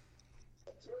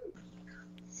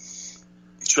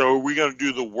 So are we going to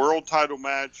do the world title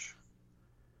match,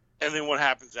 and then what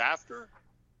happens after?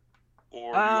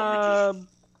 Or do you want me to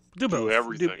do both. do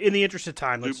everything? In the interest of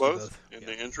time, let's do both. In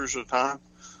the interest of time.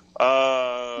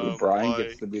 Brian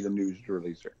gets to be the news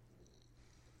releaser.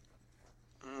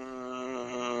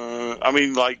 I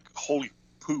mean, like, holy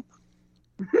poop.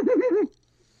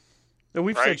 And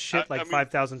we've Right? said shit I mean,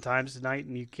 5,000 times tonight,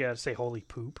 and you can't say holy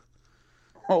poop.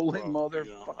 Holy You motherfucker.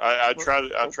 know, I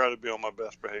try to be on my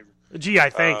best behavior. Gee,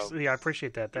 thanks. I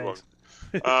appreciate that. Thanks.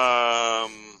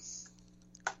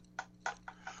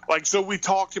 Like, so we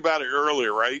talked about it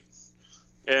earlier, right?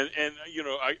 And you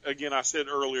know, I said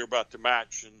earlier about the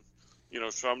match, and you know,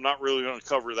 so I'm not really going to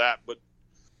cover that, but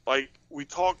like we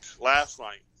talked last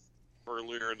night,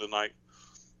 earlier in the night,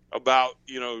 about,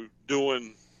 you know,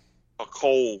 doing a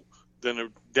Cole, then a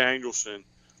Danielson,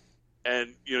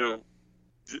 and you know,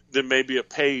 then maybe a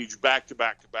Page back to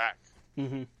back to back,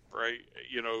 right?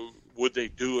 You know, would they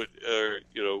do it?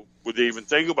 You know, would they even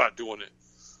think about doing it?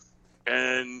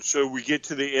 And so we get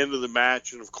to the end of the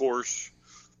match, and of course,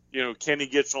 you know, Kenny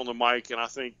gets on the mic, and I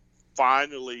think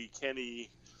finally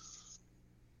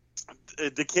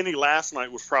the Kenny last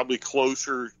night was probably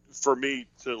closer for me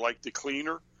to like the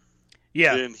cleaner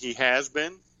than he has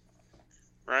been,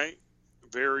 right?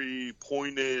 Very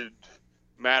pointed,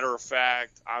 matter of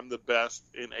fact, I'm the best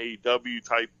in AEW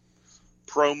type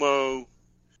promo.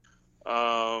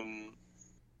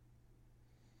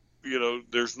 You know,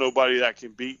 there's nobody that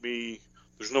can beat me.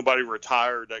 There's nobody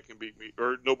retired that can beat me,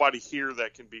 or nobody here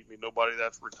that can beat me. Nobody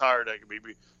that's retired that can beat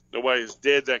me. Nobody is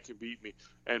dead that can beat me.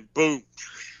 And boom,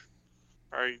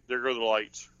 all right, there go the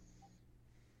lights.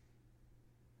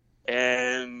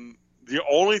 And the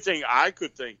only thing I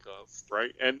could think of,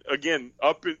 right, and again,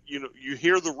 you know, you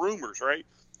hear the rumors, right?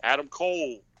 Adam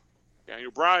Cole,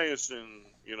 Daniel Bryanson,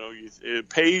 you know,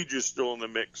 Page is still in the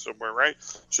mix somewhere, right?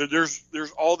 So there's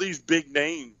all these big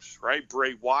names, right?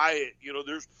 Bray Wyatt, you know,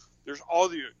 there's all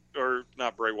the, or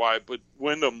not Bray Wyatt, but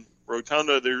Wyndham,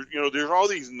 Rotunda, there's all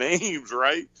these names,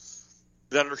 right,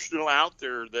 that are still out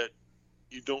there that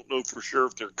you don't know for sure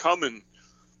if they're coming.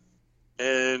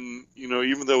 And, you know,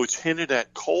 even though it's hinted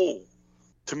at Cole,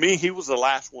 to me, he was the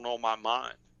last one on my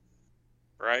mind,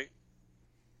 right?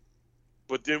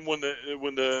 But then when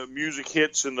the music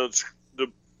hits and the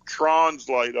Trons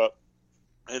light up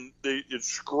and it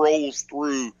scrolls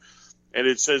through and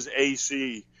it says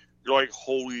AC, you're like,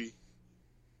 holy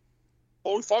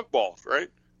fuck balls, right?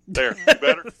 There,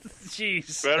 better.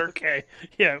 Jeez. Better. Okay.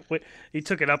 Yeah, he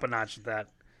took it up a notch with that.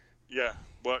 Yeah,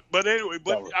 but anyway,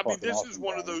 I mean, this is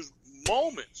one of those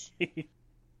moments,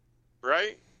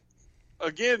 right?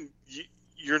 Again,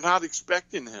 you're not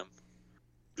expecting him.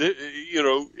 You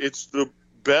know, it's the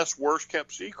best, worst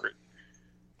kept secret.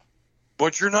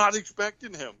 But you're not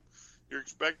expecting him. You're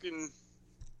expecting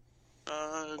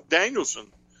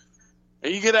Danielson.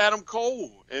 And you get Adam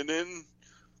Cole. And then,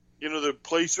 you know, the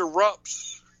place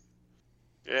erupts.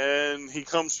 And he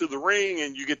comes to the ring,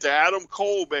 and you get the Adam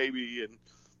Cole, baby. And,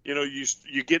 you know,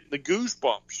 you get the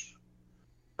goosebumps.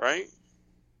 Right?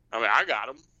 I mean, I got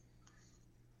them.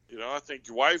 You know, I think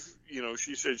your wife, you know,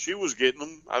 she said she was getting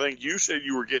them. I think you said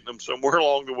you were getting them somewhere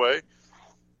along the way.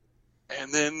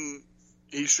 And then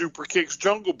he super kicks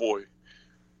Jungle Boy.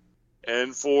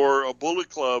 And for a Bullet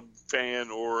Club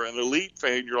fan or an Elite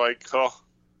fan, you're like, oh,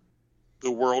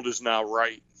 the world is now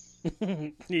right.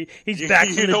 He's back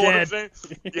from the dead. What I'm saying?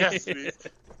 Yes,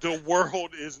 the world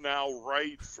is now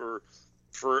right for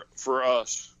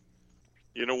us.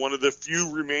 You know, one of the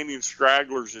few remaining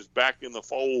stragglers is back in the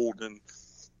fold, and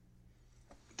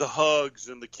the hugs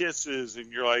and the kisses,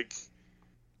 and you're like,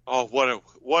 oh,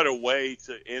 what a way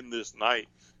to end this night.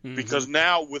 Mm-hmm. Because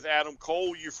now with Adam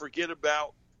Cole, you forget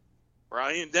about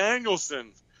Bryan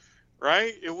Danielson,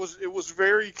 right? It was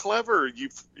very clever.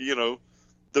 You know,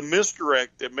 the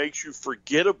misdirect that makes you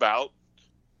forget about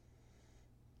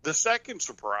the second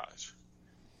surprise.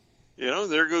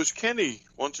 there goes Kenny.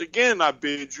 Once again, I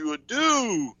bid you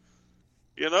adieu.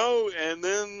 And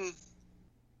then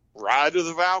Ride of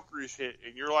the Valkyries hit,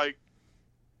 and you're like,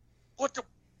 what the?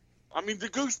 I mean, the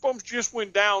goosebumps just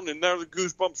went down, and now the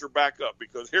goosebumps are back up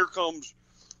because here comes,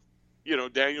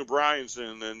 Daniel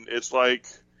Bryanson, and it's like,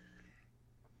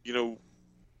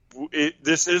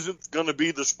 this isn't going to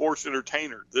be the sports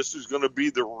entertainer. This is going to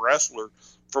be the wrestler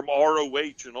from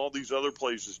ROH and all these other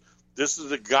places. This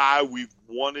is a guy we've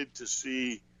wanted to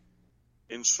see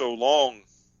in so long.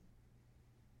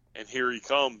 And here he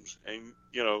comes. And,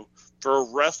 for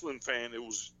a wrestling fan, it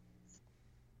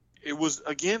was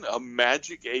again, a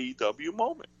magic AEW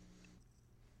moment.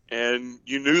 And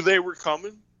you knew they were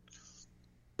coming,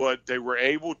 but they were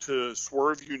able to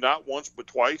swerve you not once but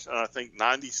twice in, I think,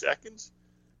 90 seconds.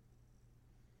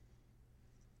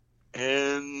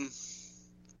 And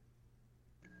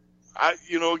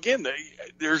again,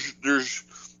 there's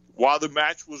while the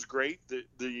match was great,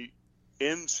 the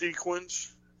end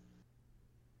sequence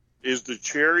is the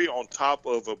cherry on top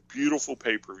of a beautiful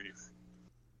pay-per-view.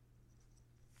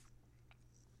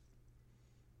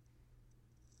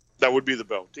 That would be the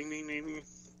bell. Ding, ding, ding, ding.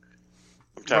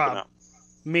 I'm tapping out.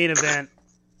 Main event,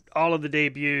 all of the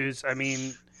debuts. I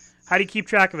mean, how do you keep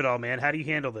track of it all, man? How do you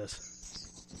handle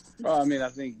this? Well, I mean, I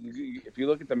think if you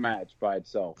look at the match by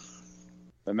itself,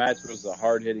 the match was a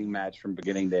hard-hitting match from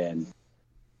beginning to end.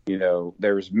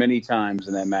 There was many times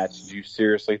in that match you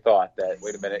seriously thought that,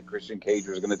 wait a minute, Christian Cage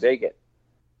was going to take it.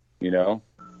 And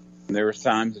there was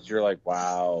times that you're like,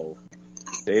 wow,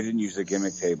 they didn't use a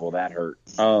gimmick table. That hurt.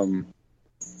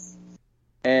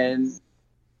 And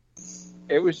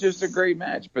it was just a great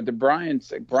match. But Brian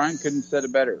couldn't said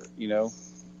it better.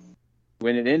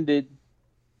 When it ended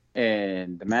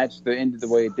and the match ended the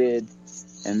way it did,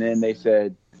 and then they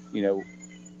said,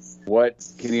 what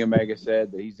Kenny Omega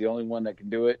said, that he's the only one that can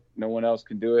do it. No one else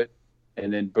can do it.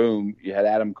 And then, boom, you had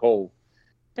Adam Cole.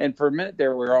 And for a minute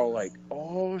there, we were all like,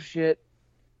 oh, shit.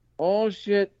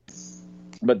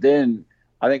 But then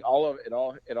I think it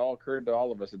all occurred to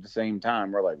all of us at the same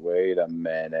time. We're like, wait a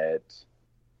minute.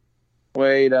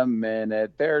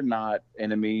 They're not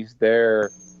enemies.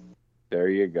 There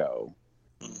you go.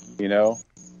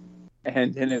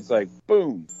 And then it's like,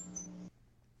 boom.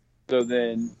 So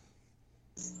then,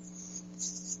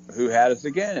 who had us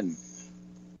again?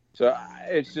 So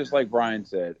it's just like Brian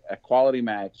said, a quality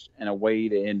match and a way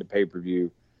to end a pay-per-view,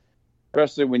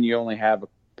 especially when you only have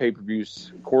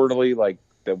pay-per-views quarterly, like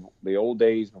the old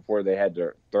days before they had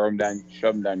to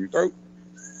shove them down your throat.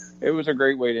 It was a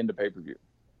great way to end a pay-per-view.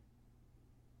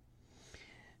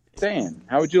 Dan,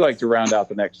 how would you like to round out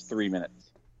the next 3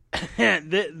 minutes?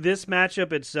 This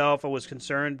matchup itself, I was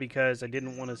concerned because I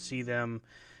didn't want to see them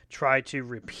try to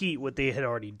repeat what they had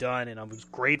already done, and I was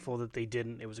grateful that they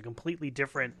didn't. It was a completely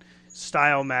different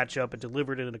style matchup. It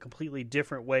delivered it in a completely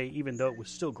different way, even though it was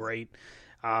still great.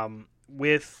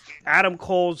 With Adam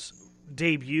Cole's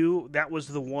debut, that was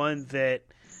the one that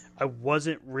I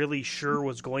wasn't really sure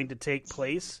was going to take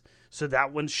place, so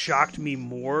that one shocked me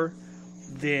more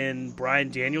than Bryan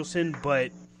Danielson,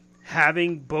 but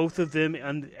having both of them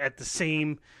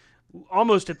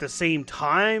almost at the same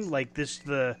time, like this,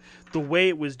 the way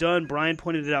it was done, Brian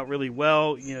pointed it out really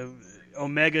well.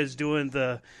 Omega's doing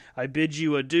the "I bid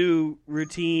you adieu"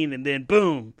 routine, and then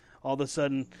boom, all of a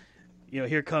sudden,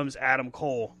 here comes Adam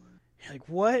Cole. You're like,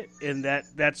 what? And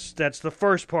that's the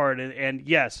first part, and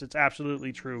yes, it's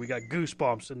absolutely true. We got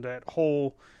goosebumps and that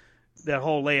whole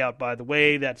layout. By the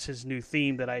way, that's his new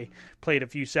theme that I played a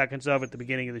few seconds of at the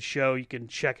beginning of the show. You can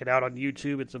check it out on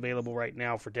YouTube. It's available right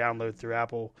now for download through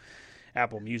Apple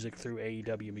Music, through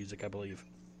AEW Music, I believe.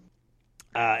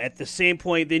 At the same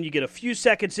point, then you get a few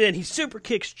seconds in, he super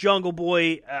kicks Jungle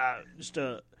Boy.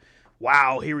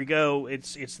 Wow, here we go.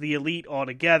 It's the Elite all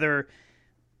together.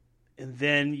 And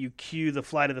then you cue the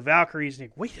Flight of the Valkyries, and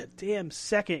you wait a damn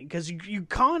second, because you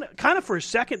kind of for a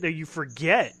second there you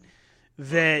forget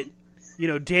that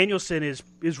Danielson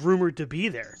is rumored to be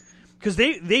there, because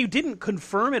they didn't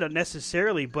confirm it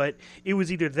necessarily, but it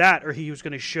was either that or he was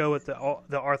going to show at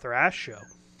the Arthur Ashe show.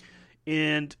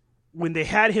 And when they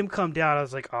had him come down, I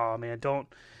was like, oh man, don't,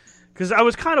 because I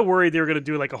was kind of worried they were going to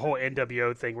do like a whole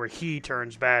NWO thing where he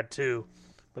turns bad too,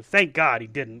 but thank God he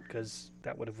didn't, because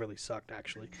that would have really sucked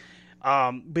actually.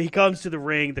 But he comes to the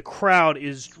ring, the crowd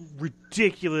is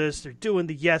ridiculous, they're doing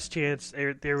the yes chants.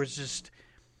 There was just,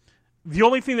 the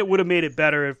only thing that would have made it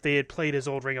better if they had played his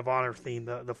old Ring of Honor theme,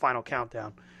 the Final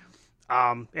Countdown.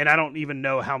 And I don't even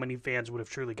know how many fans would have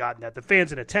truly gotten that. The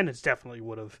fans in attendance definitely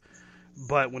would have.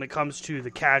 But when it comes to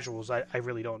the casuals, I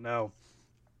really don't know.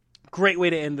 Great way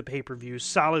to end the pay-per-view.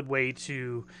 Solid way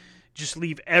to just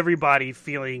leave everybody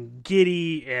feeling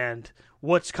giddy and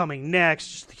what's coming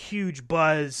next, just a huge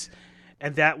buzz.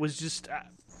 And that was just,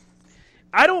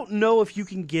 I don't know if you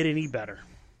can get any better.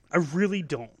 I really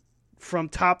don't. From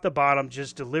top to bottom,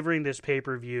 just delivering this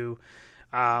pay-per-view.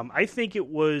 I think it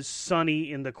was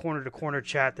Sonny in the corner-to-corner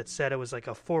chat that said it was like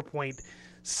a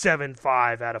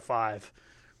 4.75 out of 5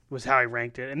 was how I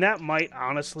ranked it. And that might,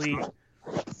 honestly,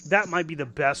 that might be the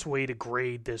best way to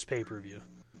grade this pay-per-view.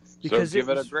 Because so give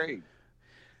it a grade.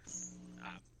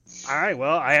 All right,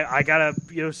 well, I got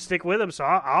to stick with him. So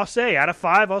I'll say, out of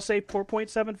 5, I'll say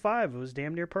 4.75. It was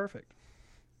damn near perfect.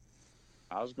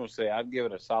 I was going to say, I'd give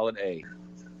it a solid A.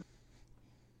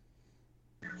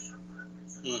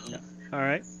 Mm-hmm. All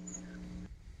right.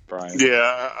 Brian.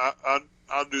 Yeah,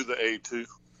 I'll do the A too.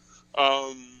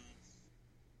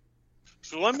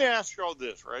 So let me ask you all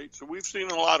this, right? So we've seen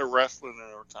a lot of wrestling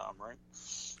in our time, right?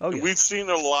 Oh, yeah. And we've seen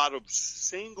a lot of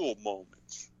single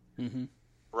moments, mm-hmm.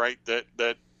 right?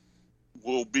 That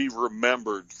will be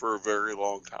remembered for a very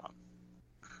long time,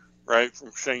 right?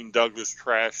 From Shane Douglas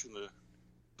trashing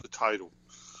the title,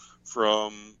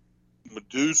 from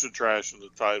Medusa trashing the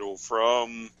title,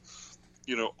 from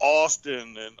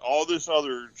Austin and all this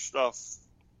other stuff.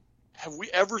 Have we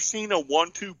ever seen a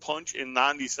 1-2 punch in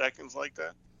 90 seconds like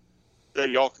that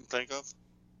y'all can think of?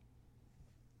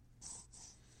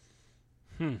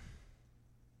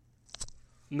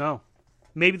 No.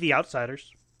 Maybe the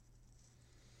Outsiders.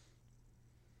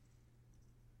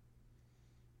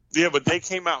 Yeah, but they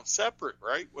came out separate,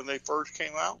 right? When they first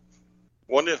came out?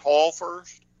 Wasn't it Hall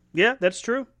first? Yeah, that's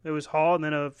true. It was Hall, and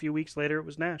then a few weeks later it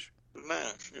was Nash.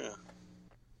 Nash, yeah.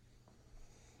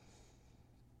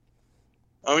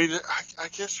 I mean, I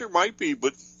guess there might be,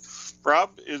 but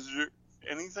Rob, is there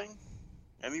anything?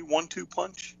 Any 1-2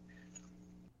 punch?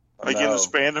 Like in the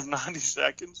span of 90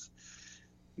 seconds?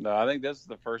 No, I think this is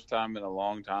the first time in a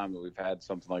long time that we've had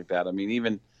something like that. I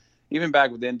mean, even back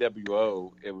with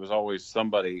NWO, it was always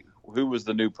somebody who was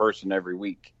the new person every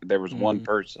week. There was one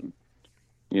person,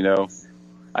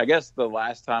 I guess the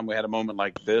last time we had a moment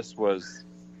like this was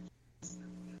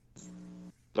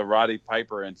the Roddy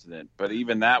Piper incident, but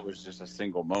even that was just a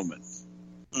single moment.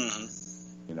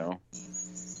 Mm-hmm.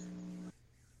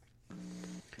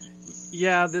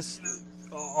 Yeah,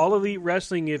 all Elite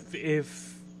Wrestling,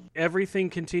 if everything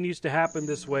continues to happen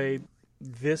this way,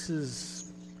 this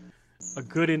is a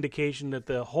good indication that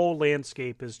the whole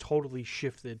landscape has totally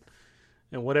shifted,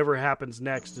 and whatever happens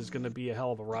next is going to be a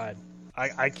hell of a ride.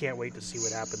 I can't wait to see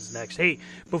what happens next. Hey,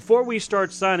 before we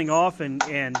start signing off and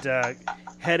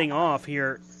heading off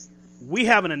here, we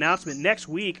have an announcement next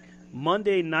week,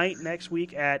 Monday night next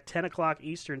week at 10 o'clock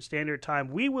Eastern Standard Time.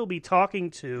 We will be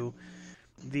talking to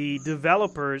the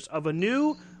developers of a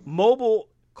new mobile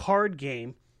card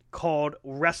game called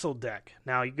WrestleDeck.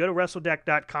 Now, you go to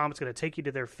WrestleDeck.com. It's going to take you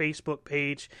to their Facebook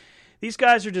page. These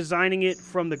guys are designing it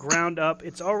from the ground up.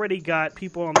 It's already got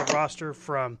people on the roster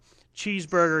from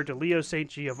Cheeseburger to Leo St.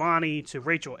 Giovanni to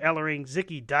Rachel Ellering,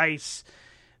 Zicky Dice.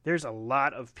 There's a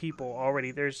lot of people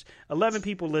already. There's 11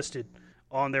 people listed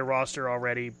on their roster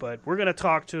already, but we're going to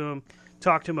talk to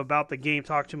them about the game,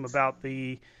 talk to them about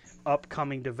the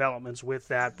upcoming developments with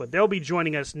that. But they'll be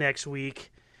joining us next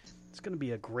week. It's going to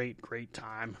be a great, great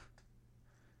time.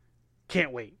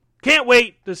 Can't wait. Can't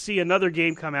wait to see another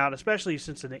game come out, especially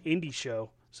since it's an indie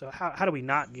show. So how do we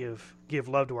not give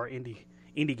love to our indie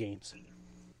games?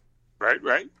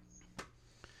 Right.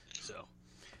 So,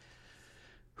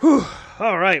 whew.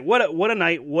 All right. What a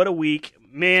night. What a week.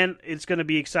 Man, it's going to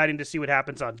be exciting to see what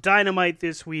happens on Dynamite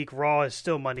this week. Raw is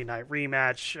still Monday Night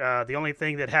Rematch. The only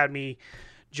thing that had me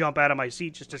jump out of my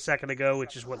seat just a second ago,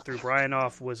 which is what threw Brian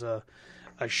off, was a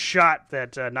shot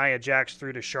that Nia Jax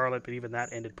threw to Charlotte, but even that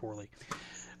ended poorly.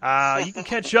 You can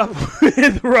catch up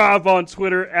with Rob on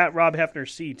Twitter at Rob Hefner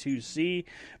C2C,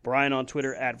 Brian on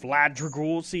Twitter at Vlad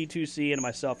Dragul C2C, and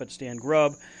myself at Stan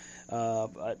Grubb.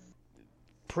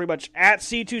 Pretty much at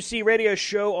C2C Radio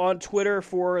Show on Twitter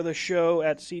for the show,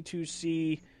 at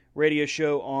C2C Radio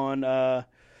Show on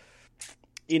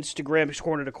Instagram,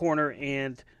 Corner to Corner,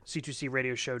 and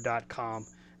C2CRadioshow.com.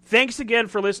 Thanks again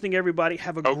for listening, everybody.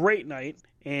 Have a great night.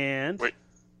 And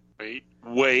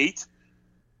wait.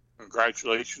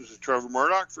 Congratulations to Trevor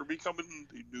Murdoch for becoming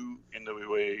the new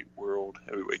NWA World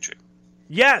Heavyweight Champion.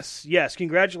 Yes.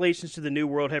 Congratulations to the new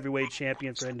World Heavyweight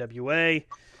Champion for NWA.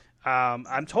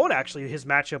 I'm told, actually, his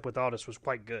matchup with Aldis was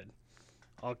quite good.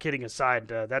 All kidding aside,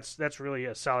 that's really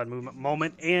a solid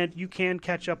moment, and you can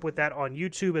catch up with that on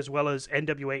YouTube as well as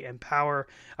NWA Empower.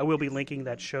 I will be linking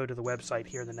that show to the website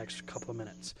here in the next couple of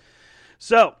minutes.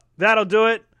 So, that'll do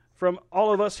it. From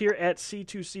all of us here at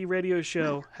C2C Radio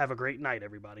Show, have a great night,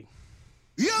 everybody.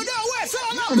 You know what's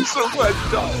all about. I'm so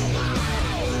glad, dog.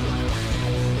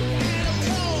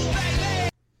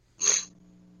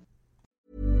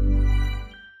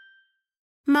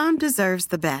 Mom deserves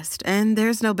the best, and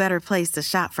there's no better place to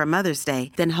shop for Mother's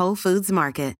Day than Whole Foods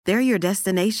Market. They're your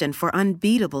destination for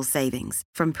unbeatable savings,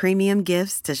 from premium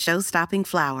gifts to show-stopping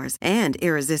flowers and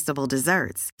irresistible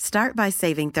desserts. Start by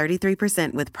saving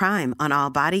 33% with Prime on all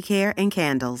body care and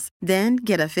candles. Then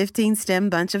get a 15-stem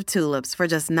bunch of tulips for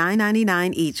just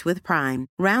 $9.99 each with Prime.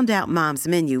 Round out Mom's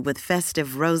menu with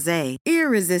festive rosé,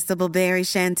 irresistible berry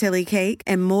chantilly cake,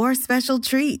 and more special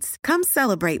treats. Come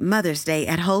celebrate Mother's Day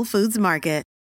at Whole Foods Market.